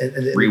And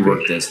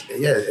rework this.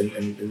 Yeah,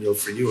 and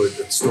for you, a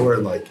store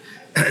and like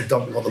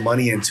dumping all the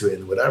money into it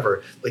and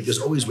whatever, like there's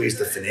always ways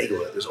to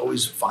finagle it. There's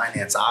always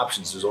finance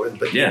options. There's always,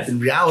 but in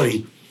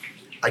reality,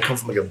 I come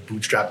from like a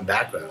bootstrapping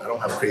background. I don't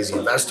have crazy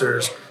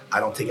investors. I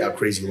don't take out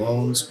crazy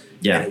loans.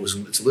 Yeah. And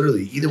it's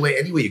literally either way,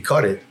 any way you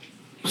cut it,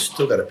 you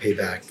still got to pay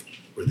back,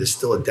 or there's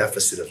still a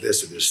deficit of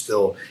this, or there's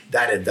still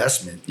that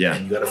investment. Yeah.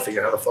 And you got to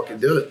figure out how to fucking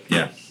do it.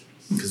 Yeah,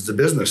 Because it's a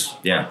business,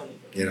 yeah.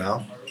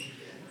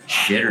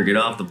 Shit or get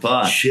off the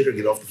pot. Shit or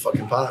get off the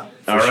fucking pot.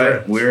 All right,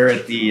 sure. we're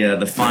at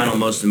the final,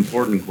 most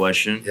important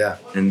question. Yeah.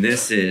 And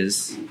this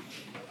is,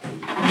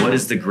 what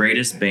is the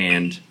greatest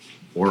band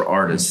or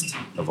artist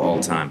of all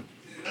time?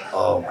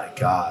 Oh my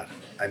God.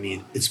 I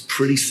mean, it's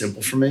pretty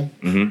simple for me.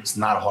 Mhm. It's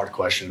not a hard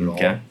question at all.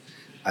 Okay.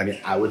 I mean,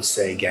 I would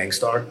say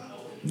Gangstar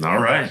All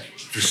right.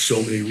 for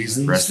so many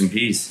reasons. Rest in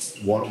peace.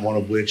 One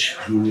of which,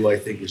 Guru, I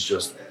think, is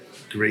just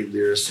a great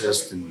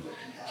lyricist, and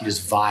he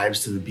just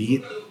vibes to the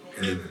beat.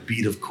 And the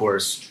beat, of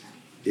course,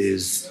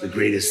 is the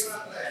greatest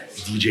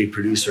DJ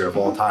producer of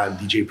all time,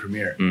 DJ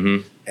Premier.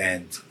 Mm-hmm.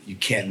 And you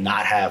can't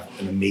not have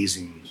an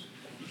amazing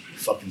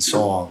fucking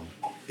song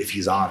if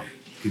he's on it.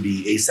 It could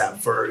be A$AP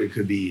Ferg, it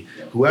could be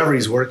whoever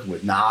he's working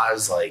with,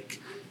 Nas, like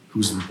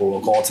who's in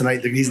Roll Call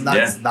tonight. He's not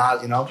Nas,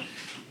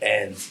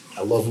 And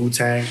I love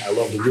Wu-Tang, I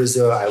love the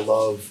RZA, I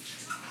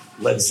love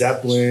Led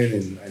Zeppelin,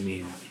 and I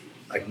mean,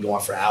 I can go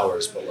on for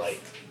hours, but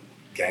like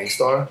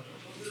Gangstar,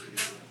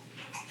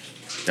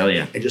 Hell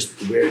yeah. and just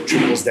where it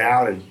trickles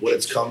down and what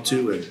it's come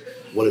to and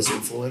what it's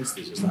influenced,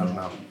 is just, I don't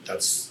know.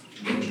 That's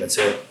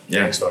it.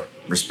 Yeah. Gangstar.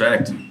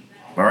 Respect.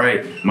 All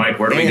right, Mike,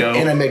 where do we go?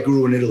 And I met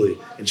Guru in Italy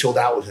and chilled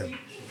out with him.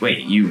 Wait,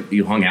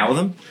 you hung out with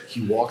him?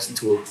 He walks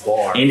into a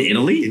bar In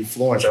Italy? in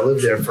Florence. I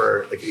lived there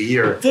for like a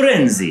year.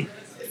 Firenze.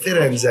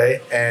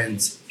 Firenze,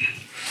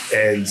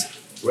 and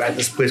we're at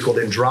this place called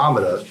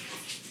Andromeda,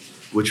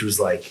 which was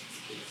like,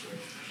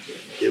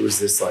 it was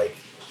this like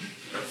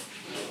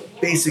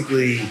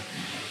basically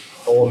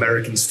all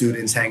American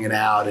students hanging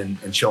out and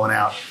chilling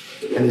out.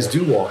 And this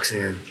dude walks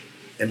in,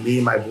 and me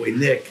and my boy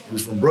Nick,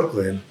 who's from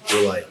Brooklyn,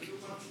 were like,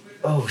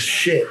 oh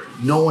shit.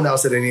 No one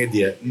else had any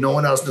idea. No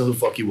one else knew who the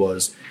fuck he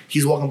was.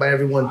 He's walking by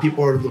everyone.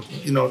 People are,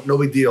 no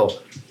big deal.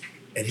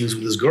 And he was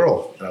with this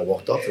girl. And I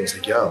walked up and I was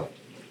like, yo,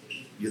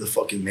 you're the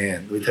fucking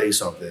man. Let me tell you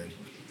something.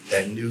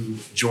 That new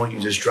joint you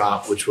just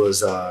dropped, which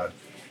was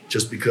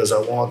just because I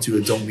want to,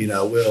 it don't mean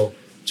I will.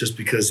 Just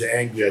because you're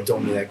angry, I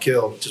don't mean I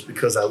kill. Just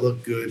because I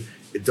look good,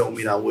 it don't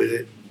mean I'm with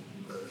it.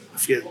 I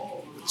forget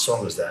what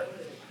song was that.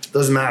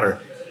 Doesn't matter.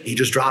 He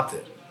just dropped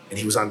it. And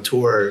he was on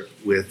tour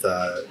with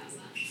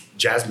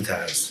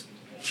Jazzmatazz,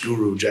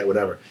 Guru, Jet,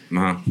 whatever.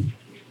 Uh-huh. And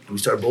we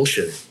started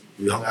bullshitting.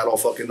 We hung out all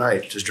fucking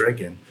night, just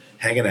drinking,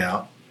 hanging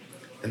out.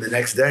 And the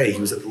next day, he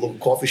was at the local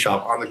coffee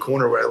shop on the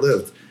corner where I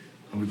lived.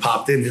 And we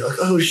popped in. He's like,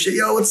 oh, shit,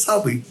 yo, what's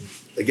up?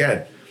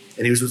 Again.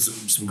 And he was with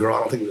some girl.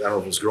 I don't know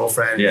if it was his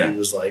girlfriend. Yeah. And he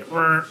was like,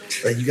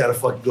 you got to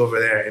fucking go over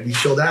there. And we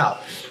chilled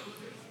out.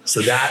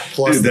 So that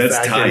plus the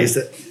fact that he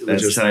said...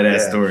 That's a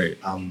tight-ass story.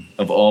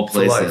 Of all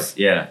places.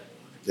 Yeah.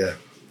 Yeah.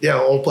 Yeah,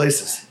 all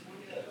places.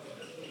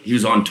 He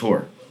was on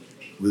tour.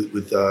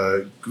 With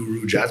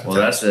Guru Jasmine.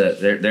 Well, that's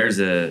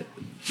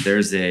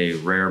there's a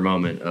rare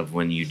moment of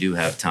when you do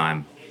have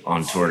time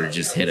on tour to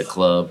just hit a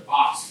club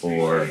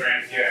or...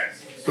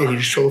 Yeah, he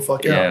just chilled the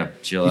fuck out. Yeah,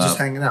 chill out. He's just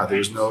hanging out. There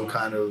was no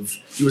kind of...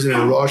 He wasn't in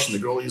a rush, and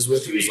the girl he was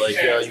with, he was like,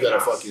 yeah, you gotta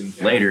fucking...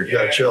 Later. You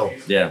gotta chill.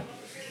 Yeah.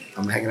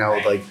 I'm hanging out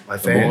with, like, my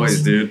fans. The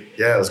boys, dude.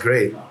 Yeah, it was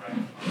great.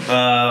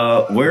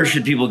 Where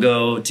should people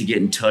go to get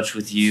in touch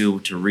with you,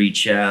 to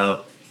reach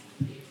out?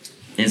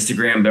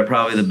 Instagram, but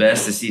probably the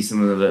best to see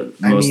some of the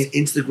most... I mean,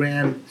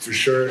 Instagram, for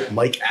sure.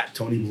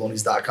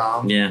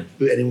 Mike@TonyBoloney.com. Yeah.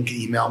 Anyone can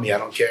email me. I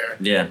don't care.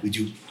 Yeah. We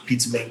do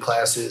pizza making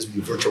classes. We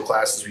do virtual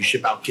classes. We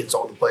ship out kits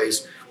all over the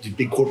place. We do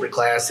big corporate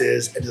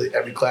classes. And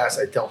every class,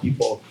 I tell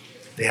people,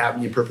 they have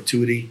me in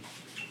perpetuity.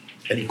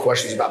 Any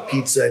questions about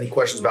pizza, any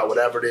questions about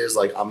whatever it is,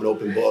 like, I'm an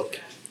open book.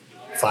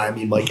 Find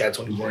me,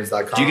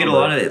 Mike@TonyBoloney.com. Do you get a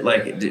lot of it?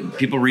 Like,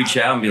 people reach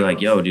out and be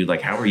like, yo, dude,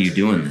 like, how are you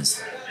doing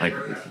this? Like,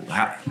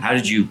 how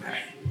did you...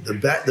 The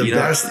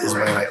best is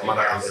when I'm on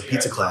a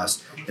pizza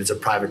class, and it's a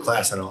private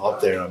class, and I'm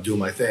up there and I'm doing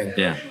my thing.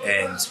 Yeah.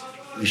 And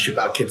we ship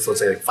out kits, let's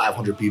say like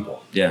 500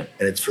 people. Yeah.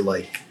 And it's for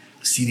like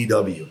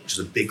CDW, which is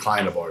a big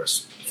client of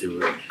ours,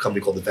 through a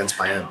company called Events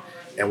by M.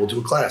 And we'll do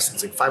a class.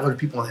 It's like 500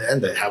 people on the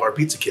end that have our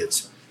pizza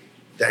kits.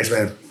 Thanks,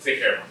 man.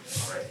 Take care.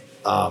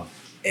 All right.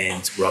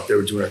 And we're up there,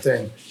 we're doing our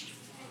thing.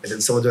 And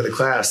then someone during the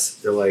class,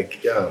 they're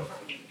like, yo,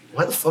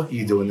 why the fuck are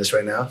you doing this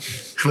right now?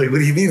 I'm like, what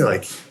do you mean?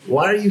 Like,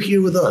 why are you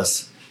here with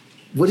us?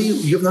 What do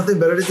you have nothing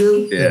better to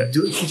do? Yeah.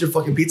 Teach a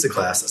fucking pizza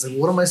class. I was like,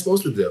 what am I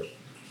supposed to do?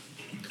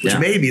 Which Yeah.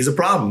 maybe is a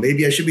problem.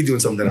 Maybe I should be doing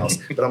something else.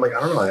 But I'm like,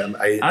 I don't know.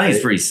 I think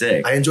it's pretty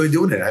sick. I enjoy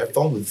doing it. I have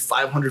fun with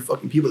 500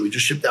 fucking people that we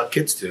just shipped out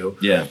kits to.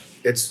 Yeah.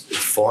 It's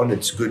fun.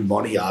 It's good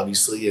money,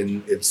 obviously.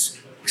 And it's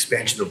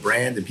expansion of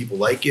brand and people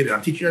like it. And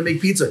I'm teaching you how to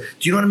make pizza. Do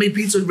you know how to make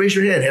pizza? Raise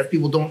your hand. Half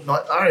people don't know.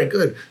 All right,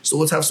 good. So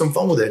let's have some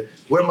fun with it.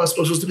 Where am I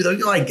supposed to be? Like,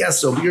 oh, I guess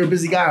so. But you're a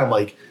busy guy. I'm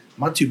like,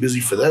 I'm not too busy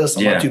for this.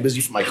 I'm not too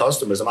busy for my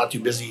customers. I'm not too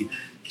busy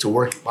to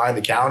work behind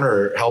the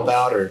counter or help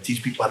out or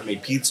teach people how to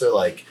make pizza.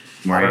 Like,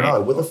 Right. I don't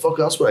know. What the fuck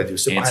else would I do?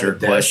 Sit Answer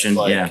behind a question.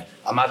 Desk? Like, Yeah.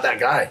 I'm not that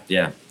guy.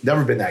 Yeah.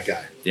 Never been that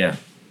guy. Yeah.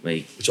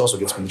 Like, Which also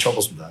gets me in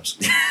trouble sometimes.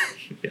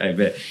 I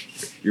bet.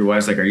 Your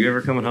wife's like, are you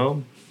ever coming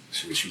home?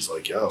 She's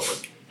like, yo,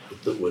 like,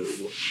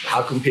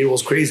 how come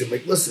payroll's crazy? I'm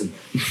like, listen,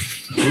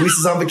 Luis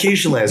is on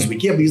vacation last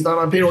week. Yeah, but he's not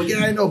on payroll.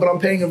 Yeah, I know, but I'm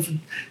paying him for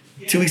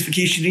 2 weeks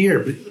vacation a year.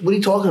 But what are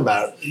you talking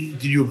about?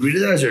 Did you agree to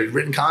that? Is there a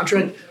written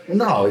contract?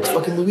 No, it's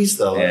fucking Luis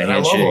though. Yeah, and I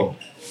love him.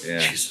 Yeah.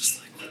 She's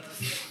just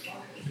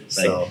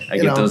like, Like, I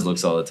get those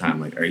looks all the time.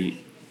 Like,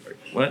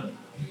 what?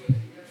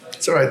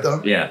 It's all right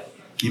though. Yeah.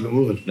 Keep it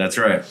moving. That's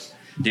right.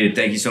 Dude,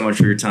 thank you so much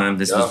for your time.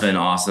 This has been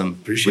awesome.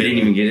 Appreciate we didn't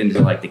it. even get into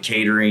like the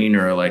catering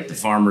or like the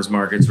farmers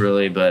markets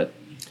really, but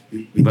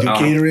We do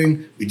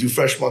catering. We do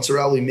fresh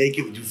mozzarella. We make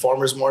it. We do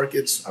farmers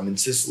markets. I'm in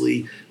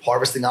Sicily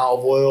harvesting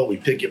olive oil. We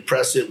pick it,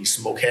 press it. We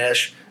smoke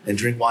hash and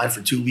drink wine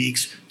for 2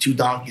 weeks. 2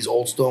 donkeys,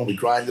 Old Stone. We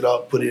grind it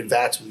up, put it in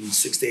vats within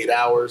 6 to 8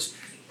 hours.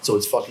 So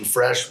it's fucking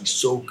fresh. We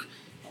soak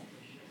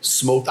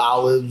smoked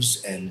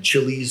olives and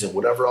chilies and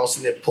whatever else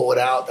in it. Pull it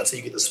out. That's how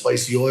you get the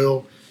spicy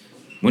oil.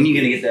 when are you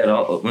gonna get that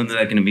all? When is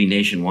that gonna be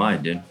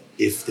nationwide, dude?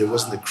 If there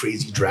wasn't a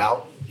crazy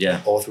drought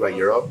Yeah. all throughout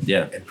Europe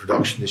Yeah. and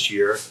production this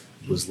year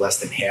was less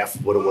than half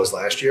of what it was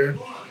last year,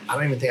 I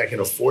don't even think I can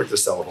afford to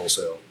sell it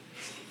wholesale.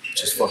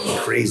 Which is fucking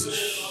crazy.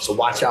 So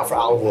watch out for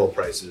olive oil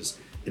prices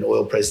and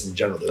oil prices in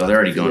general. They're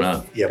already going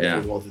up. Yeah, but Yeah.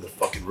 they're going through the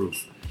fucking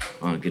roof.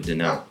 Oh, good to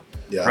know.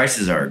 Yeah.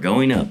 Prices are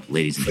going up,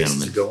 ladies and Prices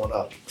gentlemen. are going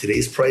up.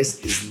 Today's price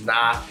is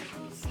not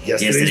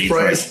yesterday's Yesterday's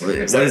price.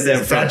 price. What is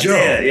that Fat from?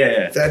 Joe.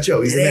 Yeah. Fat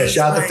Joe. He's the man.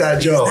 Shout out to Fat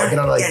Joe. I've been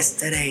on like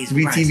yesterday's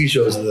 3 price. TV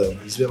shows with him.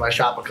 He's been in my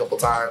shop a couple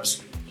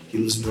times. He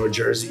lives in North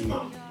Jersey.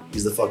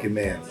 He's the fucking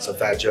man. So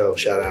Fat Joe,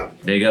 shout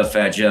out. Big up,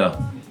 Fat Joe.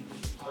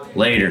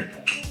 Later.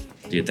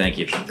 Dude, thank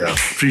you. Yeah,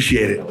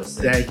 appreciate it.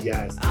 Thank you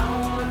guys. I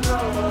wanna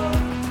know